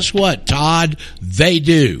 Well, guess what, Todd? They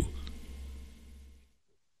do.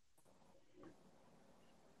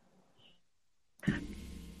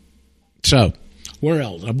 So, where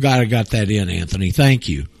else? I'm glad I got that in, Anthony. Thank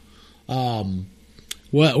you.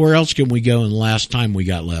 Where else can we go in the last time we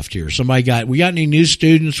got left here? We got any new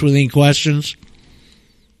students with any questions?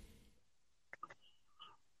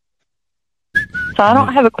 So I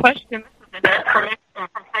don't have a question. This is Annette from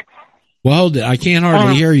Texas. Well, hold it. I can't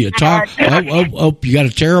hardly hear you. Talk. Oh, you got a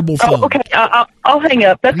terrible phone. Oh, okay. I'll hang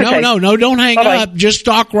up. That's okay. No, don't hang up. Just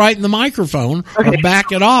talk right in the microphone or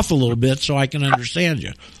back it off a little bit so I can understand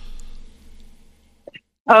you.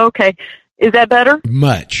 Oh, okay. Is that better?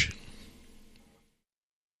 Much.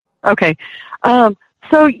 Okay.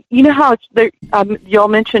 So you know how y'all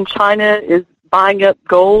mentioned China is buying up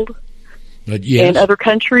gold in other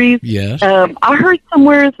countries? Yes. I heard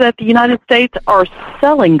somewhere that the United States are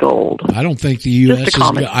selling gold. I don't think the U.S.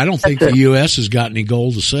 the U.S. has got any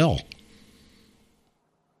gold to sell.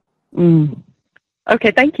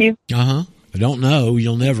 Okay, thank you. I don't know.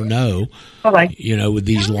 You'll never know. Bye-bye. With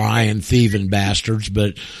these lying, thieving bastards.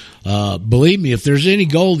 But believe me, if there's any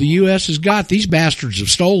gold the U.S. has got, these bastards have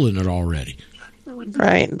stolen it already.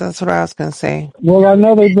 Right. That's what I was going to say. Well, I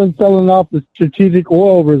know they've been selling off the strategic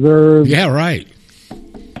oil reserves. Yeah, right.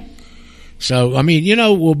 So, I mean,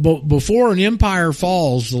 before an empire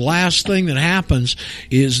falls, the last thing that happens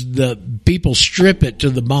is the people strip it to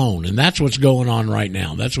the bone. And that's what's going on right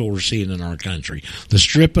now. That's what we're seeing in our country. The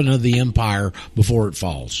stripping of the empire before it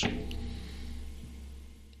falls.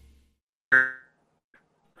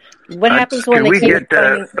 What happens when they keep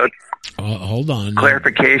hold on.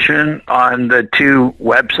 Clarification on the two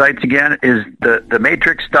websites again is the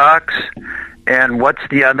Matrix Docs, and what's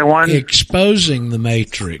the other one? Exposing the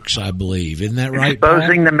Matrix, I believe. Isn't that right?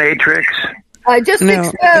 Exposing the Matrix. Just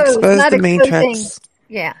expose not the exposing. Matrix.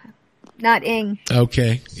 Yeah, not ing.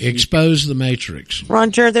 Okay, expose the Matrix.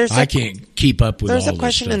 Roger, I can't keep up with all this stuff. There's a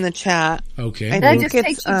question in the chat. Okay, that just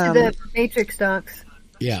takes you to the Matrix Docs.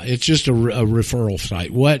 Yeah, it's just a referral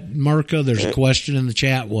site. What, Mirka? There's a question in the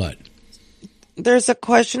chat. What? There's a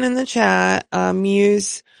question in the chat.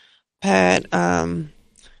 Muse Pet,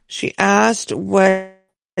 she asked what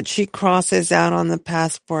she crosses out on the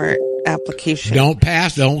passport application. Don't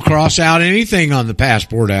cross out anything on the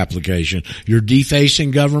passport application. You're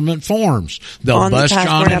defacing government forms. They'll bust you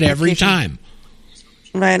on it every time.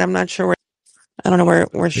 Right, I'm not sure I don't know where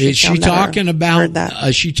is she talking about.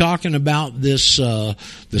 Is she talking about this? The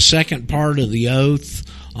second part of the oath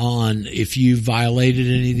on if you violated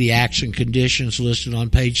any of the acts and conditions listed on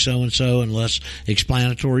page so and so, unless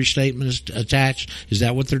explanatory statement is attached. Is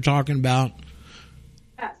that what they're talking about?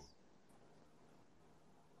 Yes.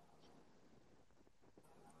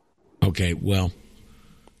 Okay. Well,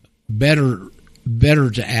 better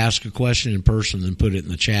to ask a question in person than put it in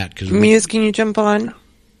the chat. Muse, can you jump on?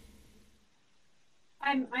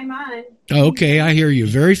 I'm on. Oh, okay, I hear you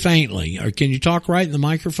very faintly. Can you talk right in the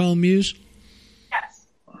microphone, Muse? Yes.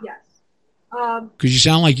 Because you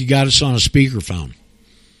sound like you got us on a speakerphone.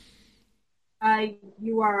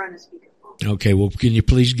 You are on a speakerphone. Okay, well, can you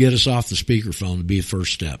please get us off the speakerphone to be a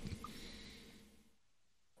first step?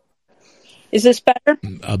 Is this better?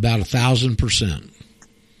 About 1,000%.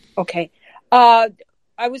 Okay. I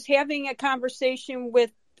was having a conversation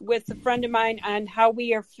with a friend of mine on how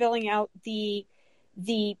we are filling out the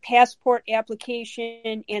passport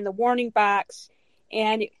application and the warning box,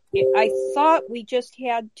 and I thought we just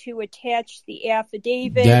had to attach the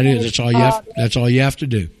affidavit. That's all you have. That's all you have to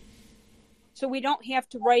do. So we don't have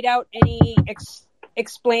to write out any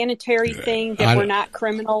explanatory thing that we're not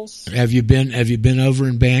criminals. Have you been over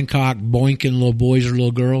in Bangkok boinking little boys or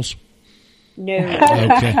little girls? No.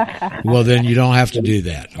 Okay. Well, then you don't have to do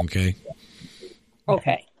that. Okay.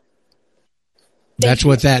 Okay. That's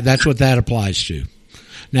what that applies to.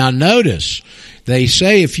 Now, notice they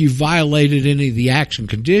say if you violated any of the acts and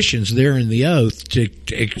conditions there in the oath to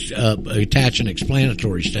attach an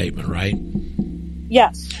explanatory statement, right?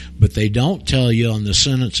 Yes. But they don't tell you on the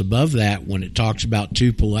sentence above that when it talks about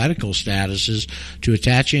two political statuses to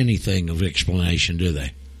attach anything of explanation, do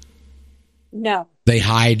they? No. They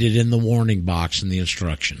hide it in the warning box in the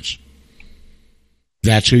instructions.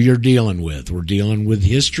 That's who you're dealing with. We're dealing with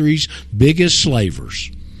history's biggest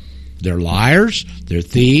slavers. They're liars, they're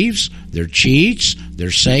thieves, they're cheats, they're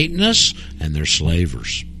Satanists, and they're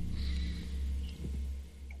slavers.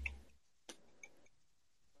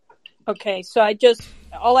 Okay, so I don't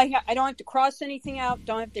have to cross anything out,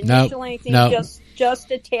 don't have to initial anything, just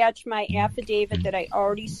attach my affidavit that I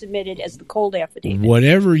already submitted as the cold affidavit.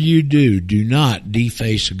 Whatever you do not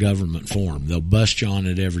deface a government form. They'll bust you on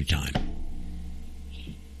it every time.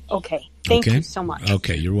 Okay, thank you so much.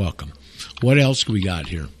 Okay, you're welcome. What else we got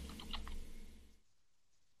here?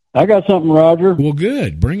 I got something, Roger. Well,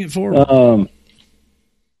 good. Bring it forward.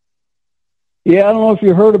 Yeah, I don't know if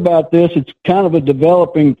you heard about this. It's kind of a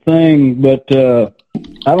developing thing, but I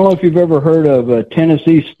don't know if you've ever heard of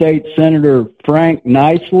Tennessee State Senator Frank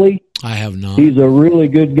Nicely. I have not. He's a really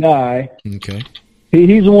good guy. Okay.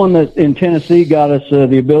 He's the one that in Tennessee got us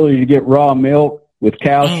the ability to get raw milk with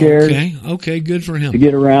cow shares. Okay, good for him. To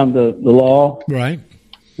get around the law. Right.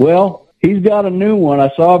 Well, he's got a new one.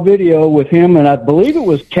 I saw a video with him, and I believe it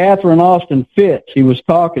was Catherine Austin Fitts he was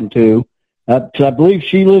talking to. I believe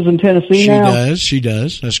she lives in Tennessee now. She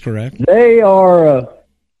does. That's correct. They are,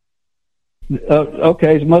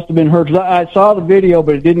 okay, it must have been her. 'Cause I saw the video,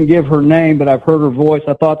 but it didn't give her name, but I've heard her voice.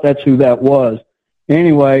 I thought that's who that was.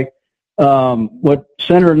 Anyway, what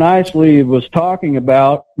Senator Nicely was talking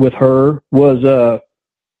about with her was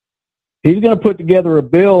he's going to put together a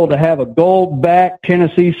bill to have a gold-backed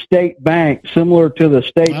Tennessee State Bank similar to the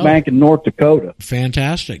State Bank in North Dakota.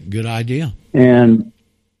 Fantastic. Good idea. And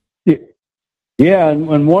yeah,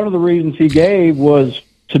 and one of the reasons he gave was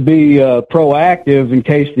to be proactive in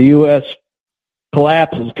case the U.S.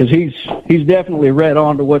 collapses, because he's definitely read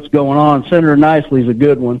on to what's going on. Senator Nicely's a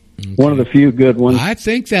good one, one of the few good ones. I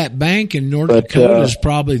think that bank in North Dakota is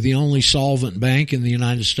probably the only solvent bank in the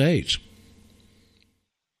United States.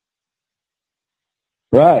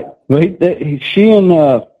 Right. Well, she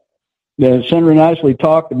and Senator Nicely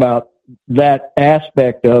talked about that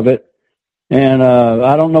aspect of it. And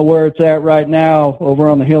I don't know where it's at right now over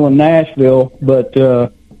on the hill in Nashville, but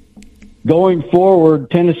going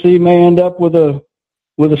forward, Tennessee may end up with a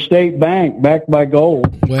state bank backed by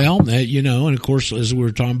gold. Well, and of course, as we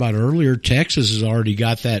were talking about earlier, Texas has already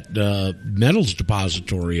got that metals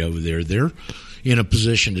depository over there. They're in a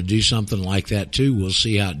position to do something like that too. We'll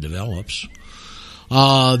see how it develops.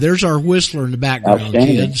 There's our whistler in the background,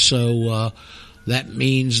 kids. So that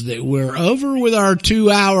means that we're over with our 2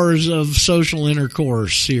 hours of social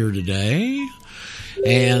intercourse here today.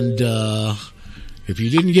 And if you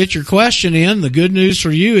didn't get your question in, the good news for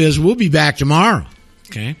you is we'll be back tomorrow.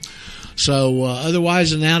 Okay. So otherwise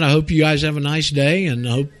than that, I hope you guys have a nice day, and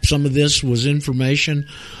I hope some of this was information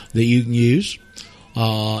that you can use.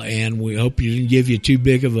 And we hope you didn't give you too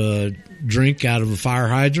big of a drink out of a fire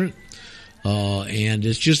hydrant. And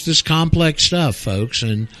it's just this complex stuff, folks.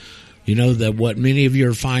 And you know that what many of you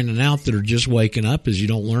are finding out that are just waking up is you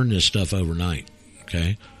don't learn this stuff overnight.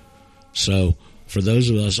 Okay. So for those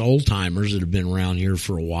of us old timers that have been around here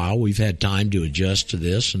for a while, we've had time to adjust to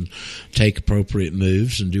this and take appropriate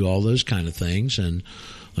moves and do all those kind of things. And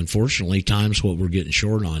unfortunately, time's what we're getting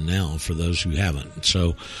short on now for those who haven't.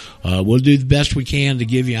 So we'll do the best we can to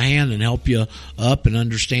give you a hand and help you up and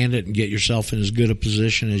understand it and get yourself in as good a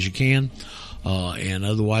position as you can. And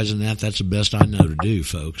otherwise than that, that's the best I know to do,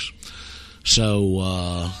 folks.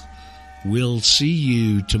 So we'll see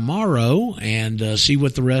you tomorrow and see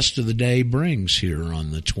what the rest of the day brings here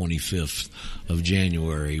on the 25th of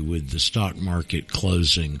January with the stock market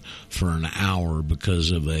closing for an hour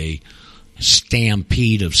because of a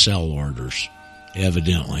stampede of sell orders,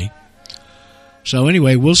 evidently. So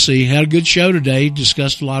anyway, we'll see. Had a good show today.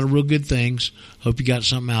 Discussed a lot of real good things. Hope you got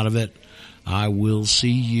something out of it. I will see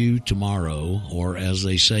you tomorrow, or as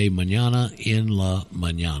they say, mañana en la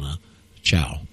mañana. Ciao.